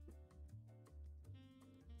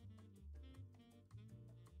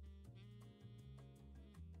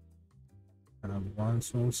 One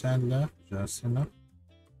soul sand left, just enough.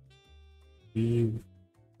 Leave.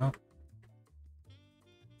 Oh,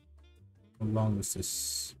 how long is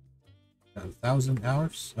this? 1,000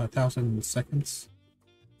 hours? 1,000 seconds?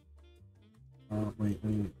 Wait,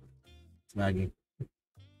 it's lagging.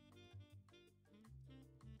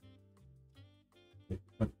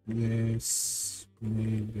 But this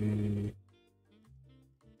maybe.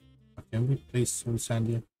 Can we place soul sand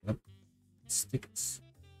here? Yep. Sticks.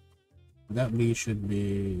 That we should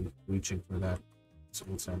be reaching for that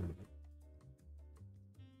soul sand.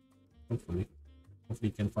 Hopefully. Hopefully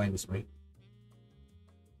you can find this way.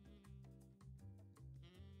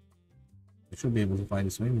 I should be able to find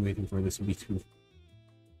this way. I'm waiting for this V2 to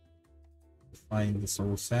find the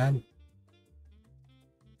soul sand.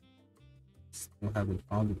 Still haven't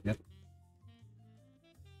found it yet.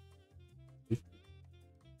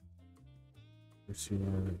 There's your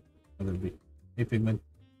other bee. Hey, pigment.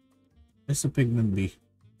 It's a pigment bee.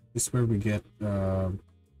 This is where we get the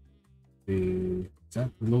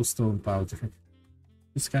glowstone powder.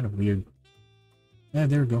 It's kind of weird. Yeah,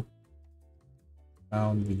 there we go.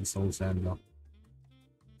 Found the soul sand block.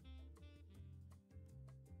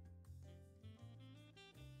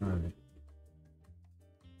 Alright.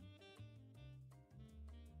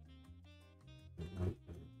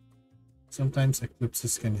 Sometimes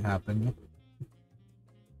eclipses can happen.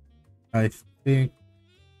 I think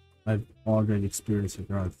I've already experienced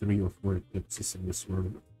around 3 or 4 eclipses in this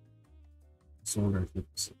world. Solar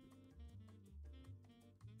eclipse.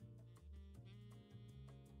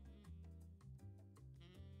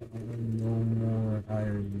 No more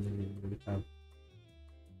iron we have.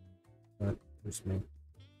 But there's me.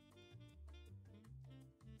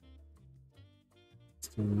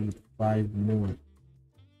 Still need 5 more.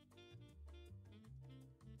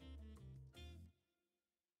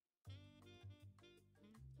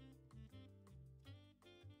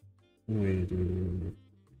 Wait,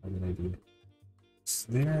 how did I do it? Is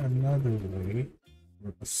there another way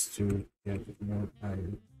for us to get more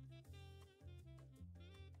iron?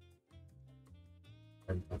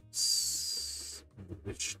 That's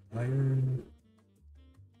enriched iron.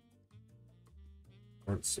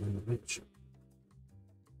 Quartz enriched.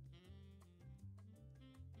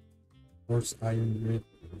 Quartz iron grit.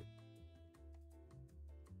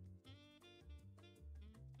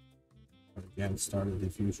 Again, started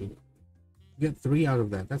diffusion. Get 3 out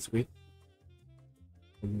of that. That's great.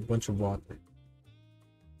 A bunch of water.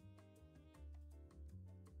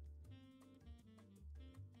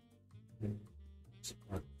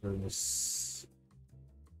 Spark furnace.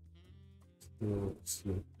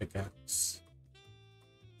 Steel pickaxe.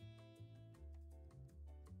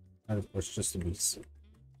 And of course, just a beast.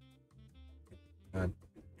 God.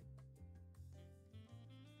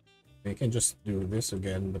 I can just do this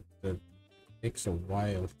again, but it takes a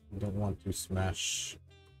while. I don't want to smash.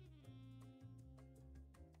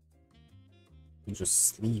 You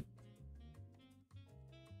just sleep.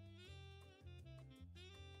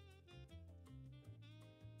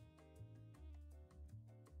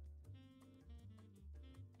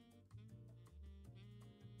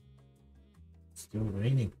 Still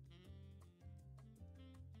raining.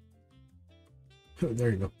 There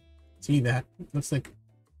you go. See that? Looks like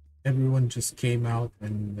everyone just came out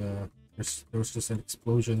and there was just an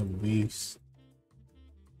explosion of leaves.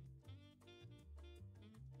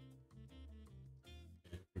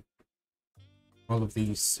 All of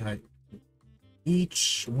these,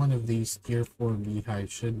 each one of these tier 4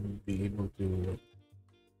 beehives should be able to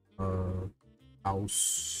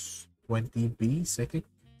house 20 bees, I think.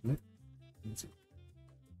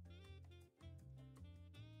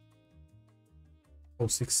 Oh,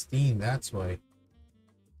 16, that's why.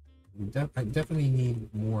 I definitely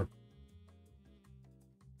need more.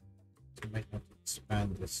 I might have to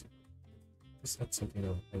expand this. Is that something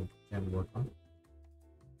that I can work on?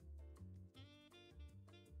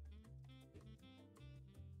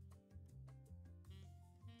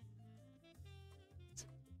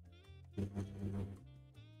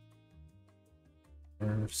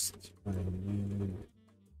 First, I need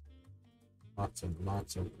lots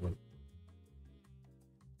of wood.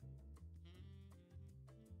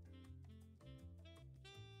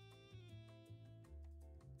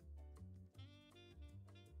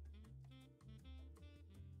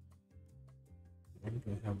 I think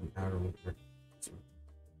I have an arrow here.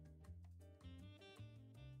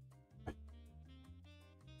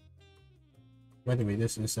 By the way,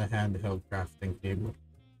 this is a handheld crafting table.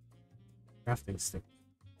 Crafting stick.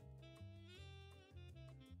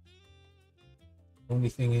 Only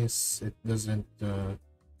thing is, it doesn't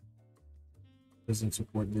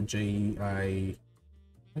support the JEI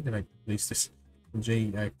Where did I place this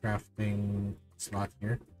J crafting slot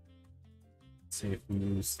here? Let's see if we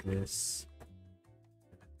use this.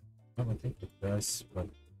 I don't think it does, but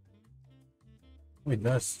oh, it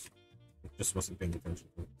does. It just wasn't paying attention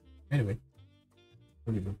to it. Anyway,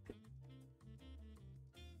 what do you do?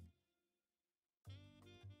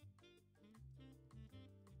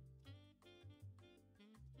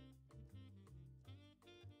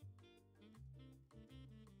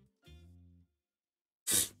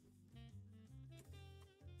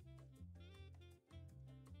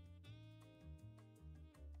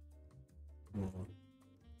 Oh,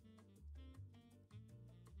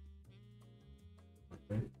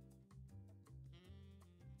 okay.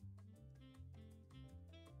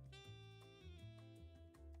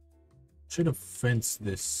 Should have fenced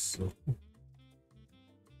this. So.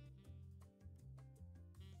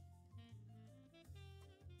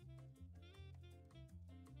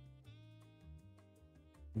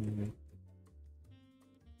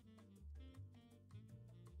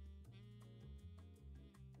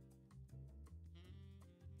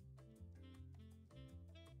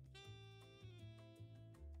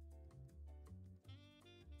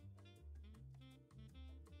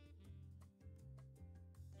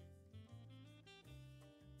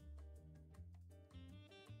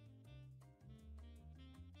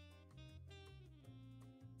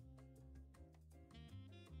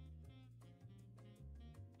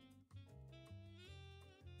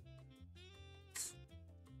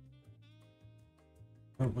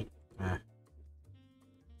 Oh, wait. Ah.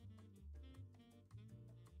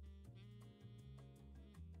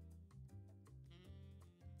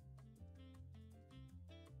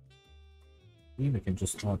 Maybe we can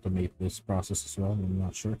just automate this process as well. I'm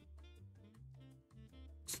not sure.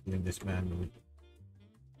 Just doing this manually.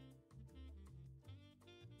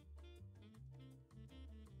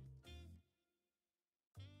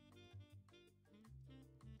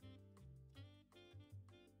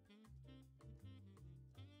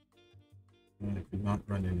 And I could not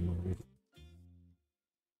run anymore.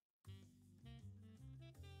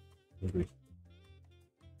 Agree.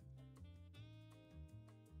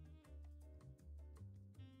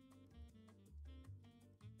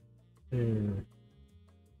 There.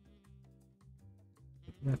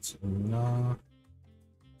 That's enough.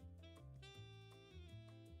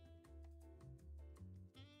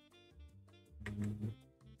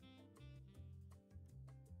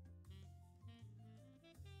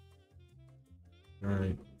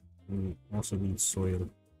 Alright. We also need soil.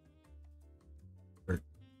 Dirt.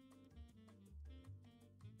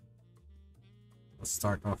 Let's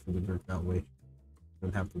start off with the dirt that way.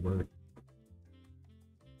 Don't have to worry.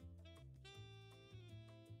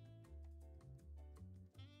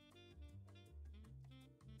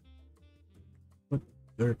 Put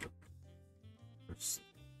dirt first.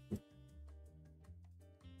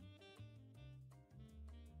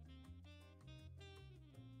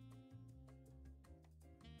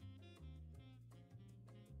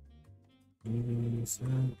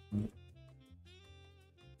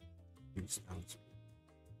 These sounds.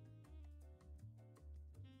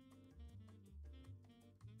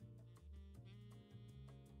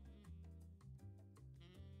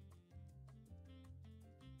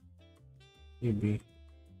 Maybe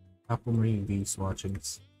Apple Marine Bees watching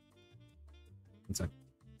this. One sec.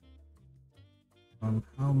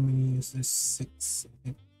 How many is this? 6.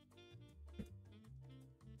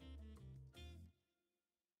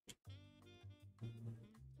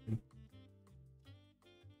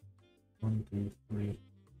 One, two, three,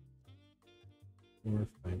 4,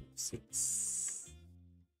 5, 6.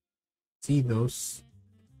 See those?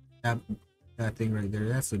 That thing right there.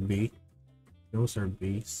 That's a bee. Those are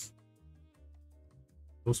bees.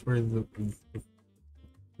 Those were the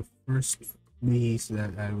first bees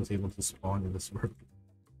that I was able to spawn in this world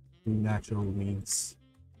through natural means.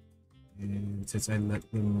 And since I let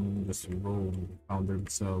them just roam, found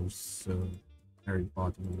themselves very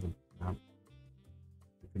bottom of the map,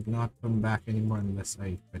 they could not come back anymore unless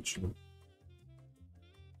I fetch them.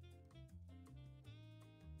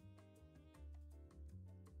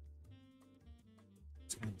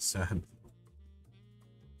 It's kind of sad.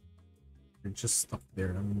 They're just stuck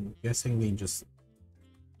there. I'm guessing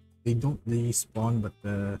they don't respawn, but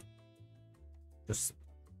just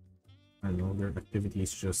I don't know, their activity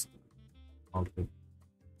is just halted.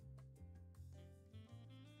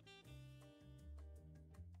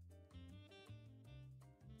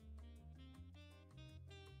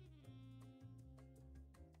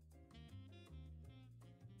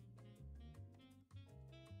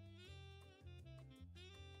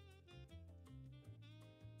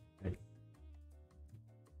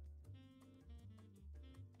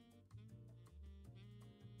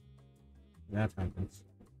 that happens.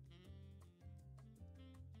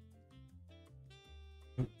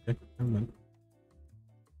 Okay, never mind.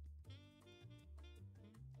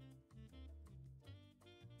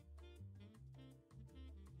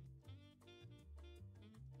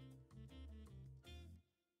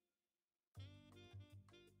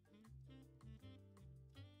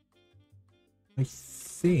 I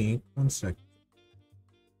think, one sec.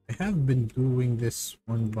 I have been doing this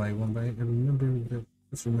one by one, but I remember that,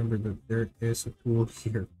 just remember that there is a tool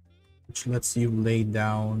here which lets you lay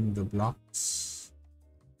down the blocks.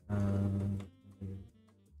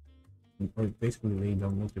 Or basically lay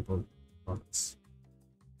down multiple blocks.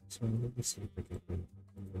 So let me see if I can find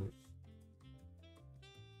those.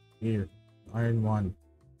 Here, iron one.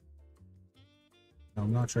 Now,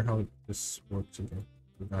 I'm not sure how this works again.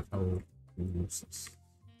 I forgot how we use this.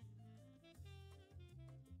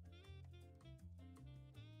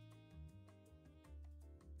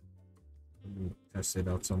 Let me test it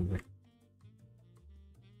out somewhere.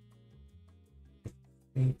 I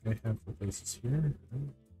think I have the places here.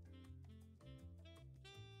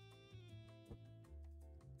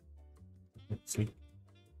 Let's see.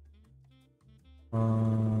 What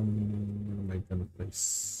am I gonna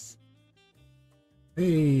place?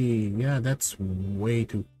 Hey, yeah, that's way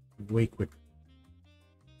quick.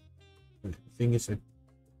 The thing is that,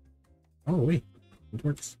 oh wait, it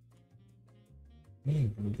works. Hey,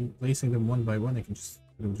 I'm placing them one by one. I can just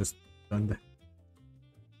done that.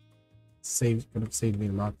 Could have saved me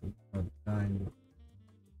a lot of time.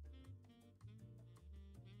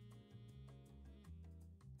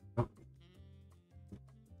 Oh.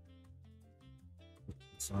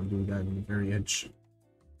 Let's undo that in the very edge.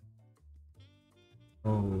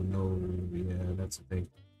 Oh no, yeah, that's a thing.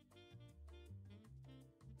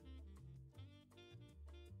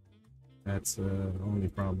 That's the only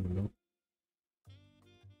problem though.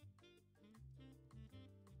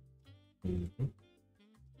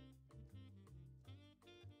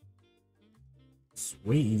 It's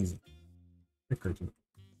way easy. Quicker too.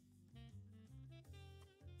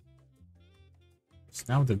 It's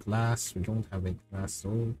now the glass. We don't have any glass,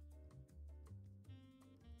 so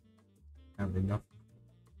have enough.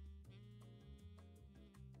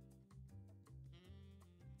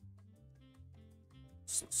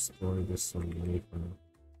 Store this away for now.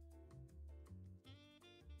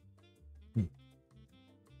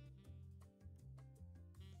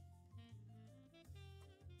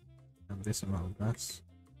 Have this amount of glass.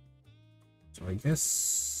 So I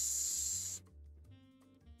guess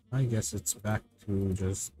it's back to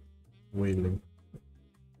just wailing,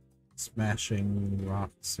 smashing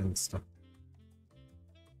rocks and stuff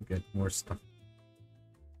to get more stuff.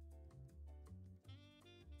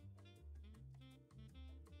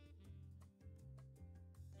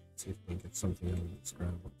 See if we can get something out of this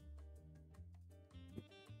gravel.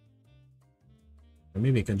 Or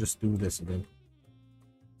maybe I can just do this again.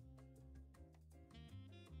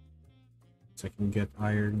 So I can get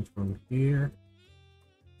iron from here.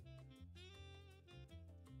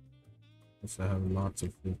 So I have lots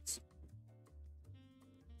of fleets.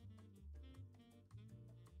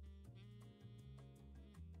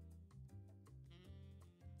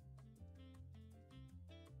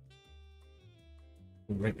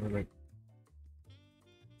 Right.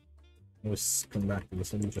 Let's come back to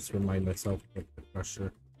this. Let me just remind myself of the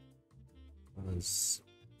pressure was.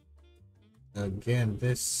 Again,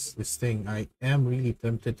 this thing, I am really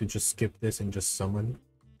tempted to just skip this and just summon.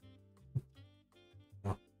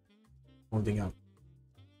 Oh, holding out.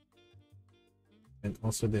 And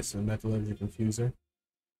also this, a metallurgy confuser.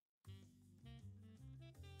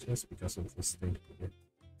 Just because of this thing here.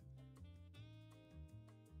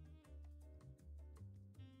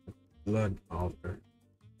 Blood altar.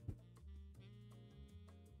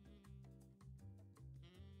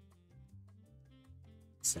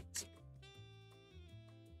 Six.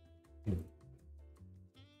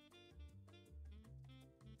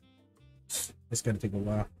 It's gonna take a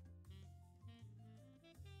while.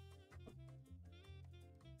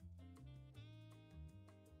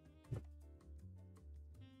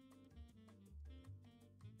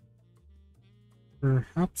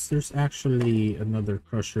 Perhaps there's actually another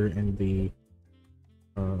crusher in the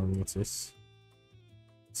what's this?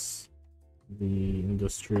 It's the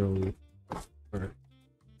industrial the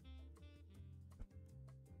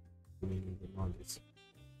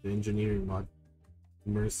engineering mod.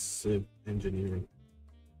 Immersive engineering.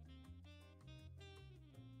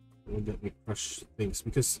 It will let me crush things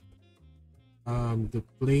because the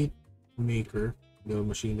plate maker, the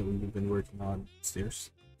machine that we've been working on upstairs,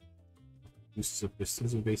 uses a piston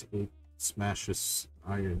and basically smashes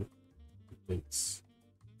iron plates.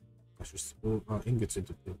 crushes ingots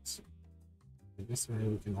into pins. In this way,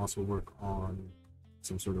 we can also work on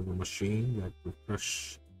some sort of a machine that would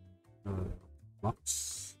crush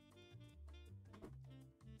blocks.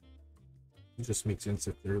 It just makes sense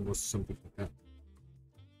if there was something like that.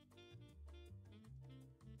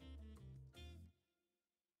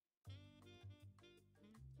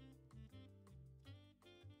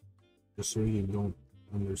 Just so you don't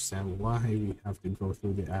understand why we have to go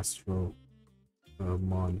through the astral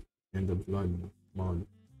mod and the blood mod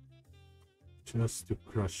just to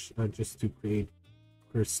crush, just to create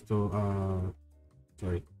crystal,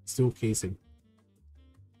 sorry, steel casing.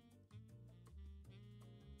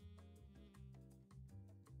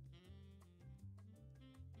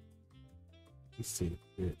 Let's see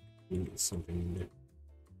if there is something in there.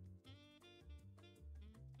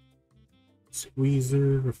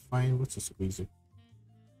 Squeezer, refine. What's a squeezer?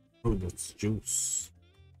 Oh, that's juice.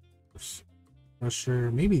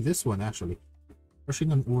 Crusher. Maybe this one actually.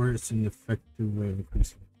 Crushing an ore is an effective way of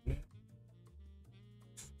increasing it.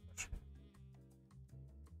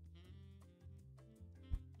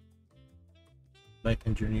 Light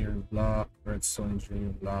engineering block, redstone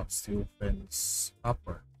engineering block, steel fence,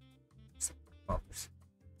 copper. Coppers.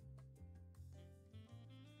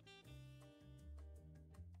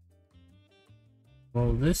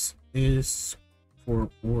 Well, this is for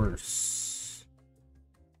ores.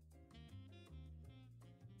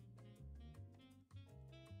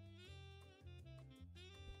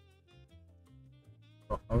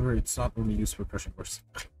 However, it's not only used for crushing ores.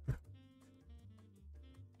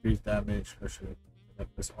 Increase damage, crushing.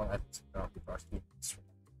 Like this, all items cannot be partially.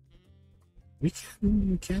 We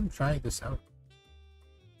can try this out.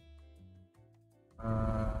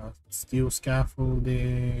 Steel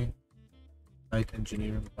scaffolding, light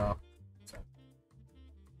engineering block. So,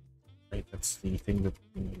 right, that's the thing that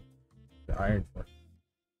we need the iron for.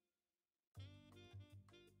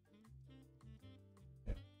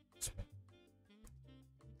 Yeah,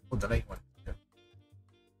 oh, the light one. Yeah.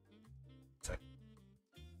 Sorry.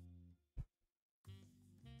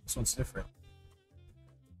 This one's different.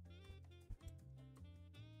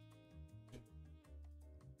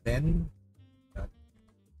 Then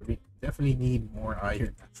we definitely need more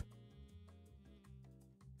iron.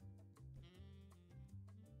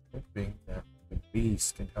 Hoping that the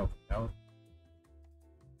bees can help out.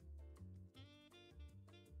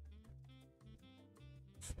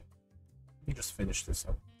 Let me just finish this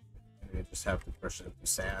up. I just have to crush it into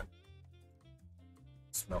sand.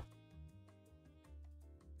 Smell.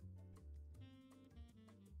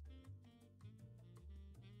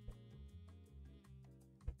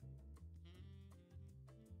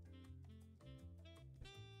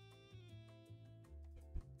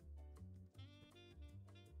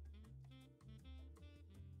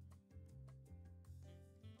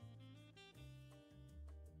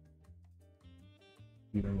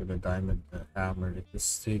 Even with a diamond hammer, it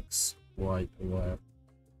just takes quite a while.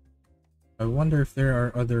 I wonder if there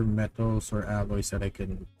are other metals or alloys that I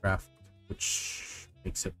can craft, which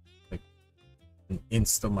makes it like an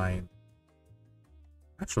insta-mine.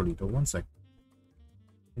 Actually, the ones I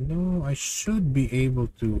know I should be able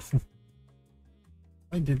to.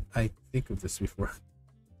 Why did I think of this before?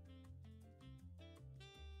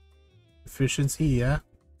 Efficiency, yeah.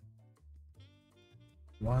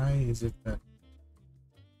 Why is it that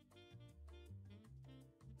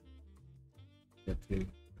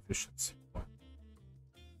getting efficiency?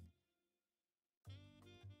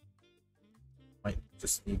 Might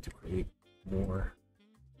just need to create more.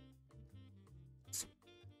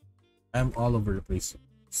 I'm all over the place,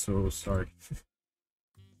 so sorry.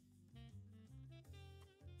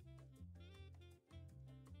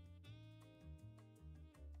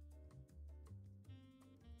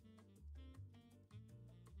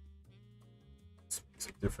 It's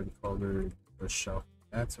a different color for shelf.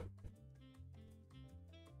 That's okay.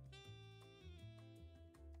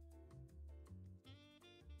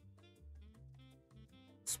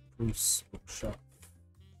 Spruce bookshelf.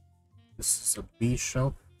 This is a bee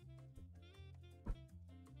shelf.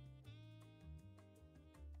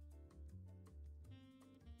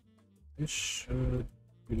 This should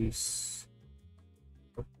release.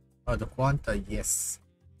 Oh, the quanta, yes.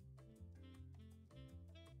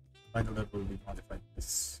 Final level we modified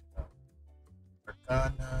this.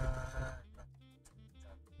 Arcana.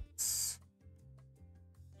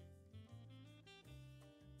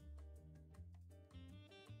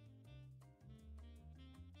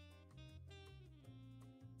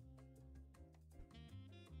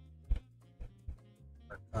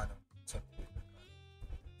 Arcana.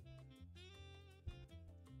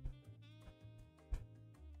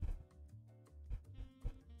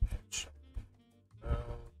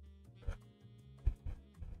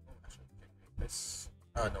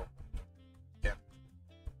 No. Can't.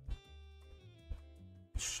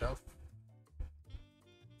 Shelf.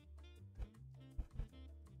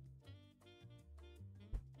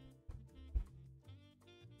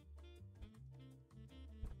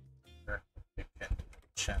 There. You can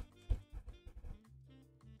chant.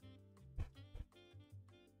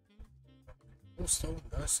 Stone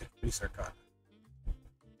does increase Arcana.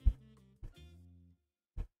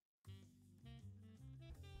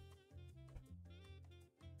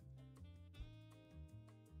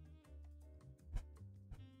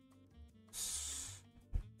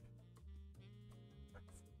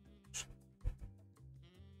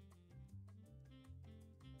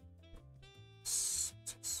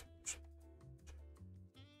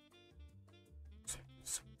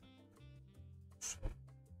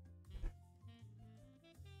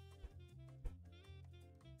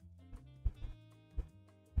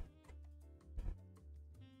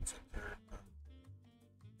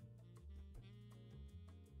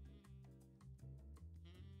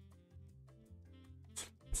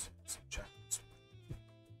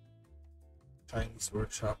 Chinese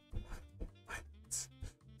workshop.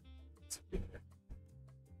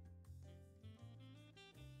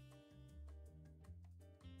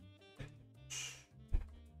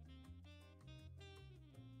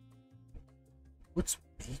 What's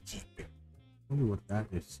beekeeping? I wonder what that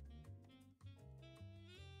is.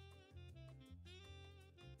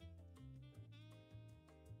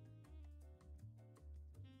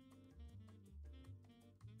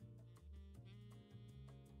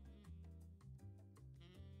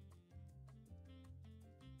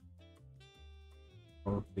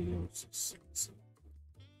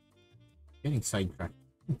 Getting sidetracked.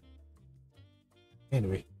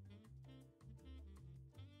 Anyway.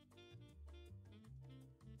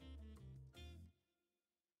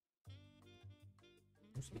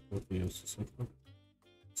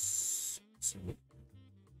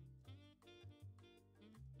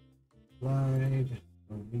 Slide,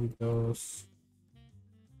 read those.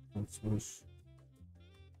 Swoosh.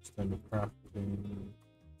 Standard crafting.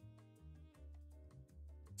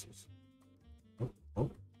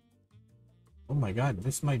 Oh my god,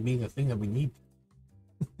 this might be the thing that we need.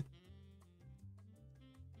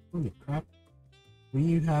 Holy crap.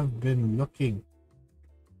 We have been looking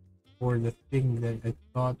for the thing that I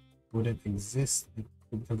thought wouldn't exist. I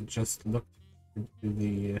could have just looked into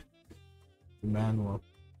the manual.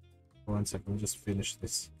 For 1 second, just finish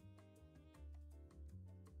this.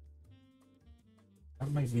 That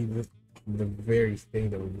might be the very thing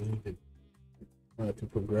that we needed to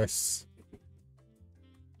progress.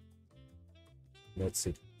 That's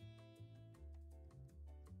it.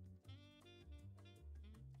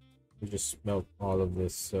 We just smelt all of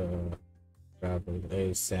this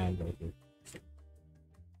gravel, sand right here.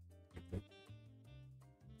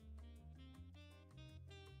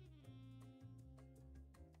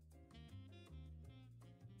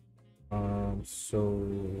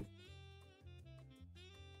 So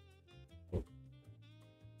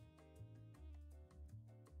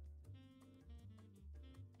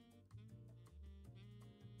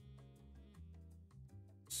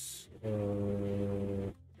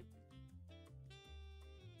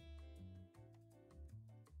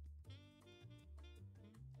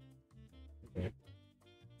okay.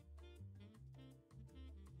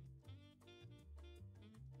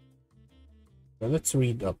 So let's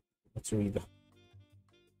read up. Let's read up.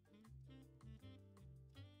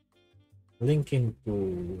 Linking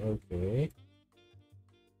to, okay.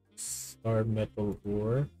 Star metal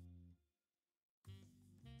ore.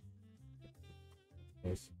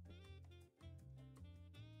 Yes.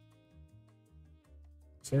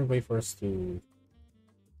 Is there a way for us to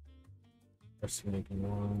press linking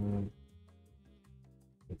one?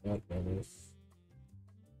 With that is.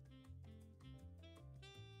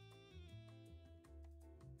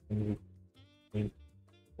 Can we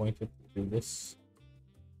point it to this?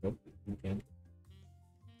 Nope, we can't.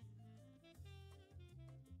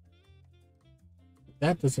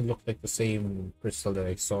 That doesn't look like the same crystal that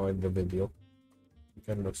I saw in the video. It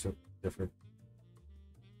kind of looks different.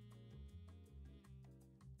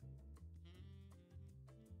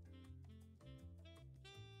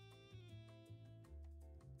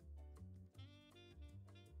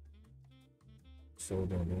 So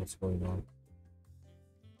don't know what's going on.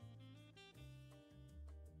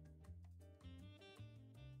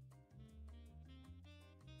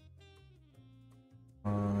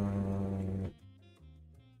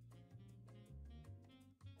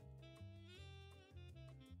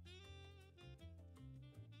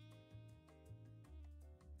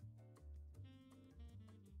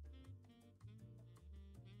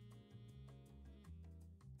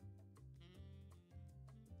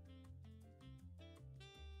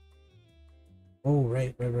 Oh,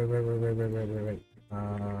 right.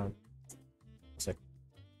 Sec.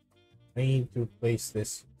 I need to place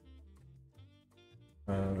this.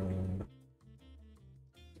 Uh,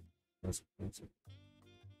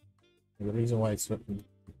 the reason why it's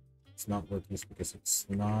not working is because it's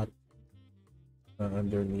not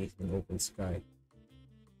underneath an open sky.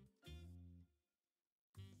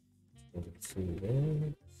 So let's see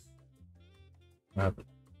this.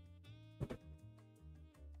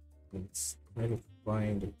 Let's try to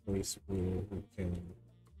find a place where we can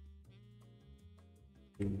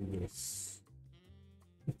do this.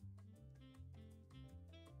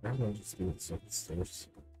 I'm gonna just do it upstairs.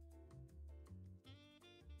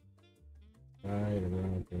 Right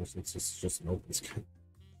around here, so it's just an open sky.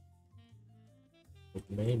 But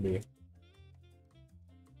maybe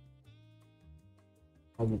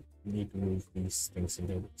I would need to move these things in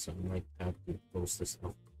there, so I might have to close this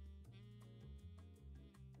up.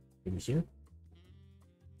 Maybe here?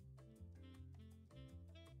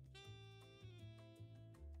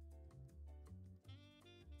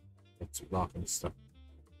 It's blocking stuff.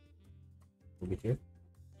 Over here?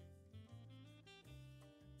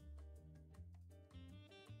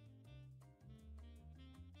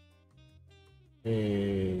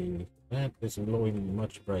 Hey, that is glowing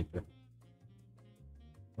much brighter.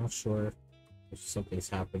 Not sure if something's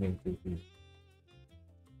happening to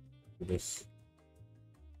this.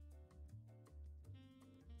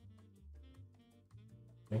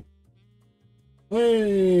 Okay.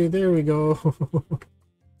 Hey, there we go.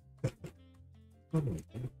 Oh my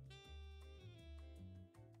God.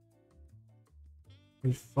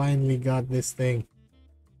 We finally got this thing.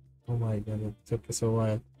 Oh my God, it took us a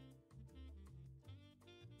while.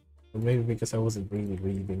 Or maybe because I wasn't really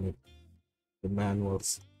reading it. The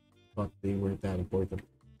manuals, thought they weren't that important.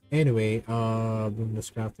 Anyway, this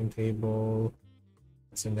crafting table.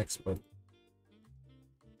 What's the next part?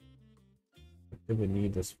 What do we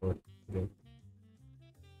need this for? Okay.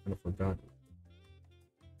 I forgot.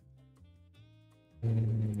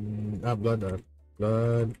 Blood art.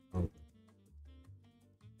 Blood. Oh.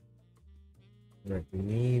 Right, we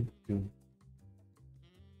need to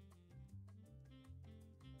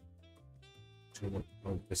check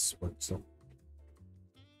how this works. So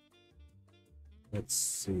let's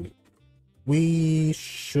see. We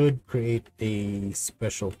should create a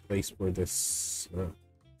special place for this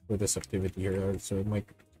activity here. So I might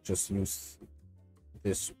just use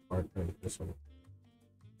this part right, this one.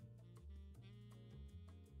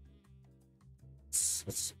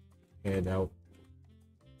 Let's head out.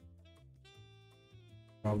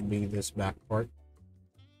 Probably this back part.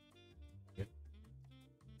 Yeah.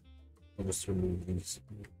 I'll just remove these.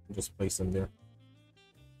 Just place them there.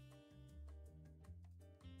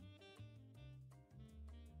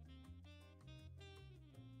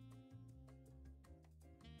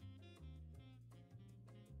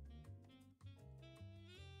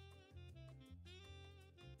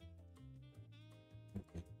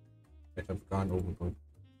 Okay. I have gone overboard.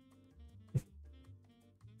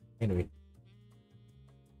 Anyway.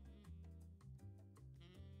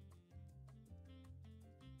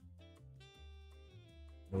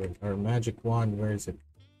 Alright, our magic wand, where is it?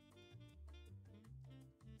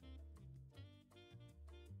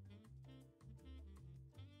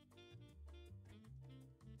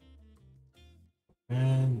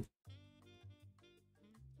 And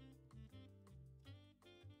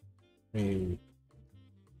hey,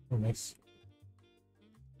 oh nice.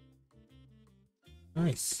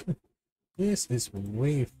 Nice. This is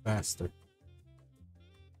way faster.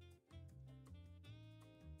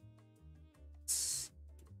 It's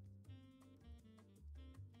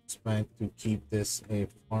trying to keep this a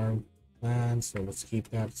farmland, so let's keep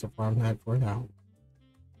that as a farmland for now.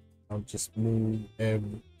 I'll just move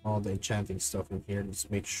all the enchanting stuff in here. Just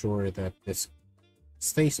make sure that this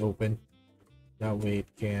stays open. That way it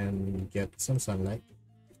can get some sunlight.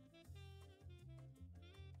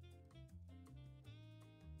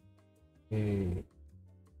 Okay.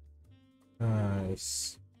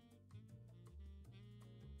 Nice.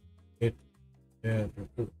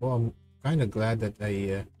 Well, I'm kind of glad that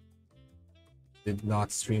I did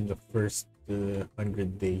not stream the first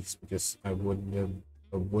 100 days because I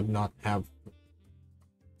would not have.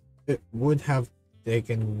 It would have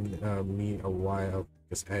taken me a while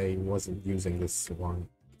because I wasn't using this one.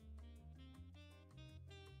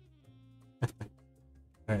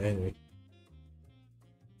 Anyway,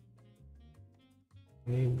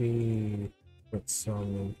 maybe put some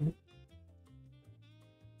in here.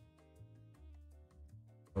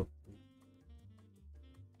 Oh.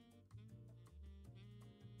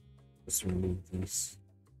 Just remove these.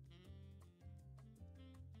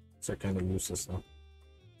 are kind of useless now.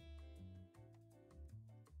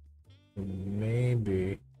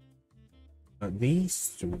 Maybe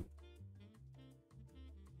these two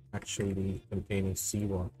actually containing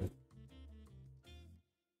seawater.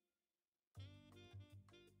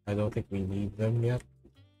 I don't think we need them yet.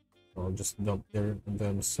 So I'll just dump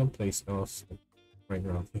them someplace else, right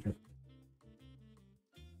around here.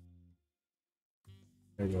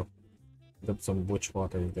 There you go. Dump some bush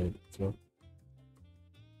water there as well.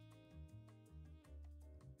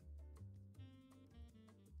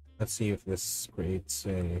 Let's see if this creates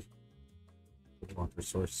a water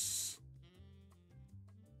source.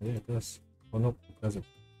 Yeah, it does. Oh no, it doesn't.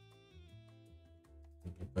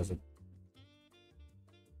 It doesn't.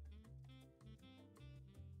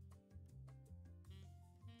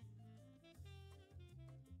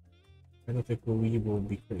 I don't think we will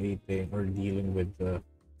be creating or dealing with the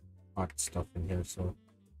hot stuff in here, so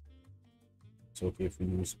it's okay if we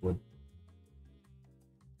use wood.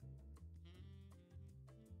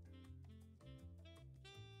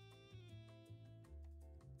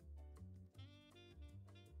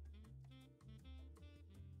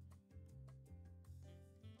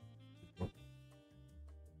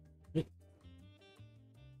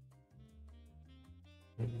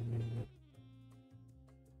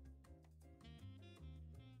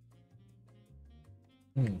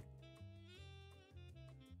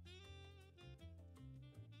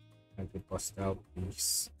 I could bust out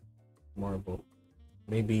these marble.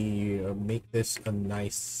 Maybe make this a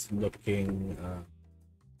nice looking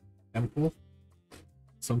temple,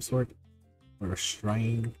 some sort, or a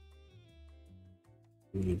shrine.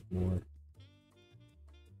 We need more.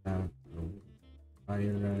 Fire.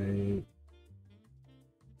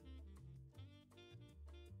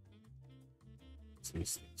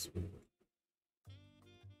 These things.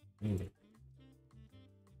 Maybe.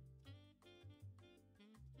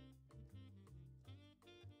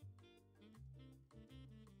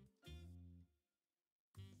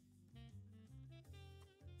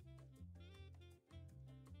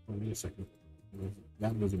 Oh, wait a second.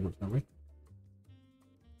 That doesn't work that way.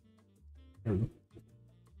 There we go.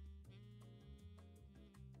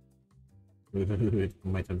 Wait. I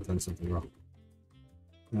might have done something wrong.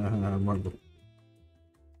 Marble.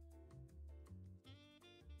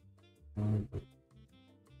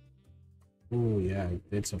 Oh yeah, I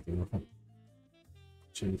did something wrong.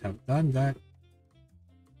 Shouldn't have done that.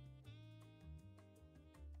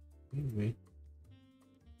 Anyway.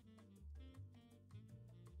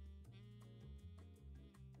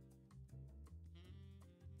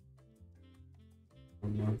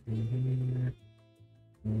 One more thing here.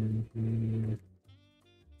 One here.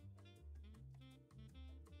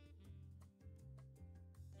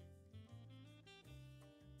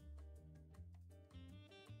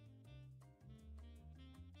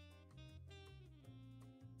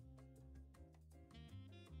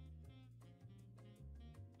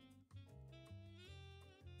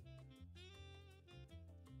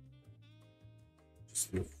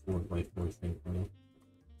 Just do a 4x4 thing for now.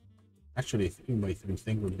 Actually, a 3x3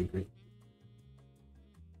 thing would be great.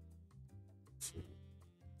 So,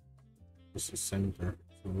 this is center,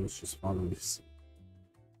 so let's just follow this.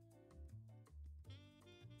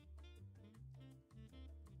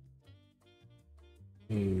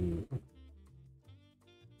 Hey,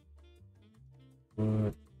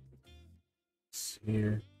 but it's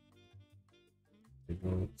here.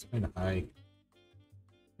 It's kind of high.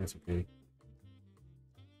 That's okay.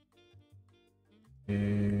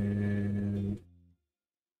 And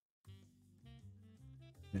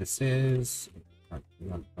this is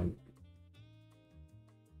not fun.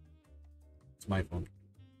 It's my phone.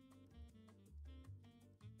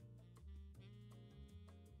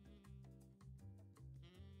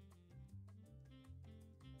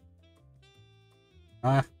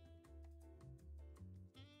 Ah.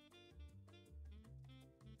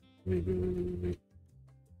 Wait.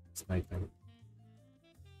 It's nighttime.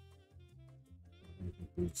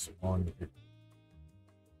 It's on here.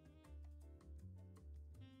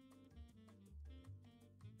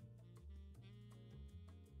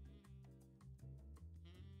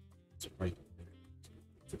 It's right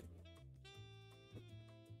there.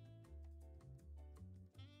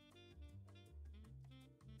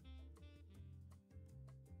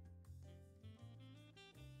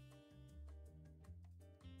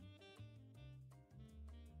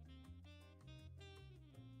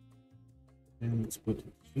 And let's put it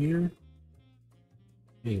here.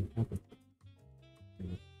 Hey, what happened?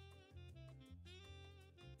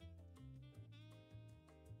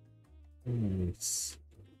 Nice.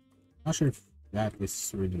 Not sure if that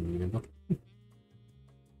is really needed.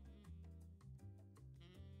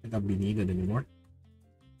 think that'll be needed anymore.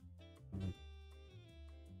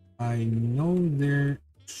 I know there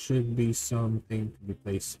should be something to be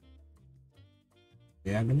placed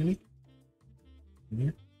diagonally in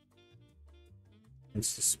here.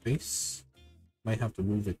 It's the space. Might have to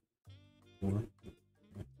move it more.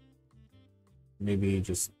 Maybe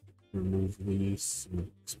just remove these and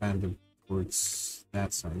expand them towards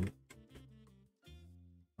that side.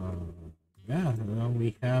 Yeah, now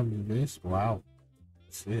we have this. Wow,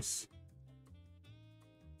 what's this?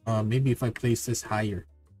 Maybe if I place this higher.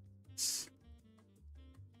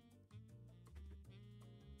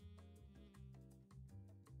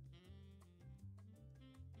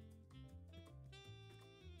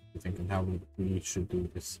 Thinking how we should do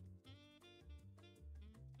this.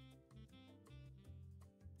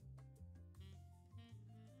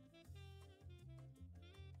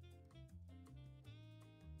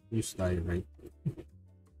 You stay right.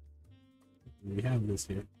 We have this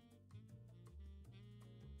here.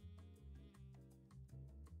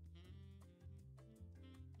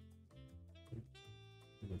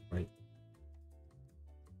 Right.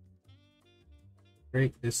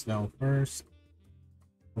 Break this down first.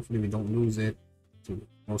 Hopefully we don't lose it. It's the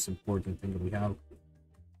most important thing that we have.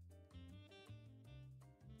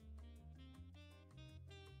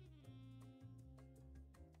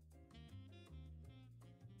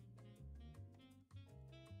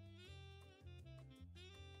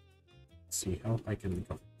 Let's see how I can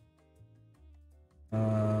go.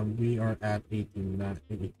 We are at 18, 9,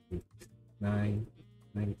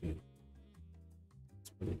 19. Let's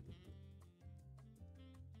put it.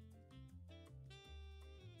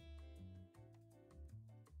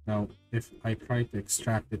 Now, if I try to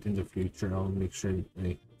extract it in the future, I'll make sure that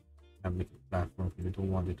I have like a platform. I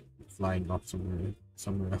don't want it flying off somewhere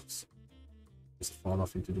else. Just fall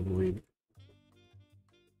off into the void.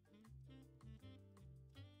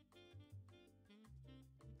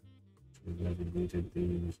 We never needed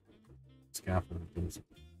the scaffold things.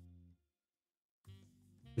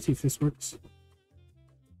 Let's see if this works.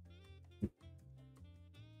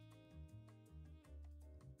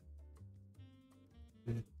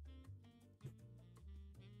 I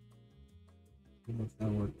don't know if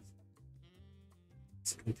that works.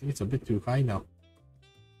 I think it's a bit too high now. I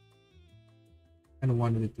kind of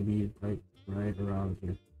wanted it to be right around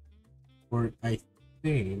here. Or I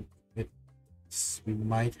think we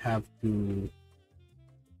might have to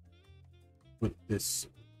put this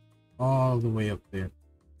all the way up there.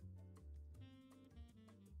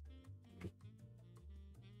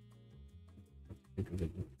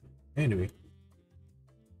 Anyway.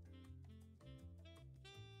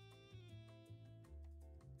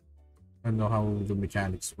 I don't know how the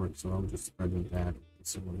mechanics work, so I'll just study that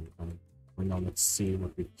some other time. For now, let's see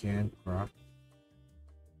what we can craft.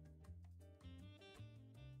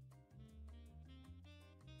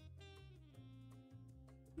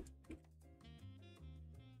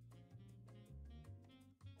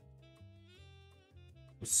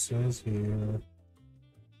 It says here,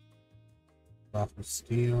 block of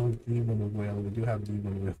steel, demon whale. We do have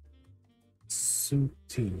demon whale.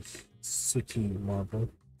 Sooty marble.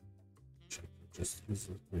 Just use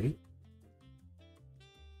it. Wait.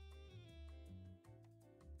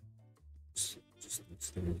 Just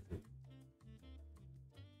stay with it.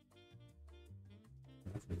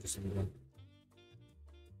 After this one.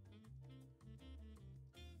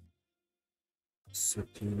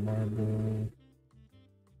 Sooty marble.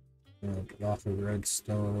 Block of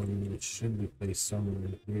redstone. It should be placed somewhere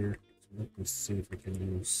here. So let me see if I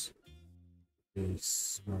can use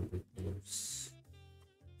these marble pillars.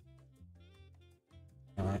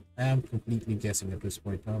 I am completely guessing at this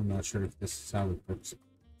point. I'm not sure if this is how it works.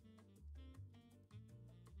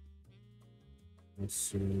 Let's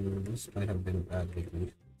see. This might have been bad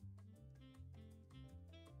lately.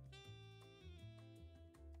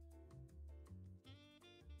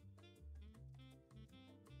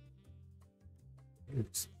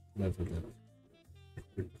 It's never that.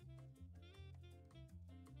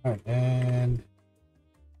 Alright, and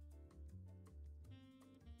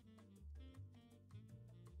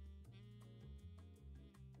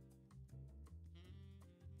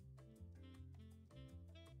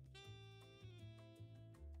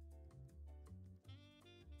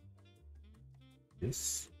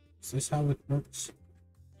is this how it works?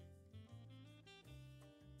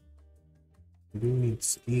 We do need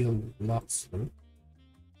steel blocks though.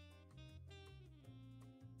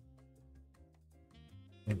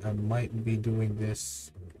 And I might be doing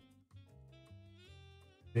this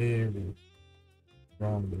very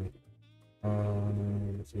wrongly.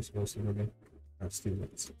 What's this supposed to be again? Steel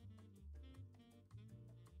blocks.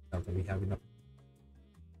 Not that we have enough.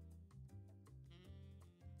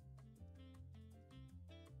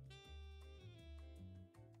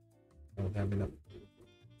 don't have enough.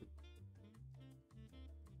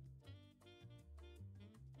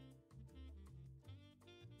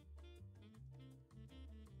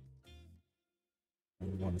 I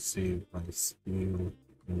want to save my spew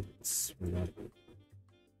units for that.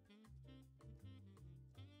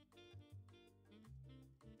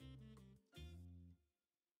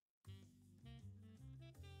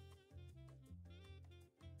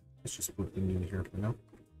 Let's just put them in here for now.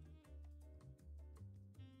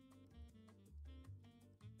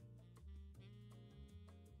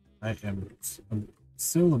 I'm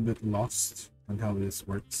still a bit lost on how this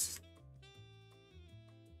works.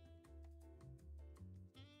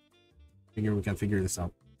 Figure we can figure this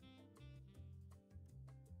out.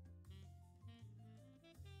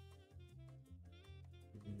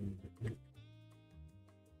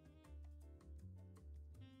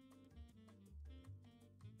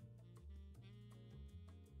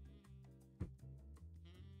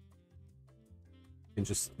 We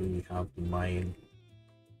just really have to mine.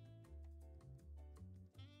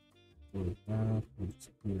 With that, let's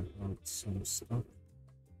clear out some stuff.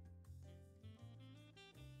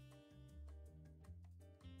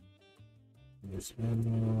 There's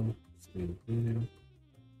manual, stay there.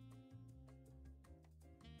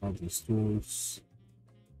 All these tools.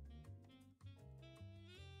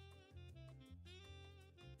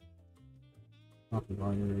 Copy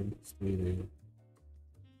iron, stay there.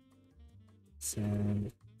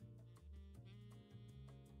 Sand.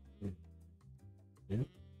 Yeah.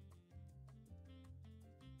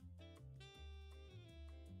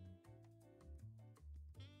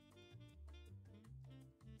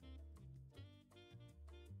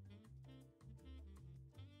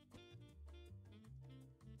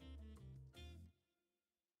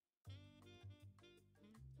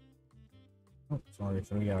 Oh, sorry,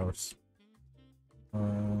 3 hours.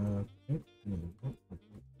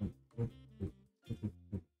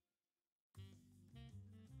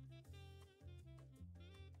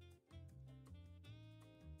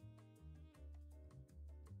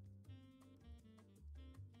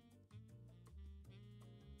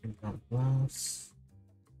 Glass.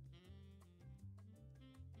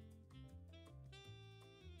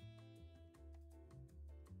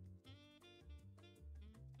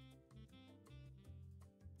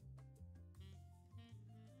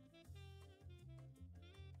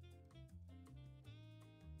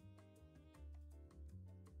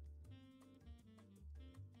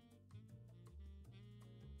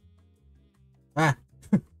 Ah!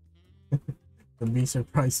 The bee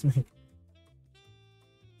surprised me.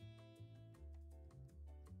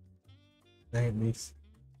 Dang it, bees.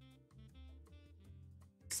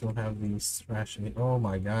 Still have these rationing. Oh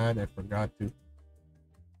my god, I forgot to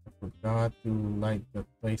light the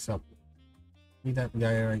place up. See that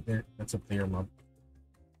guy right there? That's a player mob.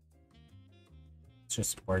 It's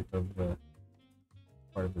just part of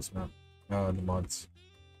this map. The mods.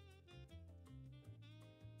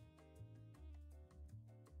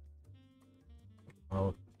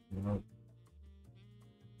 Oh, no.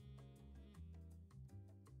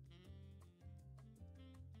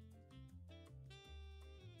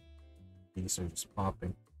 These are just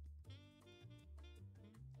popping.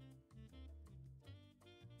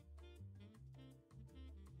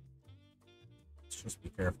 Let's just be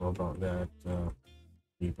careful about that.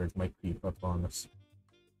 Creepers might creep up on us.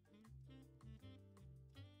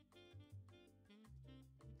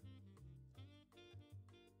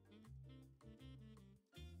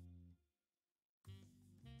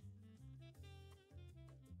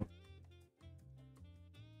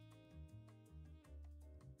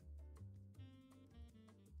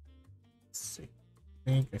 See. I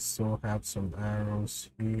think I still have some arrows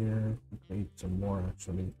here. Create some more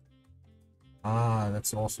actually. Ah,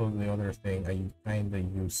 that's also the other thing. I kinda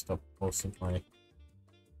used up most of my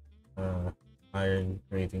iron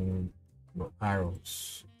creating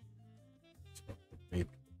arrows. So create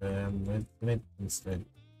them with flint instead.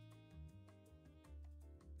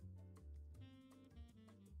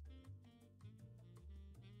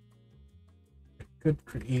 I could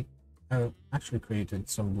create actually created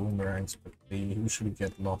some boomerangs, but they usually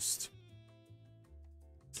get lost.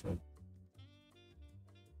 So let's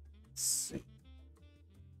see.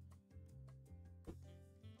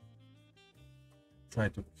 Try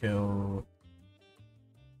to kill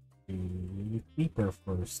the creeper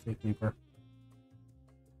first. Hey, creeper.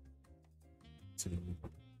 Let's see.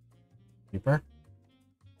 Creeper.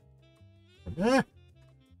 Ah!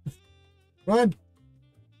 Run!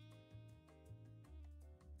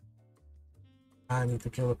 I need to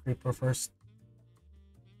kill a creeper first.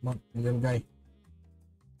 Come on, little guy. I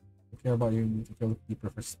don't care about you. You need to kill the creeper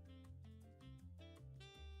first.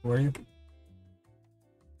 Who are you?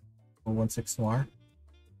 016 noir.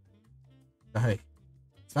 Die.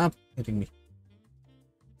 Stop hitting me.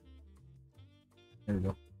 There we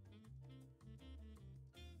go.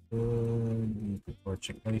 Need to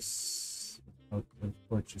torch ice. Out of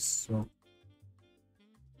torches, so.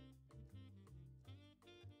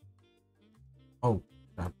 Oh,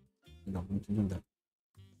 crap. You don't need to do that.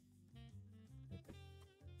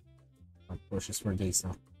 Okay. Torches for days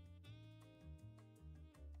now.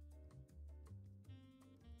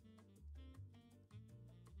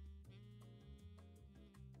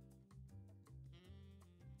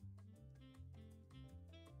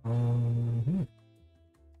 Hmm.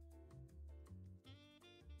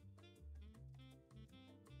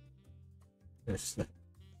 There's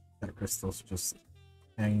that crystal's just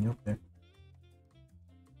hanging up there.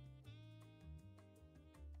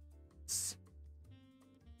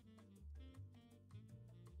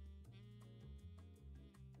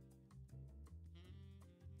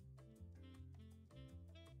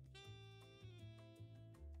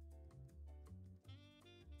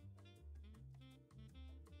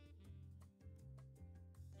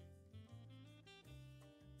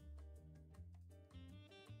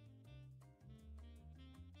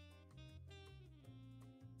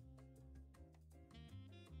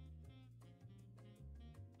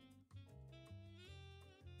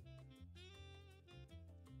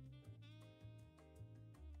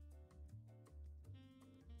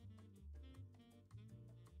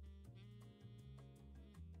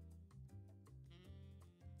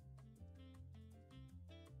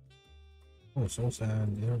 Oh, so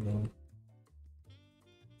sad. There we go.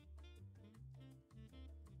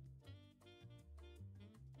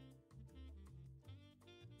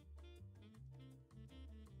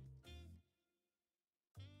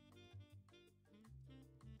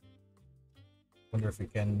 Wonder if we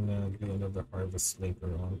can do another harvest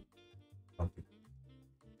later on.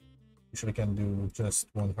 Usually can do just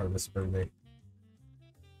one harvest per day.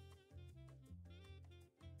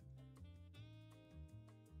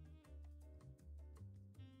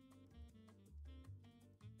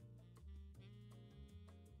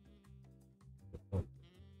 Oh.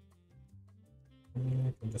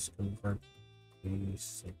 I can just convert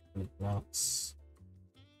these into blocks.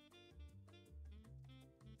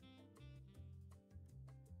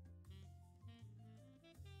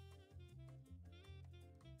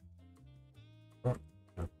 Oh,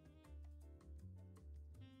 no.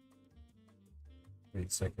 Wait a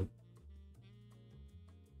second.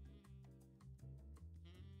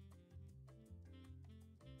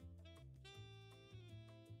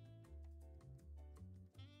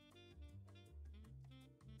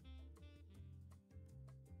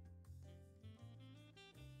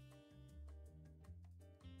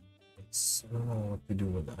 I don't know what to do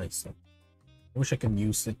with the ice stuff. I wish I could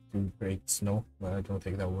use it to create snow, but I don't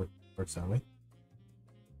think that works that way.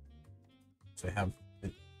 So I have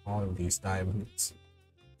all of these diamonds.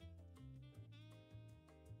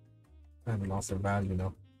 I haven't lost their value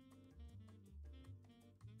now.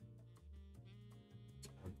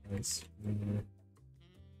 Let's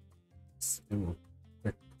do a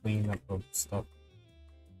quick cleanup of stuff.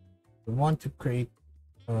 We want to create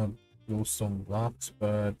glowstone blocks,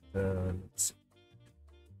 but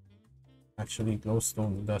actually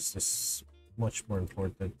glowstone dust is much more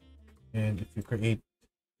important. And if you create,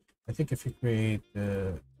 I think if you create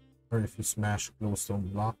or if you smash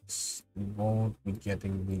glowstone blocks, you won't be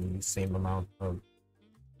getting the same amount of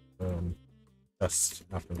dust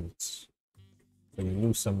afterwards. So you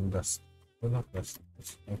lose some dust. Well, not dust.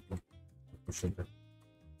 It's for sugar.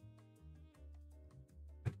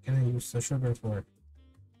 What can I use the sugar for?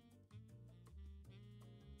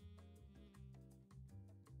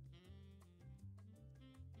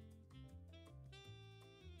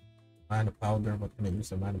 Mana powder. What can I use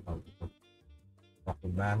the mana powder for? Rock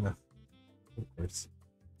of mana. Of course.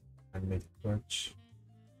 And make a torch.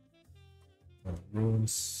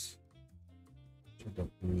 Runes. Should not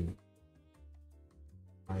be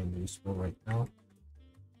find useful right now.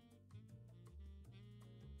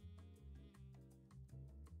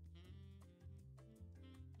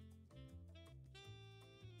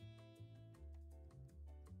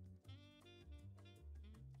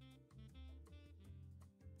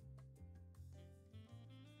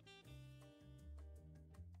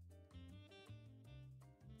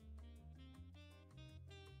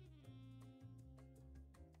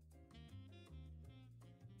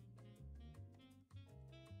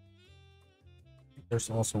 There's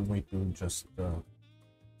also a way to just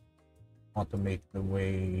automate the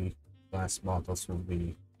way glass bottles will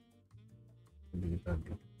be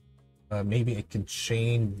done. Maybe I can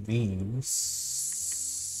chain these.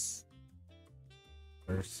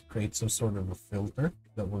 first, create some sort of a filter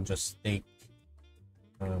that will just take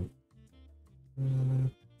um, mm,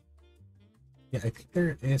 yeah, I think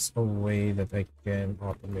there is a way that I can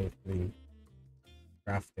automate the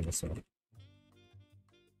crafting as well.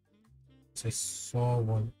 So I saw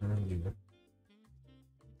one earlier.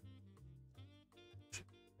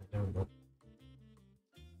 There we go.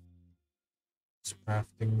 It's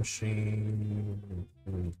crafting machine,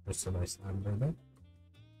 personalized amber there.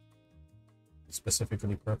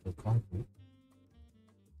 Specifically purple concrete.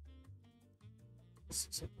 This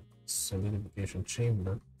is a solidification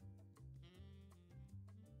chamber,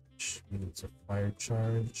 which needs a fire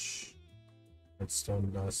charge.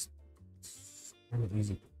 Redstone dust. It's kind of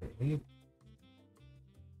easy to create.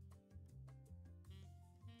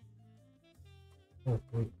 Oh,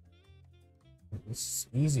 wait. It's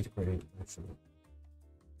easy to create, actually.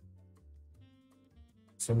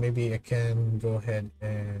 So maybe I can go ahead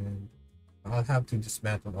and I'll have to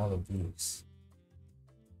dismantle all of these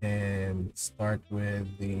and start with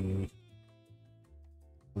the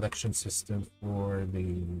collection system for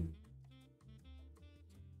the...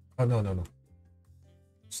 Oh, no.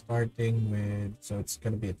 Starting with... So it's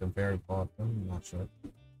going to be at the very bottom. I'm not sure.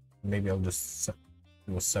 Maybe I'll just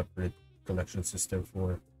do a separate collection system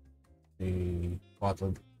for the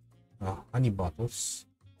bottled honey bottles.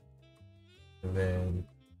 And then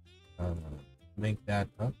link that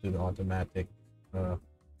up to the automatic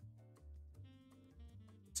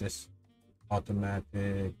this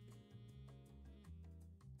automatic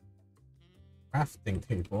crafting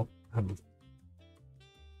table,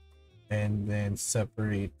 and then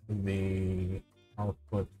separate the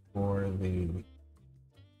output for the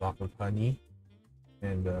block of honey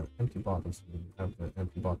and empty bottles. We have the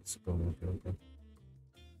empty bottles going into it.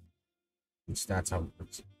 Which that's how it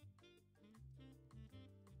works.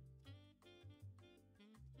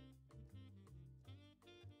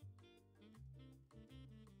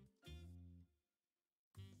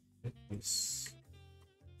 It's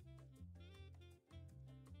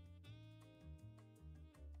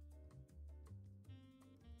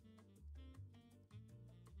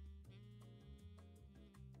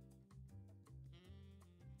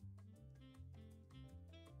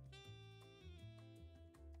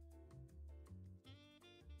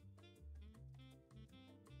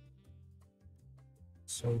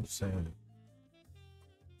so sad.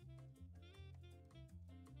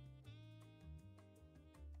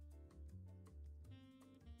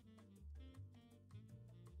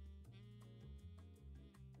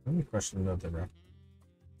 Let me question another rep.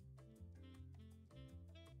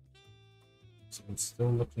 So I'm still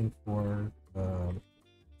looking for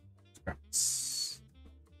scraps.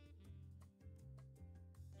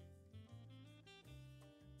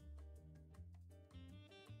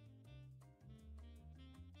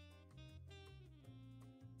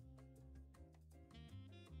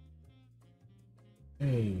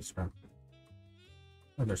 Hey, scrap.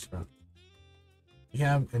 Another scrap. You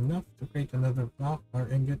have enough to create another block or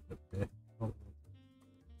ingot? Okay. Oh,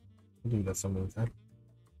 I'll do that some of the time.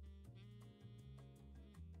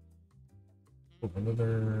 Oh,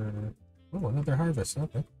 another harvest.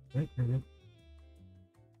 Okay, great, very good.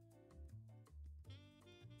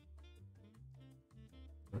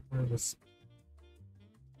 Harvest.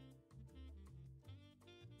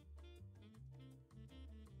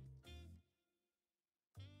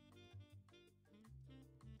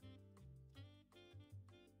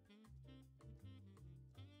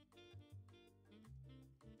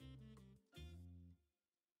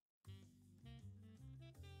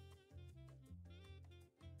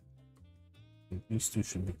 These two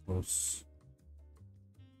should be close.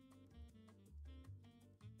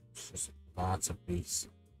 Just lots of bees.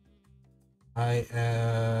 I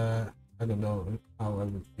don't know how I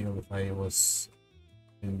would feel if I was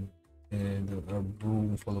in a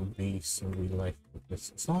room full of bees in real life with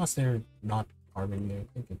this. As long as they're not harming me, I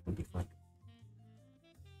think it would be fine.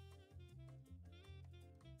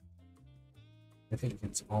 I think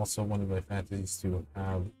it's also one of my fantasies to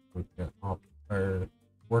have like or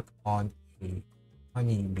work on a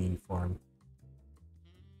honeybee farm.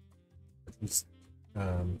 At least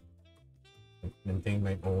like maintain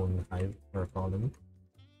my own hive or colony.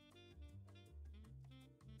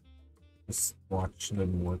 Just watch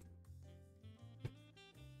them work.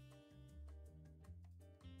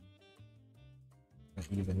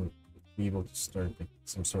 Even be able to start like,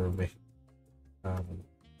 some sort of a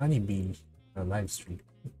honeybee live stream.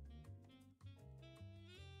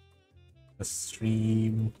 A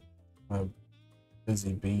stream of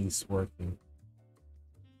busy bees working.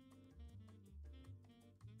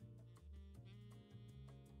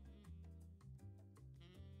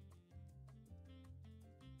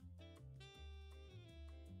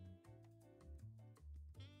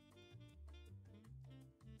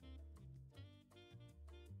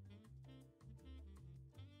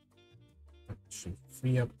 should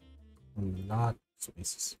free up a lot of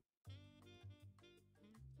spaces.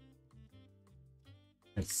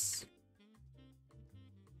 Nice.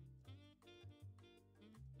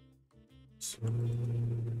 So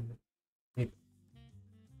it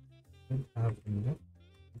should have enough.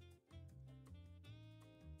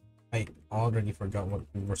 I already forgot what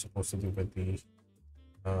we were supposed to do with the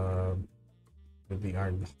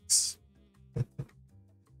iron blocks. I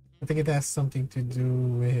think it has something to do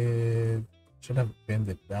with, should have pinned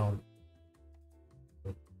it down. I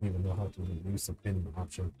don't even know how to use the pin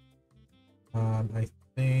option. I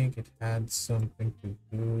think it had something to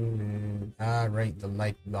do with, right, the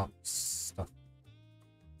light blocks stuff,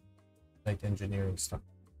 light engineering stuff.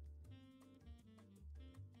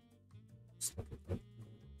 Stuff like that.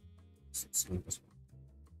 Sleep as well.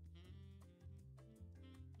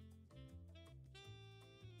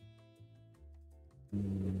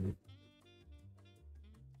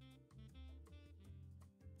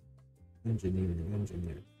 Engineering.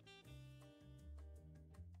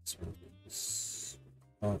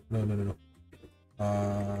 No.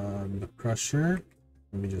 The crusher.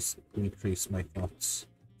 Let me just retrace my thoughts.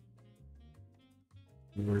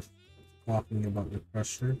 We were talking about the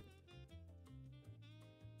crusher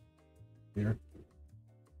here.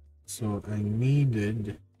 So I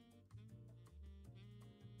needed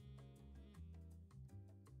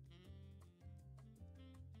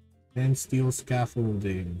 10 steel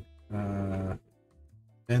scaffolding, 10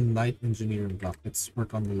 light engineering block. Let's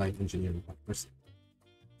work on the light engineering block first.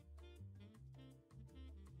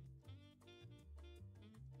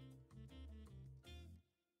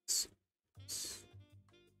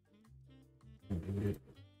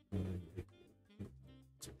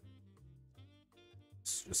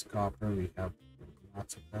 It's just copper. We have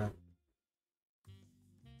lots of that.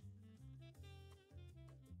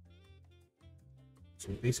 So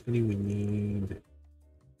basically we need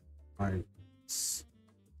parts.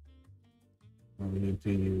 We need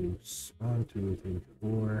to use 1, 2, 3,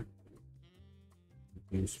 4.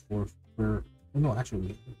 Use 4 per. Oh no,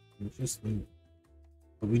 actually, we just need.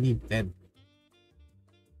 But we need 10.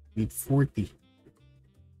 We need 40.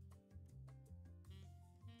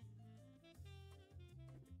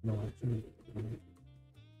 No, actually.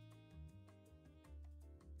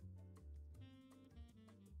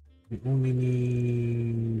 We only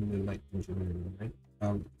need the light engineering, right?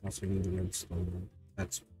 Also need the redstone.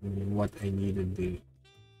 That's what I needed the.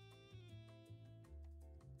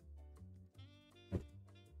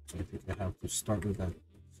 So I think I have to start with that.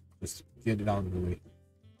 Just get it out of the way.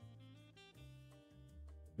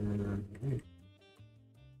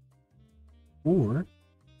 Or.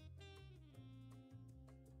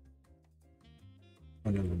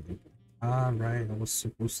 Right, I was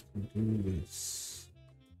supposed to do this.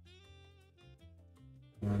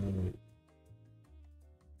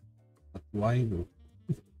 But why though?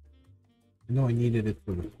 I know I needed it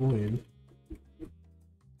for the coin.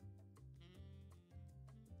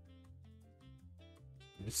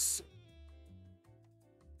 Yes.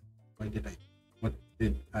 Why did I? What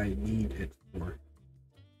did I need it for?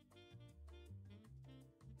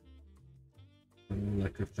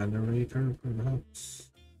 Like a generator,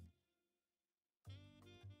 perhaps?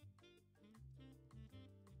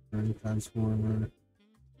 Any transformer?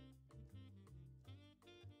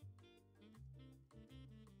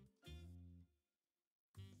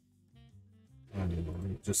 I don't know,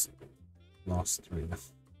 I'm just lost right now.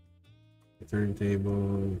 The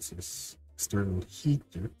turntable, it's this external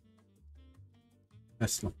heater.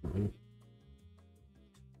 That's not mine.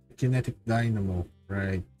 Kinetic dynamo,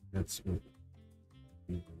 right? That's what.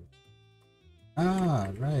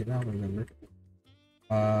 Right, now I remember.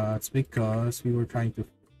 It's because we were trying to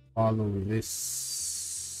follow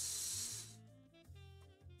this,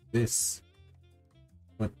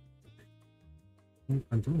 but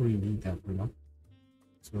I don't really need that for now.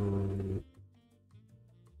 So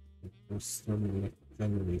just terminate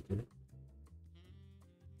generator.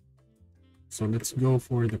 So let's go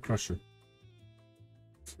for the crusher.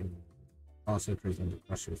 So concentrate on the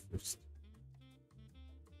crusher first.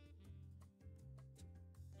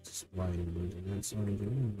 That's why it's already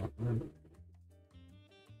not bad.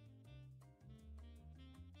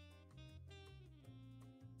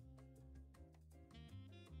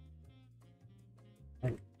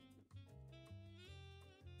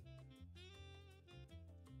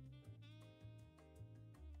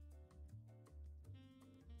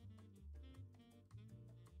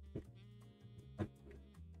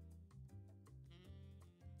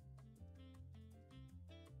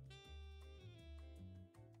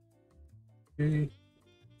 Okay,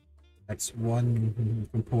 that's one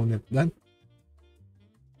component done.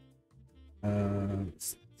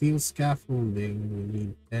 Steel scaffolding, we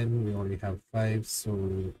need 10. We already have 5, so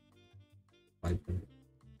 5 more.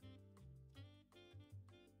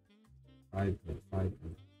 5 more, 5 more.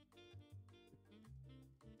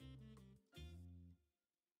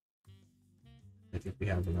 I think we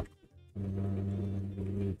have enough.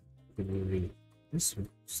 This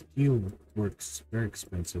steel works very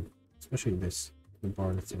expensive, especially this, the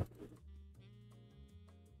bar itself.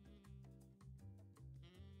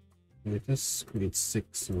 It just creates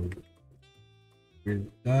 6, so we're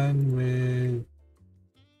done with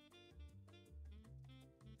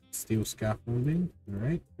steel scaffolding.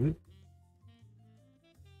 Alright, good.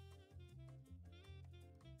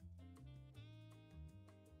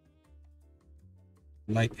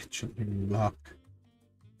 Light engineering block.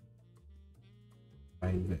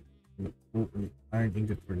 Find it. Oh, iron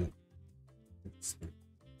ingot for that.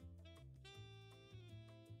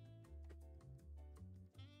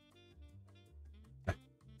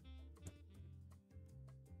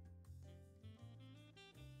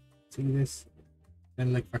 See this?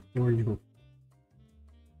 And like Factorio.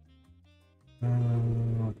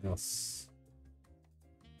 What else?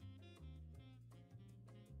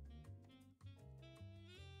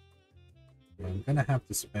 Yeah, I'm gonna have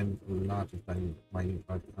to spend a lot of time mining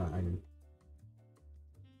iron.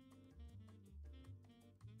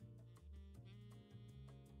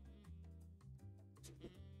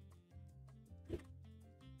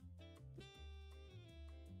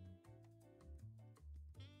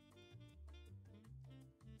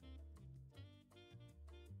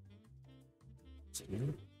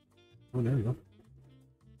 Oh, there we go.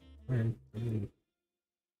 Alright.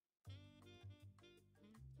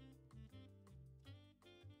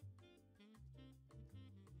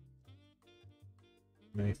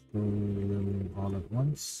 Nice through them all at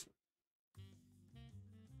once.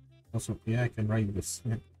 Also, yeah, I can ride this.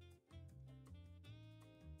 Yeah.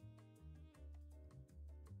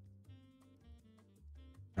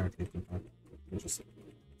 Alright, taking part. Just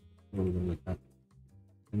roll them like that.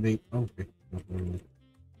 And they, oh, okay, not really.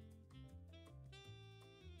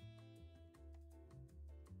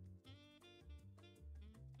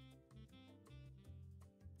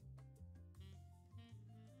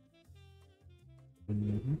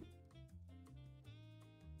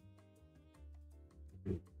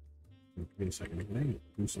 Wait a second, can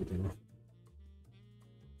I do something wrong?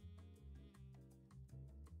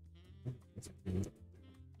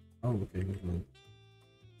 Oh, okay, good one.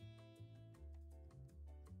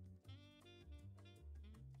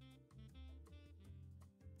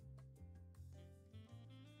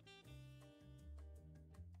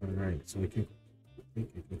 Alright, so I think I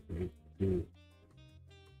can create two.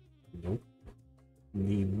 Nope.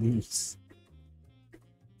 Need these.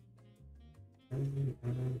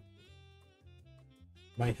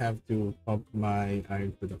 Might have to pump my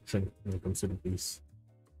iron production when it comes to the piece,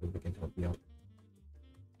 so they can help me out.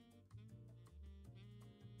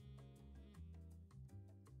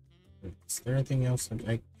 Is there anything else that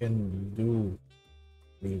I can do?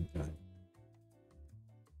 Leave that.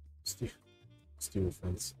 Steel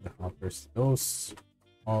fence, the hoppers. Those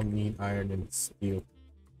all need iron and steel.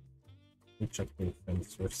 Let me check the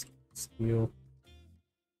fence first. Steel.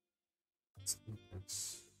 Steel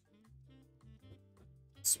fence.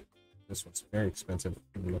 This one's very expensive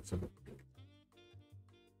from the looks of it.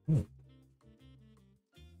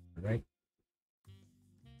 Alright.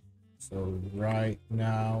 So right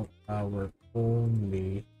now our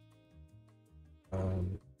only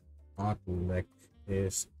bottleneck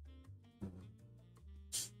is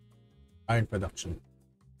iron production.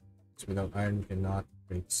 So without iron we cannot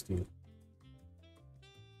create steel.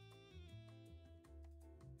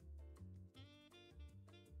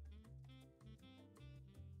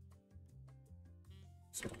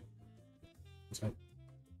 So what's that?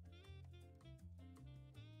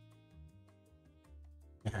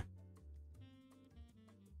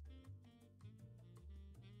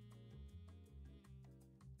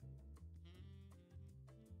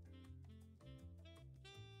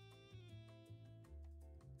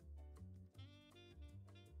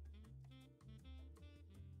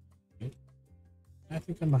 I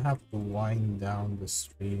think I'm gonna have to wind down the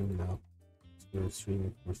stream now. We're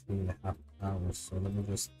streaming for 3.5 hours, so let me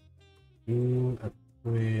just do a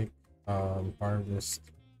quick harvest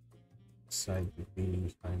side the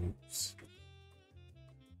bee hives.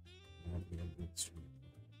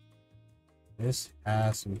 This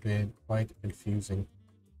has been quite a confusing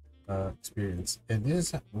experience. It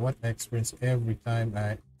is what I experience every time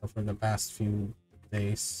for the past few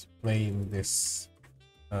days playing this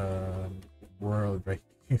world right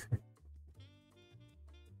here.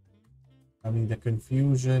 I mean, the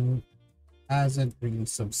confusion hasn't really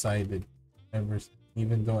subsided ever.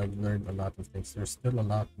 Even though I've learned a lot of things, there's still a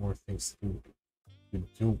lot more things to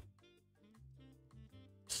do.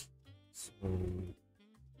 So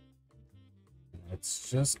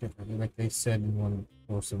it's just like they said in one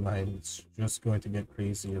post of mine, it's just going to get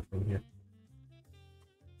crazier from here.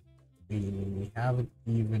 We haven't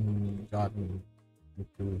even gotten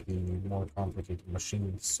into the more complicated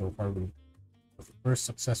machines so far. The first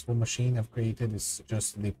successful machine I've created is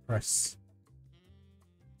just the press.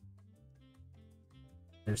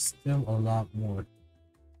 There's still a lot more.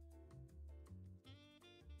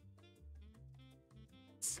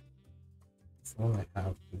 All I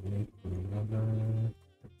have to make another.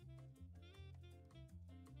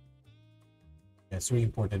 Yeah, it's really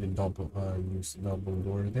important to use double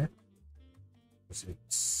door there, because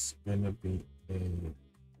it's gonna be a pain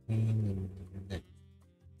in the neck.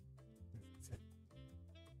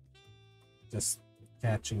 Just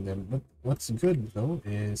catching them. But what's good though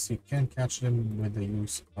is you can catch them with the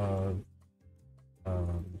use of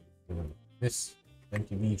um, this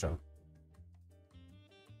Bee-ndustrial.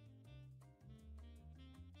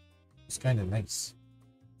 It's kind of nice.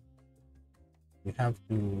 You have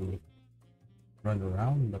to run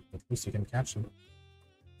around, but at least you can catch them.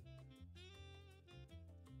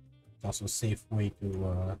 It's also a safe way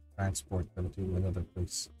to transport them to another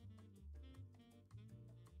place.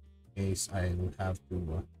 In case I will have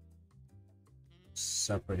to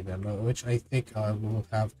separate them, which I think I will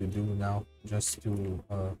have to do now just to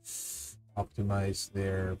optimize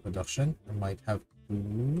their production. I might have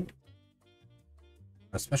to,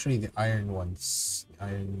 especially the iron ones, the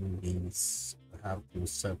iron beans, have to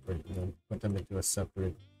separate them, put them into a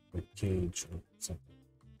separate cage or something.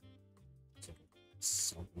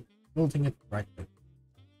 So building it right there.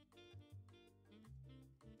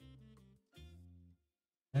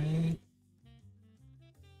 Okay.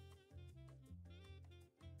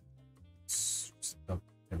 Stop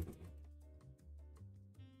everything.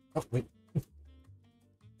 Oh wait.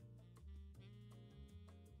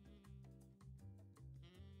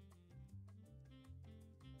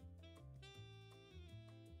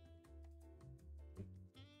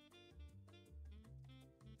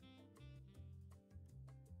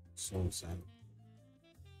 So sad.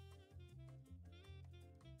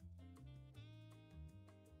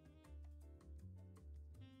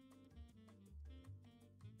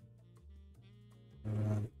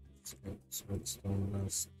 Redstone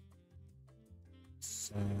dust.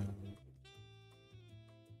 Sand.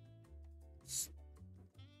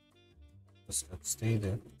 Just gotta stay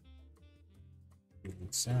there. We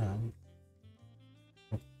need sand.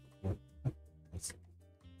 That's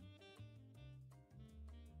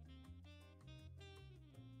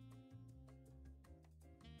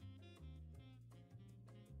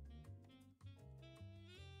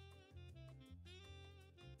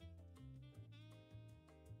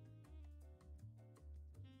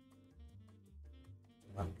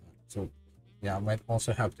so yeah, I might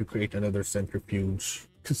also have to create another centrifuge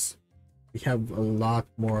because we have a lot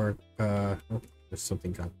more oh, there's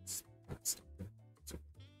something got stuck there. So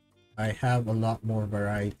I have a lot more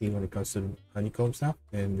variety when it comes to honeycombs now,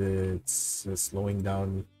 and it's slowing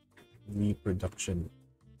down reproduction.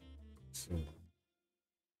 So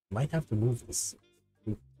might have to move this,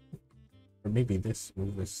 or maybe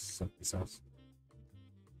move this someplace else.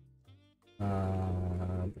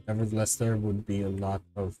 But nevertheless, there would be a lot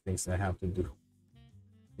of things I have to do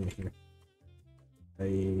in here.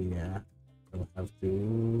 I'll have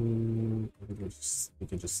to. We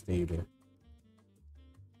can just stay there.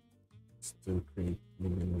 Still create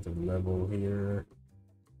maybe another level here,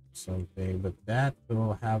 something. But that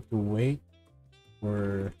will have to wait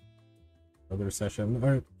for another session.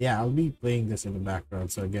 Or yeah, I'll be playing this in the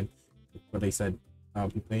background. So again, what I said. I'll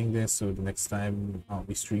be playing this, so the next time I'll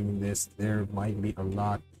be streaming this, there might be a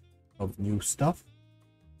lot of new stuff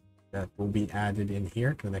that will be added in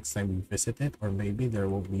here the next time we visit it, or maybe there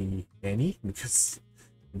won't be any, because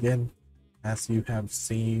again, as you have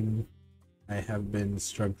seen, I have been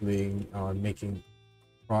struggling on making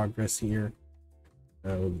progress here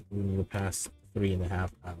in the past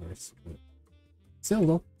 3.5 hours. But still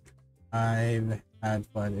though, I've had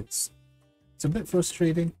fun. It's a bit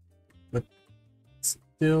frustrating, but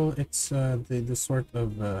still, it's the sort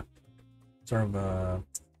of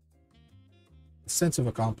sense of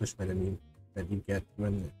accomplishment. I mean, that you get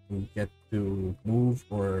when you get to move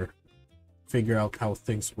or figure out how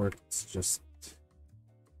things work. It's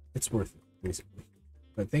worth it basically.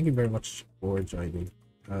 But thank you very much for joining.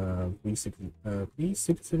 Please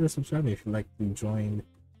consider subscribing if you'd like to join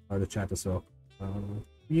the chat as well.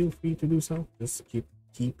 Feel free to do so. Just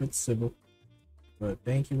keep it civil. But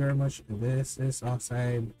thank you very much. This is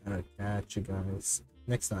Offside. Catch you guys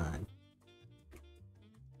next time.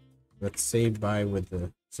 Let's say bye with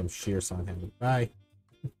some shears on hand. Bye.